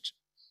waste.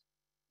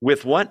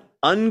 With what?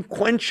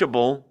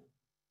 Unquenchable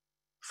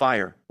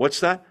fire. What's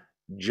that?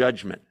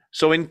 Judgment.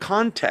 So in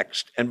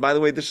context, and by the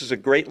way, this is a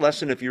great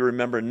lesson. If you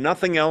remember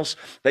nothing else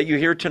that you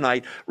hear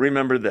tonight,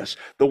 remember this.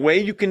 The way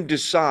you can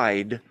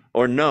decide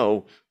or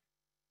know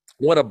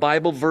what a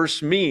Bible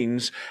verse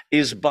means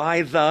is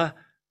by the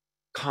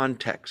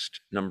context,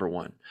 number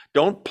one.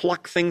 Don't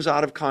pluck things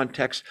out of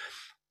context.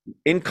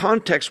 In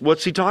context,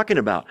 what's he talking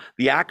about?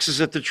 The axe is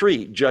at the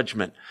tree,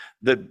 judgment.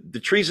 The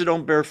trees that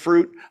don't bear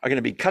fruit are going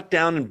to be cut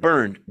down and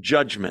burned,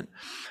 judgment.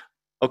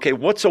 Okay,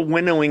 what's a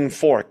winnowing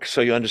fork?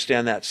 So you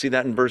understand that. See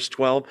that in verse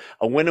 12?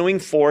 A winnowing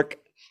fork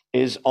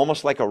is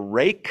almost like a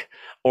rake,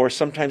 or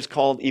sometimes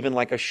called even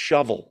like a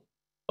shovel,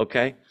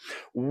 okay?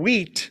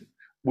 Wheat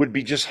would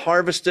be just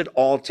harvested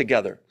all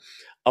together.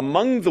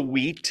 Among the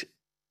wheat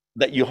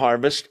that you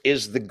harvest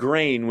is the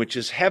grain, which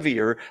is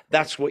heavier.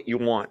 That's what you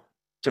want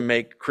to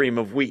make cream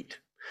of wheat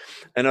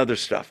and other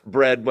stuff,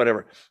 bread,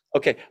 whatever.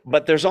 Okay,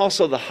 but there's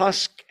also the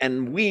husk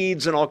and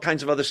weeds and all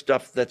kinds of other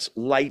stuff that's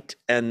light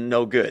and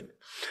no good.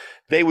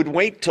 They would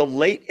wait till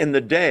late in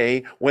the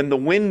day when the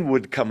wind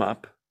would come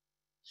up,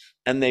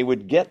 and they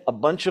would get a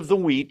bunch of the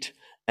wheat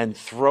and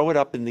throw it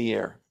up in the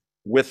air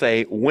with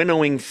a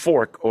winnowing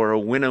fork or a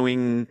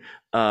winnowing,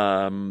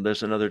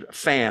 there's another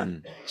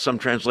fan. Some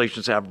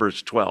translations have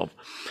verse 12.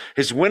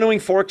 His winnowing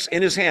fork's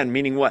in his hand,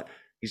 meaning what?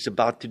 He's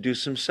about to do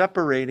some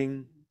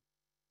separating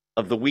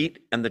of the wheat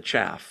and the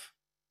chaff.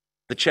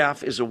 The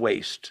chaff is a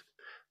waste.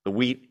 The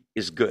wheat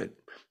is good.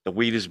 The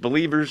wheat is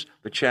believers,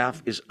 the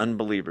chaff is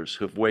unbelievers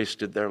who have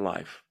wasted their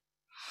life.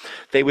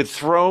 They would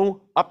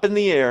throw up in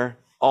the air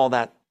all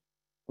that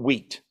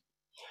wheat.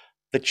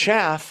 The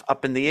chaff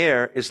up in the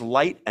air is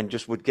light and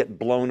just would get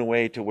blown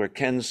away to where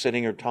Ken's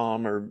sitting, or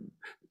Tom, or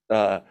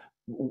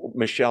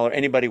Michelle, or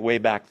anybody way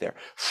back there.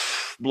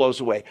 blows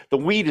away. The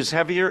wheat is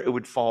heavier, it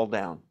would fall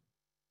down.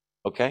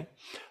 Okay?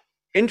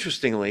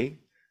 Interestingly,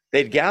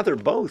 they'd gather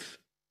both.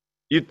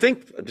 You'd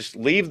think just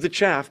leave the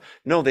chaff.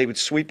 No, they would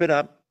sweep it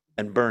up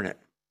and burn it.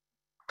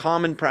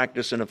 Common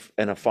practice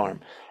in a farm.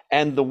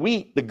 And the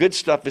wheat, the good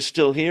stuff is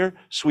still here.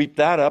 Sweep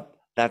that up.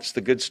 That's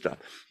the good stuff.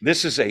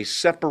 This is a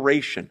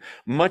separation,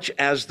 much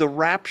as the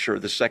rapture,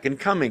 the second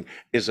coming,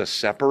 is a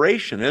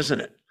separation, isn't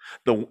it?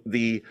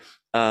 The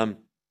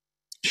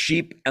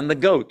sheep and the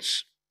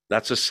goats,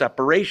 that's a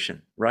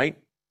separation, right?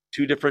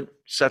 Two different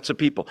sets of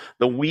people,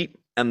 the wheat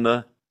and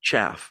the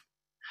chaff.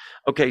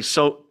 Okay,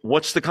 so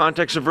what's the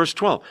context of verse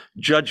 12?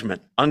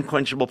 Judgment,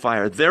 unquenchable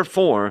fire.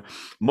 Therefore,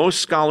 most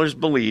scholars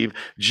believe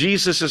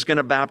Jesus is going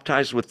to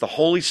baptize with the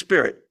Holy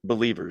Spirit,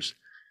 believers,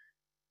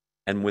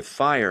 and with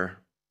fire,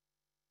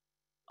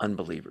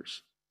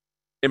 unbelievers.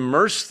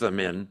 Immerse them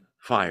in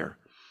fire.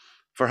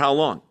 For how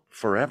long?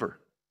 Forever.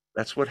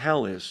 That's what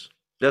hell is.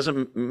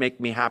 Doesn't make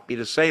me happy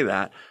to say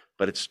that,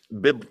 but it's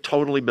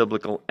totally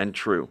biblical and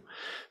true.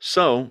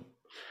 So,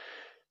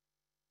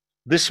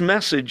 this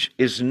message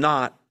is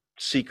not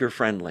seeker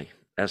friendly,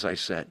 as I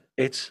said.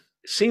 It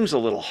seems a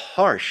little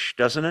harsh,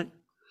 doesn't it?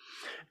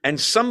 And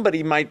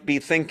somebody might be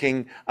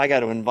thinking, I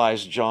got to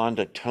advise John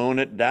to tone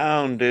it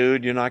down,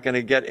 dude. You're not going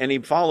to get any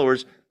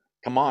followers.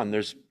 Come on,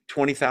 there's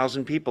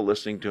 20,000 people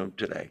listening to him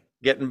today,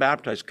 getting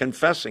baptized,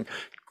 confessing,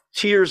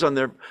 tears on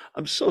their,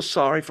 I'm so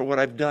sorry for what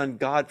I've done.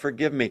 God,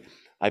 forgive me.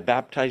 I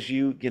baptize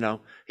you,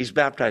 he's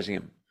baptizing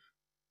him.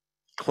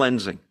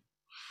 Cleansing.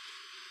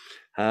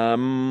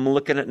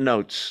 Looking at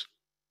notes.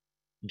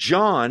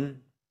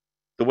 John,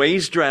 the way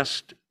he's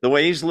dressed, the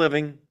way he's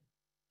living,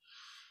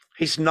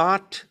 he's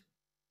not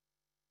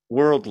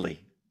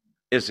worldly,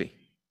 is he?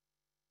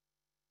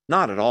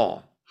 Not at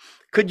all.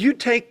 Could you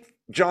take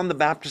John the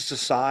Baptist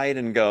aside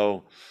and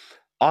go,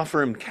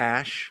 offer him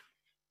cash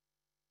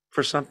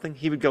for something?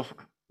 He would go,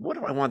 what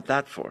do I want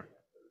that for?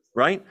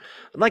 Right?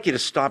 I'd like you to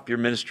stop your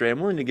ministry. I'm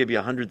willing to give you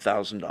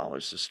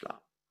 $100,000 to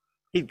stop.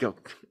 He'd go,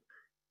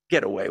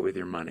 get away with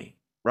your money,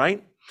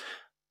 right?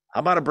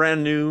 How about a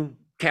brand new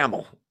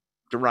camel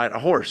to ride, a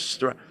horse?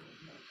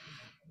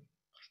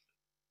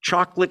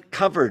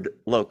 Chocolate-covered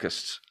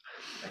locusts.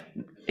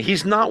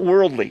 He's not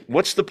worldly.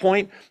 What's the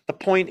point? The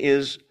point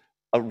is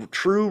a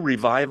true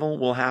revival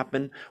will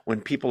happen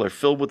when people are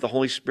filled with the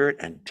Holy Spirit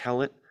and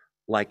tell it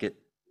like it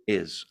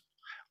is.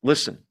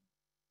 Listen,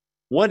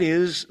 what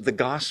is the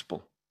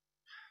gospel?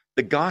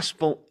 The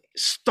gospel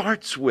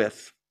starts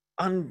with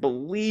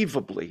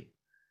unbelievably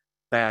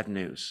bad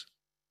news.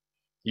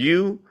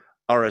 You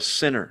are a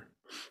sinner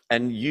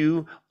and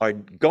you are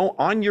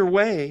on your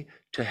way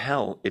to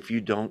hell if you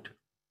don't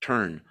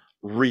turn,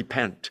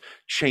 repent,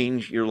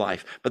 change your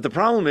life. But the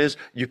problem is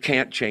you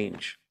can't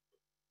change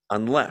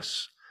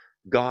unless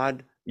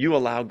you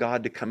allow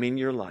God to come in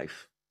your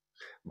life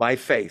by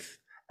faith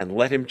and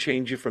let him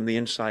change you from the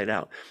inside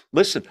out.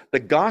 Listen,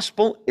 the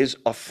gospel is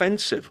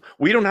offensive.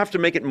 We don't have to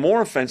make it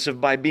more offensive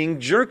by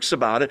being jerks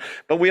about it,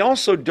 but we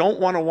also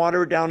don't want to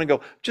water it down and go,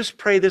 just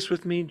pray this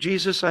with me.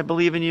 Jesus, I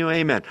believe in you.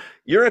 Amen.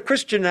 You're a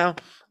Christian now.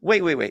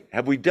 Wait.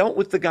 Have we dealt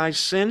with the guy's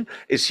sin?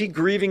 Is he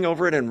grieving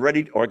over it and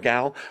ready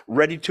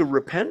to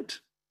repent?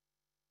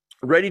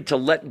 Ready to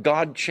let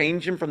God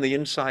change him from the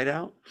inside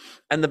out?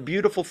 And the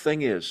beautiful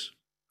thing is,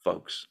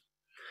 folks,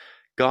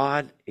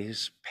 God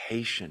is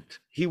patient.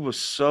 He was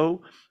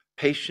so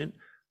patient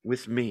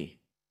with me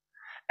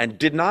and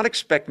did not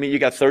expect me. You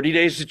got 30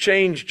 days to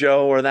change,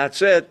 Joe, or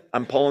that's it.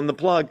 I'm pulling the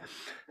plug.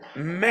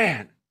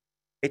 Man,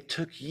 it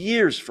took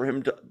years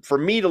for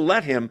me to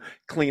let him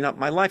clean up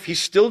my life.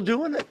 He's still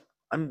doing it.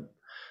 I'm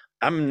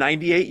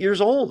 98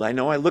 years old. I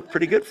know I look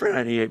pretty good for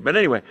 98, but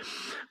anyway,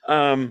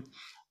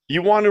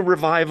 you want a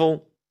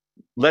revival?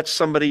 Let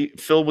somebody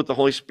filled with the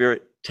Holy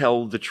Spirit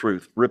tell the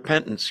truth.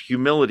 Repentance,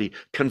 humility,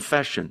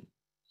 confession.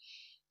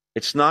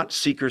 It's not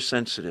seeker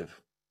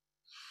sensitive.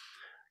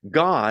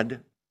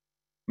 God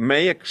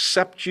may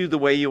accept you the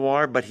way you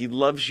are, but he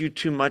loves you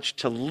too much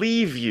to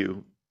leave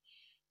you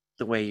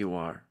the way you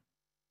are.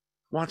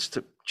 Wants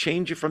to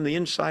change you from the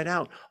inside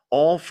out,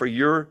 all for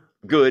your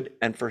good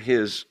and for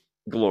his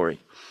glory.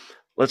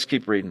 Let's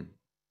keep reading.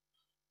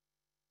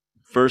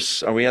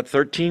 Are we at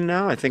 13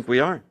 now? I think we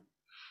are.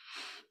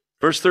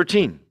 Verse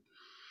 13.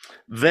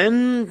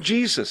 Then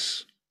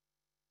Jesus.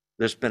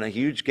 There's been a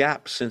huge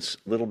gap since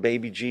little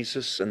baby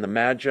Jesus and the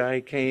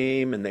Magi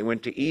came and they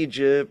went to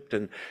Egypt,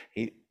 and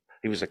he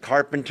was a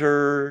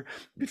carpenter.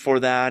 Before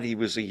that, he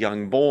was a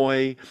young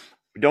boy.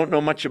 We don't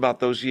know much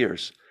about those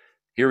years.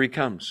 Here he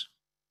comes.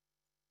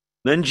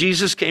 Then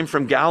Jesus came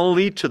from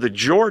Galilee to the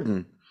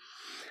Jordan,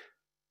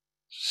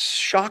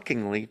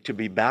 shockingly, to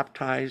be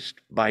baptized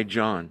by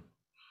John.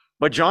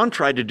 But John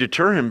tried to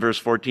deter him, verse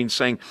 14,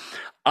 saying,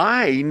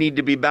 I need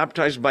to be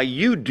baptized by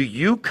you. Do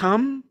you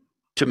come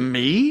to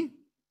me?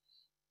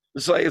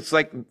 It's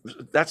like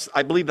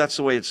I believe that's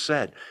the way it's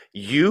said.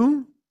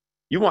 You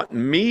want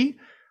me,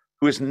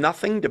 who is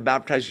nothing, to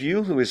baptize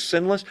you, who is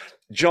sinless?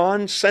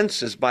 John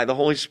senses by the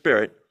Holy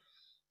Spirit,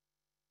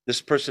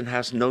 this person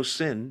has no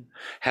sin,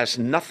 has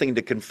nothing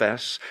to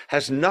confess,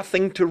 has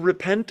nothing to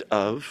repent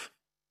of.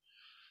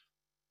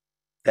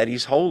 that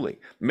he's holy.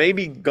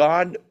 Maybe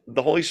God,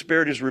 the Holy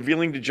Spirit, is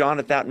revealing to John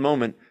at that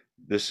moment,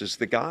 this is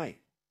the guy.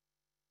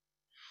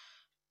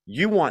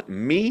 You want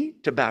me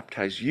to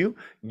baptize you?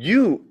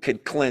 You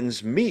could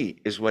cleanse me,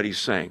 is what he's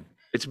saying.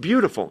 It's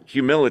beautiful,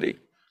 humility,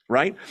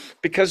 right?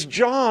 Because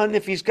John,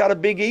 if he's got a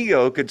big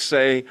ego, could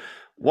say,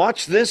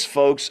 watch this,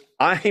 folks,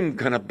 I'm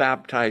going to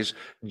baptize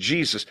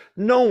Jesus.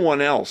 No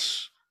one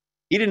else.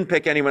 He didn't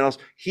pick anyone else.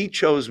 He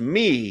chose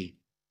me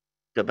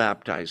to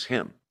baptize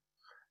him.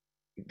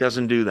 He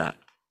doesn't do that.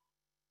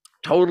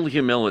 Total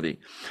humility.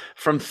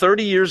 From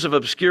 30 years of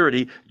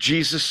obscurity,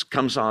 Jesus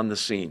comes on the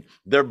scene.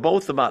 They're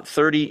both about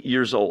 30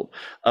 years old.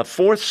 A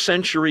 4th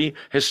century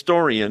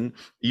historian,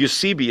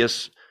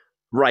 Eusebius,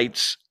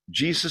 writes,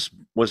 Jesus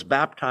was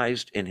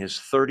baptized in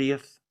his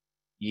 30th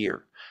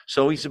year.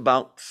 So he's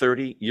about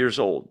 30 years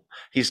old.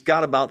 He's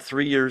got about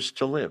 3 years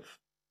to live.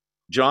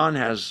 John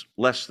has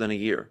less than a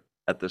year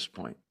at this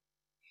point.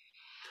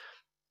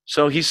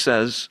 So he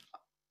says,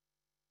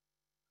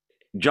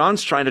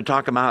 John's trying to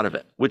talk him out of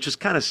it, which is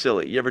kind of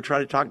silly. You ever try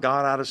to talk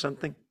God out of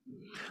something?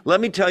 Let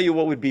me tell you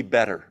what would be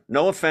better.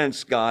 No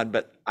offense, God,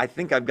 but I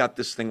think I've got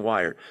this thing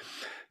wired.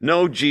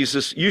 No,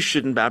 Jesus, you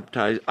shouldn't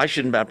baptize. I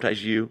shouldn't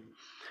baptize you.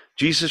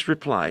 Jesus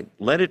replied,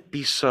 let it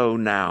be so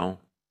now.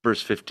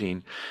 Verse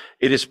 15,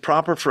 it is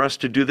proper for us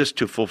to do this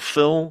to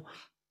fulfill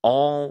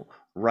all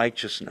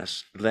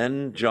righteousness.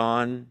 Then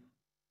John,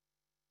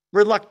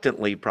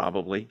 reluctantly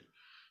probably,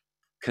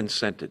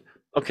 consented.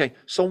 Okay,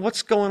 so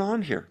what's going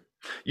on here?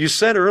 You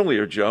said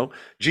earlier, Joe,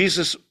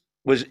 Jesus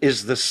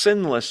is the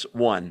sinless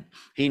one.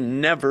 He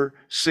never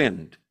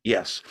sinned.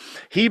 Yes.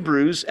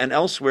 Hebrews and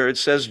elsewhere it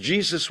says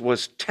Jesus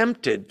was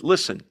tempted,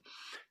 listen,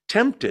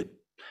 tempted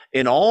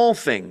in all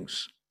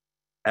things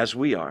as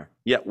we are,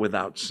 yet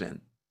without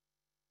sin.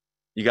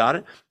 You got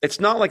it? It's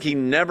not like he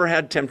never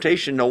had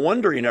temptation. No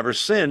wonder he never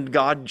sinned.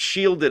 God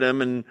shielded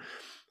him. And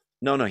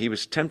no, he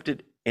was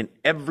tempted in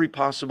every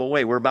possible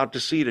way. We're about to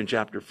see it in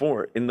chapter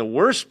 4. In the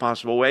worst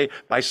possible way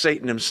by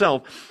Satan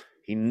himself.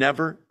 He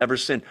never, ever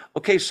sinned.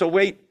 Okay, so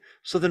wait.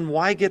 So then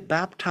why get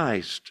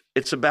baptized?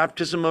 It's a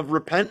baptism of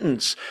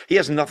repentance. He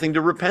has nothing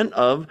to repent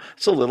of.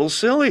 It's a little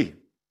silly.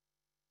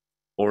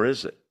 Or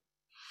is it?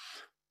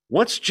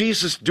 What's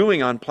Jesus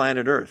doing on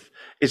planet Earth?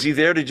 Is he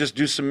there to just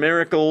do some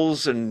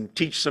miracles and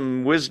teach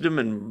some wisdom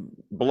and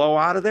blow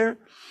out of there?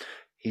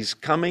 He's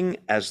coming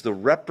as the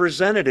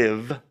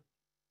representative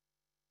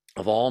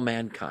of all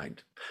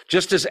mankind.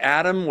 Just as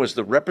Adam was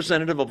the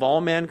representative of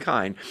all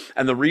mankind,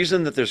 and the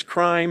reason that there's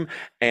crime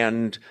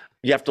and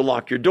you have to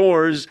lock your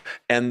doors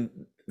and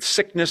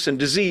sickness and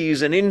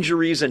disease and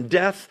injuries and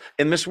death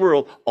in this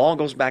world all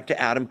goes back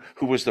to Adam,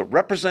 who was the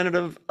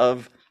representative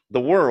of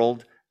the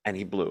world, and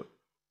he blew it.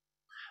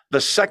 The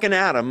second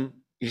Adam,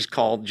 he's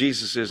called,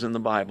 Jesus is in the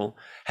Bible,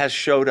 has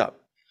showed up.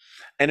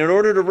 And in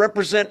order to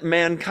represent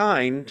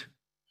mankind,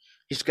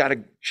 he's got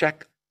to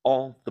check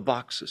all the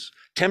boxes.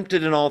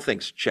 Tempted in all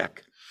things,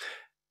 check.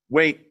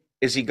 Wait,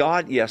 is he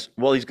God? Yes.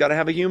 Well, he's got to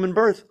have a human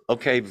birth.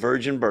 Okay,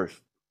 virgin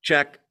birth.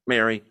 Check,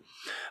 Mary.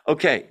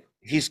 Okay,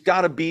 he's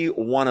got to be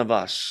one of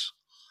us.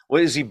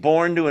 Well, is he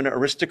born to an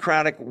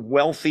aristocratic,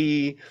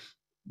 wealthy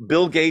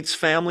Bill Gates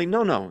family?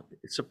 No,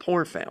 it's a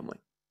poor family.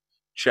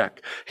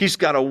 Check. He's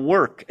got to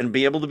work and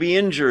be able to be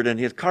injured, and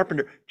he's a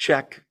carpenter.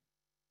 Check.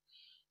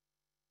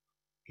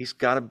 He's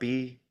got to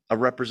be a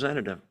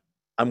representative.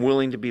 I'm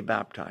willing to be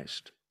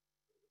baptized.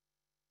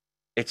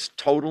 It's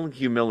total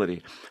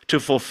humility to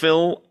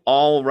fulfill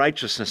all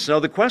righteousness. Now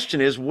the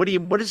question is, what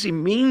does he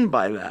mean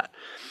by that?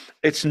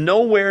 It's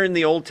nowhere in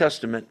the Old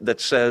Testament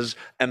that says,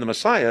 and the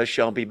Messiah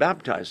shall be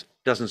baptized.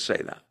 It doesn't say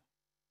that.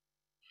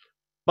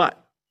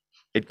 But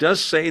it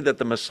does say that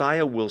the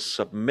Messiah will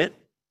submit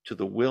to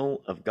the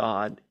will of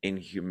God in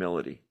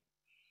humility.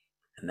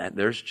 And that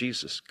there's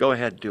Jesus. Go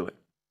ahead, do it.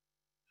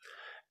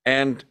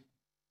 And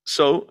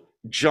so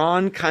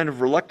John kind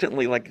of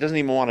reluctantly, doesn't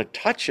even want to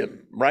touch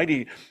him,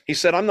 right? He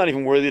said, I'm not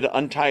even worthy to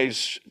untie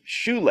his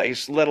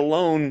shoelace, let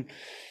alone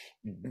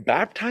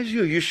baptize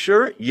you. Are you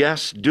sure?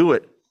 Yes, do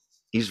it.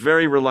 He's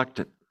very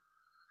reluctant.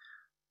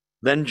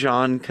 Then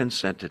John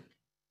consented.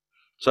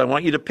 So I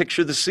want you to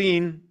picture the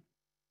scene.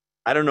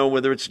 I don't know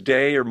whether it's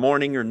day or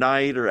morning or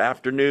night or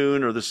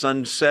afternoon or the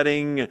sun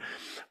setting,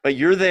 but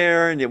you're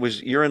there and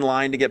you're in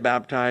line to get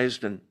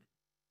baptized, and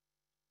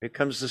here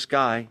comes this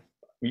guy.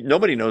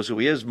 Nobody knows who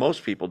he is.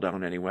 Most people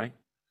don't anyway.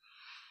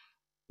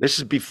 This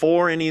is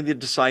before any of the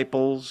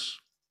disciples.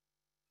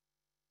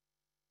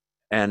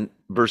 And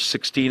verse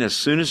 16, as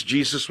soon as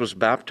Jesus was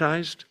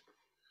baptized,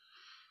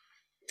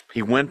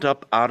 he went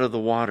up out of the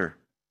water.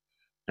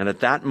 And at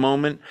that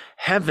moment,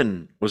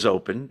 heaven was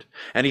opened,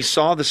 and he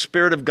saw the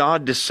Spirit of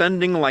God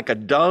descending like a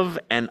dove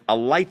and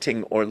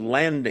alighting or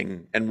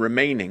landing and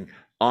remaining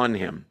on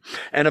him.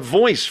 And a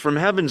voice from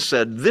heaven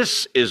said,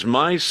 "This is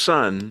my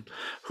Son,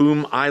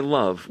 whom I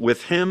love.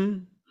 With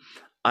him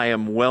I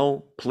am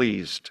well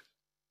pleased."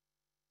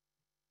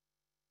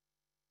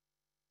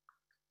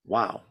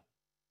 Wow.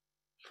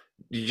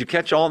 Did you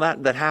catch all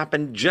that? That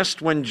happened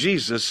just when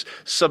Jesus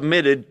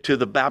submitted to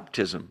the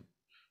baptism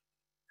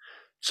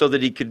so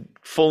that he could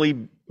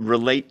fully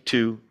relate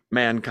to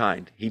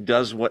mankind. He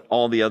does what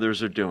all the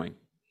others are doing.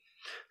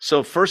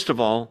 So first of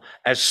all,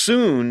 as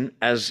soon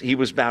as he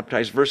was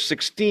baptized, verse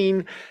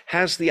 16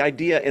 has the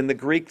idea in the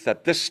Greek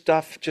that this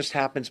stuff just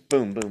happens,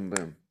 boom, boom,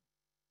 boom.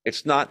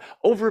 It's not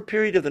over a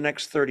period of the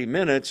next 30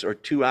 minutes or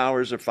 2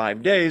 hours or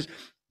 5 days,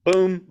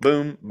 boom,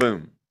 boom,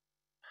 boom.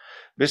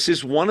 This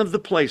is one of the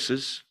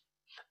places,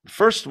 the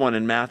first one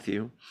in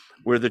Matthew,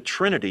 where the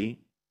Trinity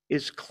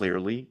is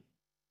clearly,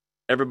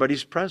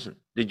 everybody's present.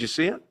 Did you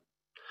see it?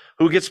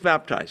 Who gets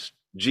baptized?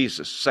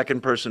 Jesus,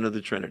 second person of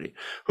the Trinity.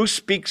 Who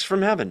speaks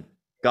from heaven?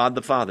 God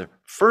the Father,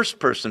 first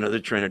person of the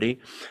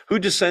Trinity. Who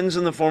descends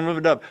in the form of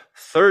a dove?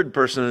 Third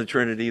person of the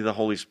Trinity, the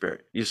Holy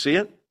Spirit. You see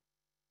it?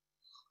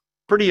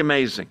 Pretty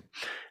amazing.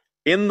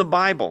 In the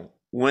Bible,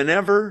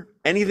 whenever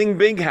anything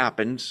big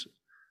happens,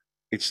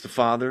 it's the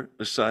Father,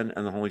 the Son,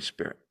 and the Holy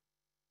Spirit.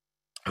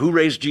 Who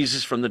raised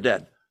Jesus from the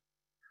dead?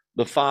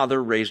 The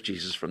Father raised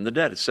Jesus from the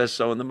dead. It says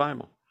so in the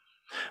Bible.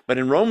 But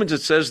in Romans,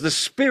 it says the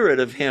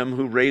Spirit of him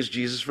who raised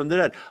Jesus from the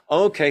dead.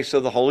 Okay, so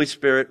the Holy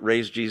Spirit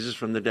raised Jesus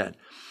from the dead.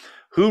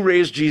 Who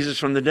raised Jesus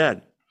from the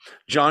dead?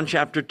 John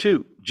chapter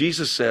 2.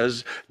 Jesus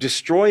says,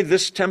 destroy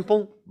this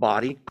temple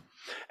body,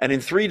 and in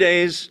 3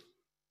 days,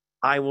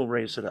 I will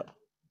raise it up.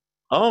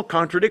 Oh,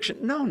 contradiction.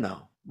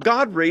 No.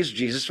 God raised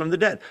Jesus from the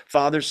dead.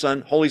 Father,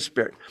 Son, Holy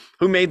Spirit.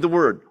 Who made the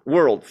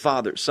world?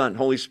 Father, Son,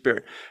 Holy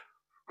Spirit.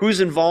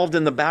 Who's involved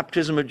in the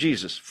baptism of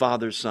Jesus?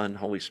 Father, Son,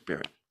 Holy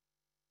Spirit.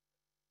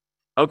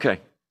 Okay.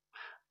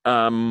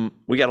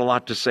 We got a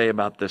lot to say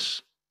about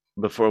this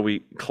before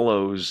we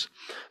close.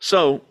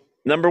 So,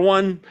 number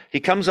one, he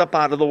comes up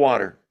out of the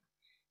water.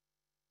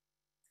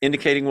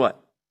 Indicating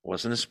what?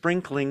 Wasn't a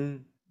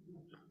sprinkling.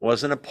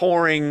 Wasn't a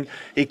pouring.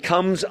 He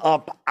comes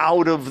up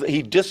out of,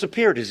 he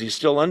disappeared. Is he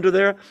still under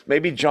there?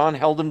 Maybe John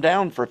held him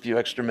down for a few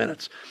extra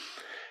minutes.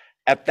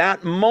 At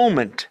that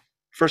moment,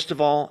 first of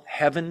all,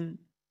 heaven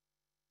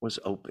was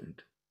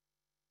opened.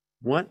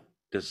 What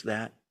does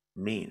that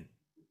mean?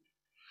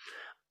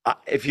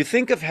 If you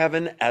think of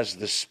heaven as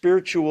the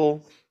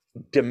spiritual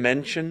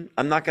dimension,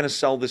 I'm not going to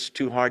sell this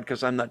too hard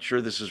because I'm not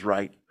sure this is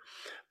right,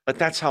 but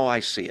that's how I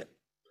see it.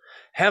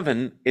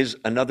 Heaven is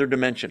another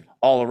dimension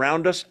all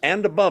around us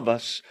and above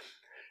us,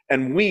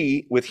 and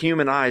we, with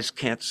human eyes,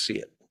 can't see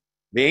it.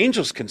 The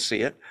angels can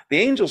see it. The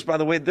angels, by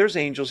the way, there's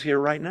angels here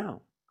right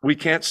now. We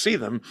can't see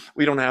them.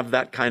 We don't have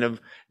that kind of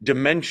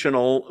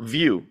dimensional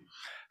view.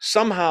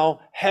 Somehow,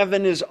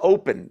 heaven is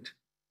opened,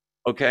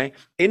 okay?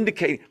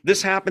 Indicate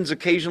this happens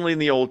occasionally in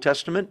the Old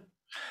Testament.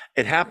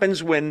 It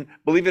happens when,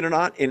 believe it or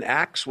not, in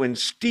Acts, when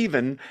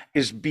Stephen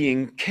is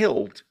being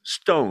killed,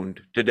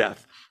 stoned to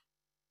death.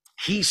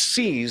 He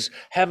sees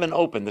heaven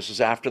open. This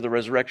is after the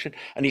resurrection.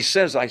 And he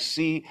says, I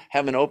see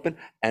heaven open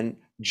and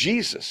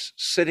Jesus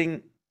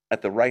sitting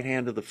at the right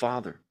hand of the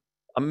Father.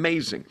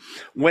 Amazing.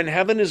 When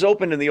heaven is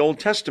open in the Old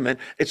Testament,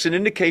 it's an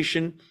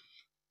indication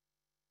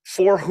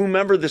for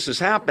whomever this is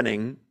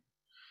happening,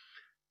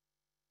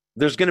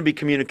 there's going to be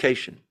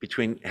communication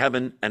between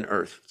heaven and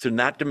earth. It's in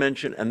that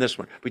dimension and this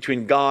one,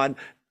 between God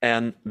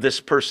and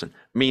this person,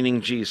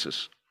 meaning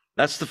Jesus.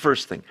 That's the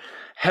first thing.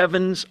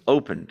 Heaven's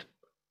opened.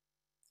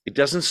 It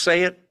doesn't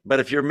say it, but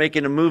if you're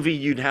making a movie,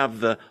 you'd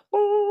have the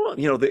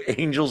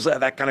angels,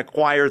 that kind of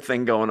choir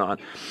thing going on.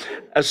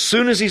 As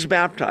soon as he's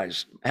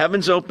baptized,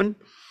 heaven's open,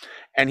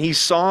 and he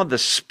saw the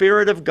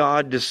Spirit of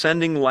God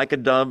descending like a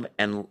dove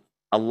and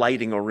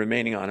alighting or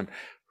remaining on him.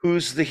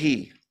 Who's the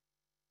he?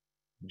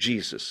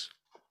 Jesus.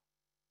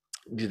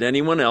 Did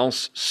anyone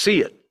else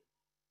see it?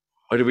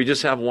 Or did we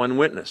just have one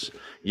witness?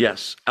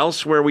 Yes.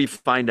 Elsewhere we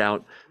find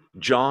out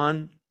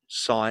John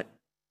saw it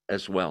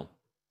as well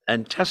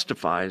and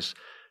testifies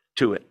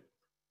to it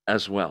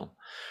as well.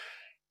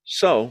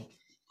 So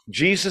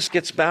Jesus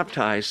gets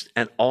baptized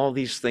and all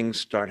these things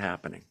start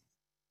happening,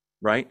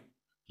 right?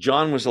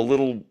 John was a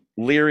little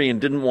leery and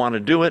didn't want to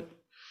do it.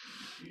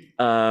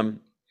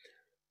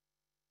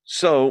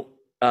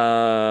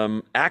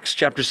 Acts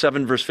chapter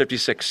 7, verse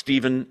 56,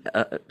 Stephen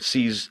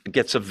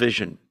gets a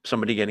vision,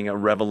 somebody getting a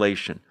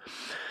revelation.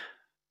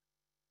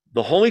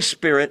 The Holy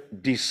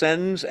Spirit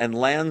descends and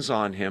lands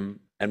on him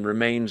and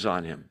remains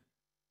on him.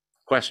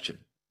 Question.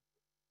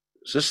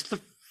 Is this the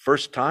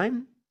first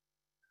time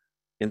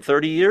in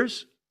 30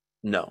 years?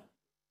 No.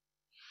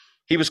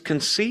 He was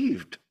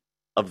conceived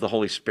of the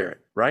Holy Spirit,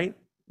 right?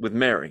 With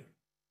Mary.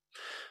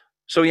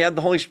 So he had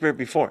the Holy Spirit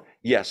before.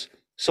 Yes.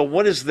 So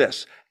what is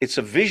this? It's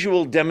a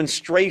visual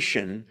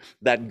demonstration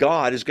that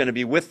God is going to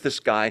be with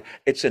this guy.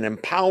 It's an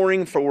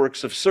empowering for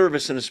works of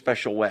service in a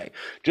special way.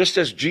 Just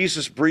as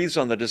Jesus breathes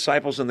on the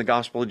disciples in the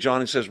Gospel of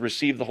John and says,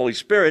 receive the Holy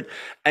Spirit,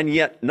 and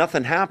yet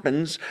nothing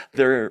happens.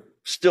 They're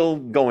still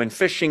going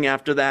fishing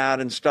after that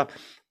and stuff.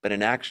 But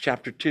in Acts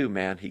chapter 2,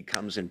 man, he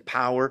comes in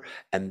power,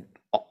 and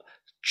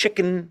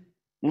chicken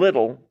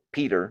little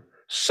Peter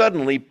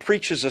suddenly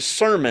preaches a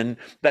sermon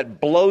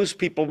that blows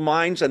people's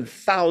minds, and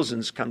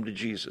thousands come to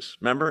Jesus.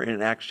 Remember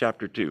in Acts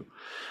chapter 2.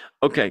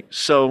 Okay,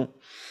 so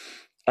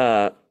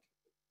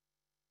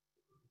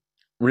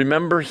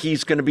remember,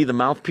 he's going to be the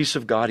mouthpiece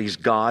of God. He's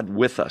God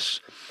with us.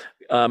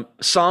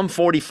 Psalm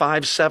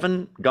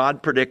 45:7,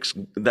 God predicts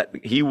that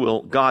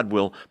God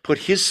will put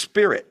his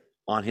spirit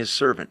on his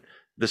servant.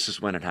 This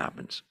is when it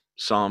happens.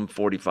 Psalm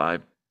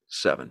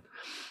 45:7.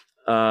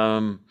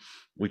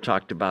 We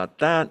talked about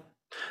that.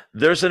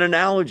 There's an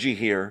analogy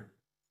here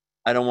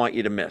I don't want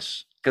you to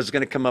miss, because it's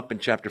going to come up in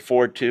chapter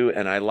 4 too,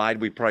 and I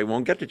lied. We probably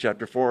won't get to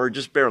chapter 4, or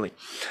just barely.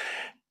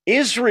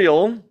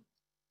 Israel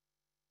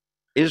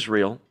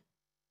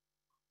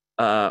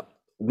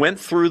went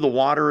through the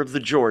water of the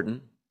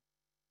Jordan,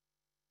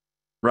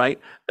 right?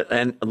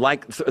 And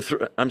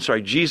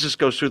Jesus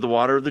goes through the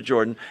water of the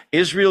Jordan.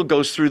 Israel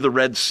goes through the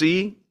Red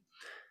Sea.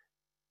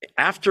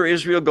 After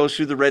Israel goes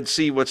through the Red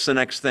Sea, what's the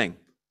next thing?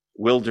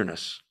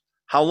 Wilderness.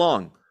 How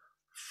long?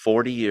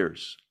 40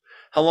 years.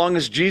 How long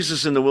is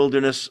Jesus in the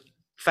wilderness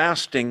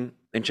fasting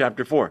in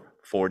chapter 4?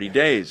 40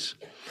 days.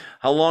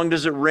 How long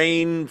does it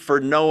rain for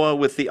Noah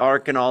with the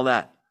ark and all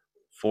that?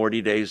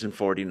 40 days and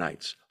 40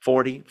 nights.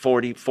 40,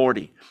 40,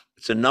 40.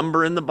 It's a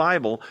number in the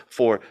Bible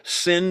for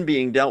sin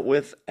being dealt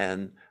with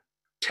and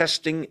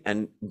testing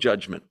and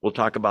judgment. We'll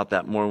talk about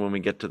that more when we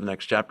get to the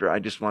next chapter. I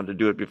just wanted to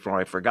do it before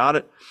I forgot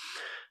it.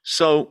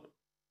 So,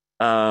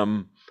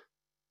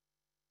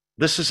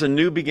 this is a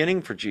new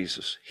beginning for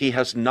Jesus. He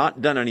has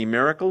not done any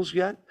miracles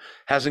yet,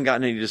 hasn't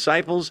gotten any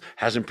disciples,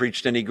 hasn't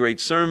preached any great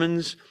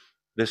sermons.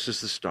 This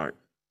is the start.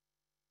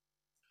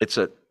 It's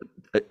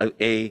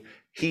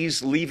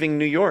he's leaving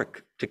New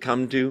York to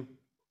come to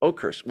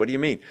Oakhurst. What do you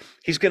mean?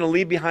 He's going to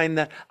leave behind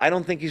that. I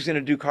don't think he's going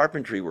to do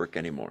carpentry work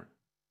anymore.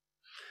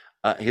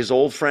 His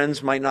old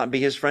friends might not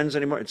be his friends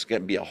anymore. It's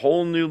going to be a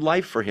whole new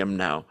life for him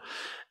now.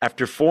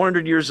 After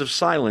 400 years of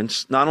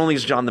silence, not only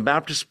is John the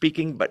Baptist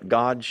speaking, but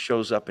God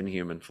shows up in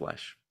human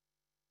flesh.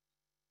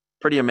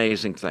 Pretty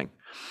amazing thing.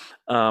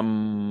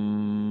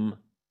 The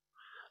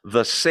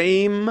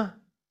same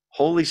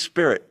Holy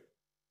Spirit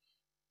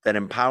that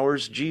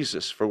empowers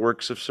Jesus for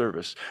works of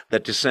service,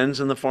 that descends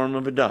in the form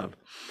of a dove,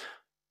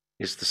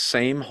 is the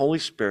same Holy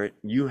Spirit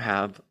you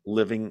have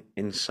living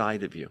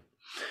inside of you.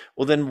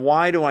 Well, then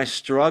why do I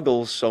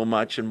struggle so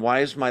much, and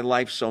why is my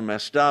life so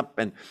messed up?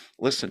 And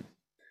listen,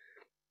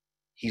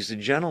 he's a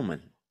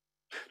gentleman.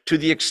 To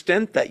the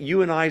extent that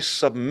you and I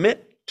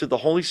submit to the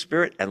Holy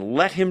Spirit and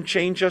let him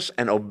change us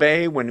and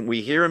obey when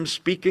we hear him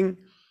speaking,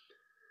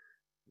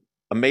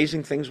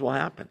 amazing things will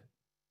happen.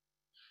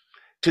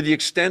 To the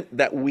extent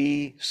that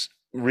we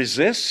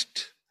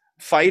resist,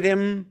 fight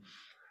him,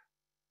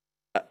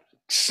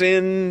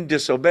 sin,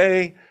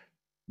 disobey,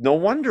 no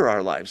wonder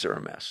our lives are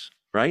a mess,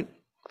 right?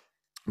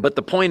 But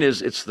the point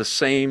is, it's the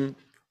same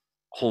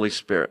Holy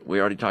Spirit. We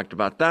already talked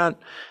about that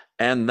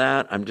and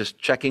that. I'm just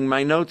checking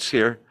my notes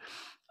here.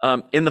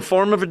 In the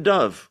form of a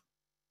dove,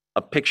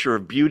 a picture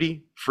of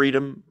beauty,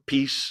 freedom,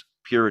 peace,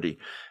 purity.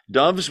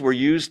 Doves were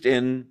used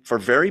for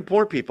very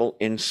poor people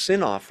in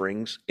sin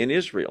offerings in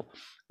Israel.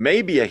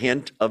 Maybe a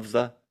hint of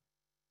the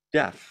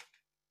death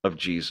of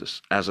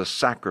Jesus as a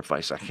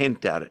sacrifice, a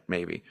hint at it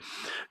maybe.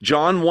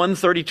 John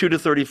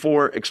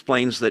 1:32-34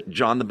 explains that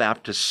John the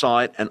Baptist saw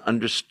it and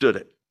understood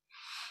it.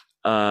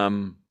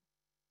 In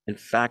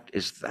fact,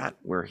 is that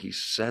where he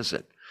says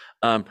it?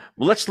 Well,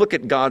 let's look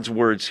at God's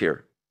words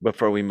here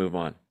before we move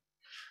on.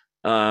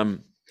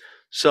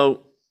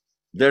 So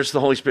there's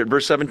the Holy Spirit.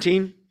 Verse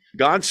 17,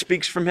 God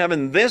speaks from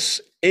heaven, "This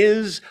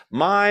is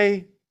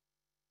my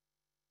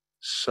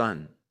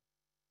Son."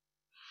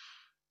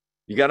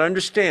 You got to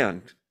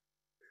understand,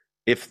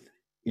 if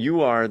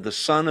you are the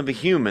son of a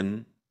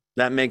human,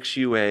 that makes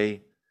you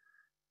a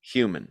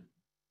human.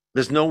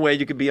 There's no way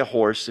you could be a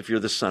horse if you're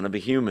the son of a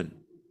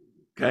human,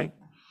 okay?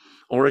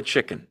 Or a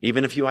chicken.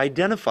 Even if you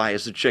identify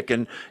as a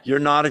chicken, you're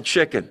not a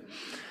chicken.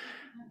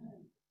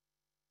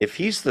 If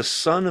he's the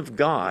Son of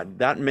God,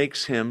 that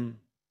makes him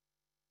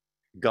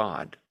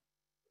God.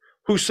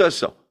 Who says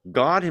so?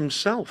 God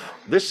himself.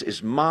 This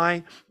is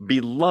my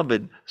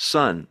beloved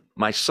Son,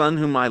 my Son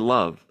whom I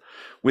love.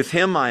 With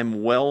him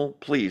I'm well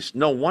pleased.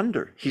 No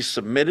wonder he's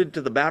submitted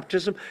to the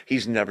baptism.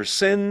 He's never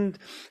sinned.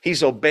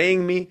 He's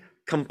obeying me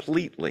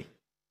completely.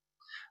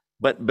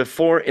 But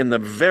before, in the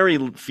very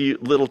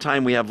little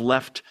time we have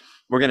left,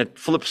 we're going to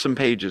flip some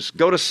pages.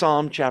 Go to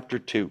Psalm chapter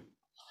 2.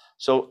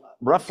 So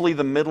roughly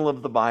the middle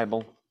of the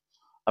Bible.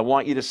 I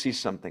want you to see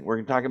something. We're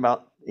going to talk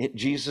about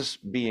Jesus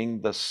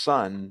being the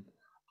Son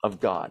of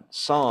God.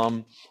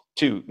 Psalm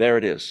 2, there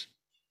it is.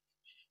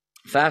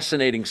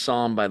 Fascinating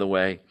psalm, by the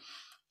way.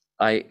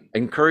 I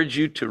encourage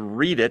you to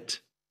read it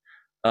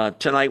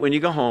tonight when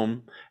you go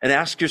home and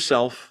ask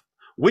yourself,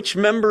 which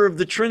member of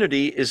the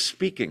Trinity is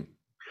speaking?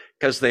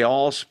 Because they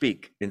all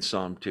speak in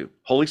Psalm 2.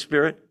 Holy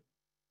Spirit,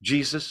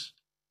 Jesus,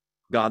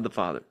 God the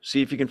Father.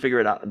 See if you can figure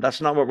it out.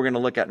 That's not what we're going to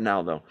look at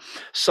now, though.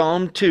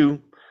 Psalm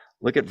 2,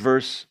 look at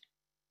verse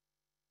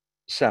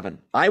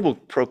 7. I will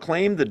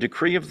proclaim the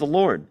decree of the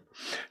Lord.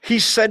 He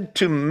said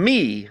to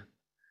me,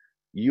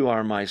 "You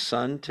are my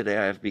son. Today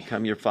I have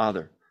become your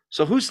father."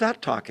 So who's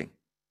that talking?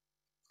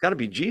 Got to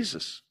be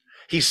Jesus.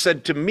 He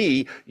said to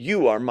me,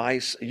 you are my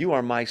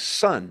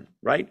son,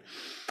 right?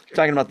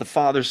 Talking about the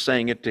Father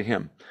saying it to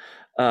him.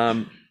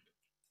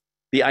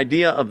 The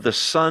idea of the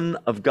Son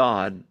of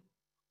God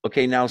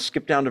Okay, now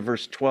skip down to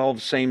verse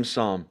 12, same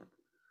psalm.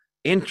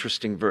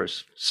 Interesting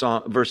verse,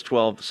 verse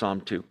 12,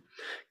 Psalm 2.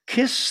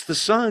 Kiss the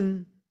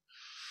Son,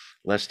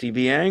 lest he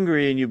be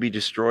angry and you be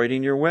destroyed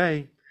in your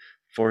way.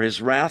 For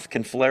his wrath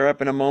can flare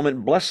up in a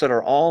moment. Blessed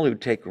are all who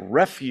take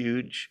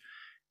refuge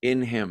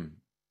in him.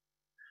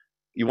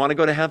 You want to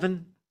go to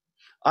heaven?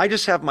 I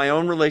just have my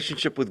own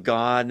relationship with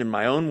God in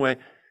my own way.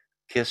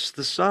 Kiss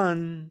the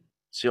Son.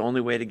 It's the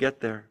only way to get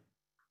there.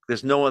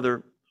 There's no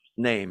other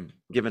name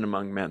given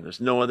among men.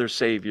 There's no other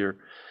Savior.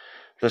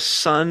 The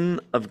Son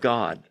of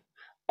God.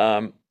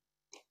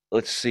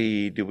 Let's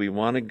see. Do we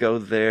want to go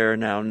there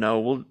now?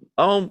 No.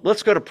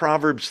 Let's go to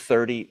Proverbs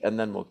 30 and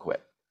then we'll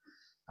quit.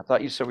 I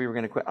thought you said we were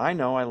going to quit. I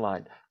know, I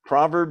lied.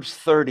 Proverbs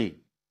 30.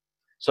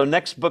 So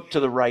next book to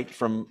the right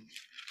from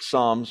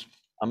Psalms.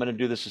 I'm going to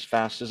do this as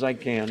fast as I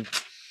can.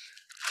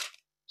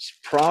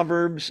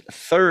 Proverbs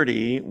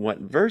 30. What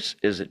verse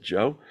is it,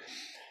 Joe?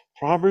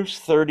 Proverbs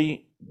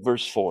 30,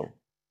 verse 4.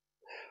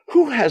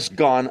 Who has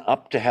gone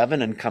up to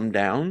heaven and come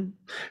down?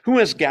 Who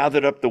has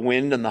gathered up the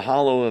wind in the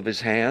hollow of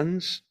his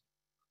hands?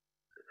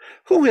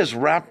 Who has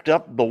wrapped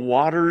up the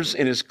waters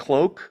in his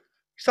cloak?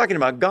 He's talking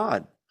about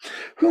God.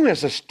 Who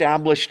has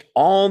established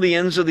all the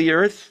ends of the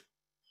earth?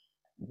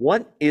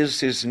 What is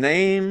his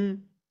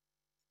name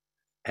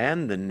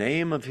and the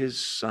name of his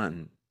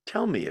Son?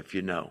 Tell me if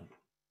you know.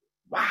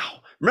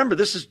 Wow. Remember,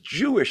 this is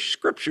Jewish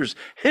scriptures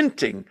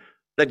hinting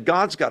that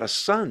God's got a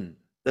son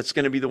that's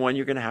going to be the one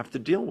you're going to have to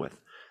deal with.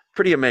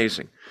 Pretty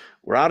amazing.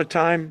 We're out of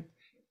time.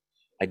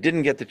 I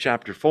didn't get to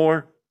chapter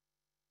 4.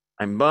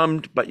 I'm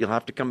bummed, but you'll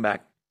have to come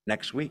back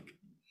next week.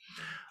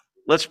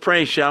 Let's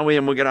pray, shall we?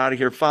 And we'll get out of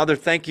here. Father,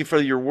 thank you for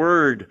your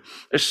word.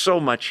 There's so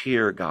much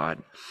here,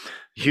 God.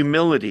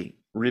 Humility,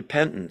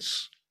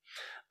 repentance,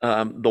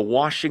 the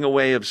washing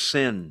away of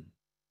sin.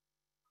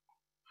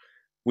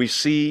 We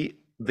see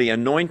the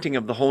anointing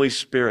of the Holy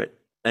Spirit.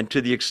 And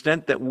to the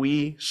extent that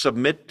we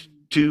submit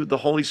to the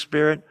Holy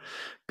Spirit,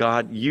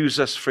 God, use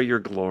us for your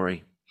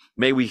glory.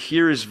 May we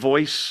hear his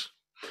voice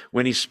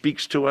when he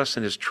speaks to us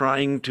and is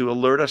trying to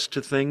alert us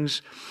to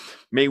things.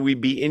 May we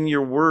be in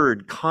your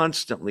word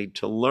constantly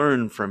to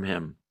learn from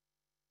him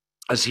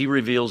as he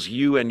reveals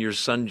you and your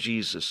Son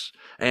Jesus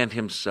and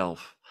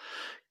himself.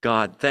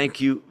 God, thank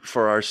you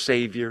for our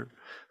Savior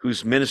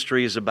whose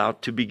ministry is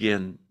about to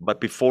begin. But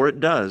before it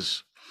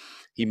does,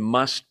 he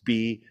must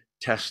be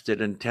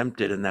tested and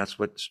tempted. And that's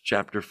what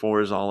chapter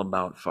 4 is all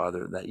about,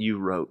 Father, that you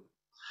wrote.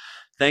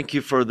 Thank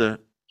you for the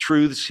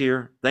truths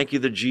here. Thank you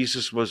that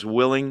Jesus was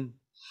willing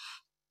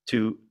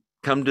to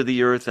come to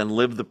the earth and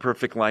live the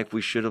perfect life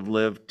we should have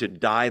lived, to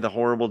die the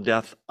horrible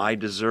death I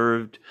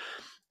deserved,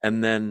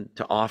 and then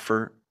to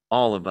offer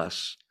all of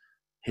us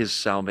his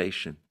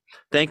salvation.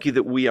 Thank you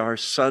that we are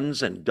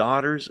sons and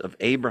daughters of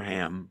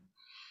Abraham,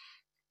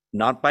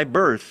 not by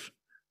birth,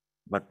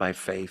 but by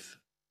faith.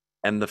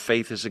 And the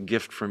faith is a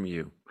gift from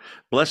you.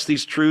 Bless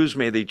these truths.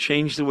 May they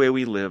change the way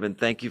we live. And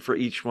thank you for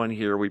each one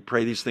here. We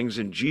pray these things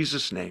in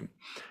Jesus' name.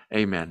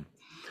 Amen.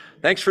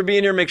 Thanks for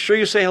being here. Make sure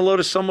you say hello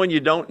to someone you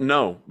don't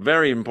know.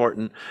 Very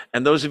important.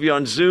 And those of you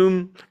on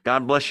Zoom,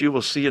 God bless you.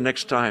 We'll see you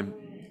next time.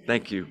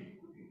 Thank you.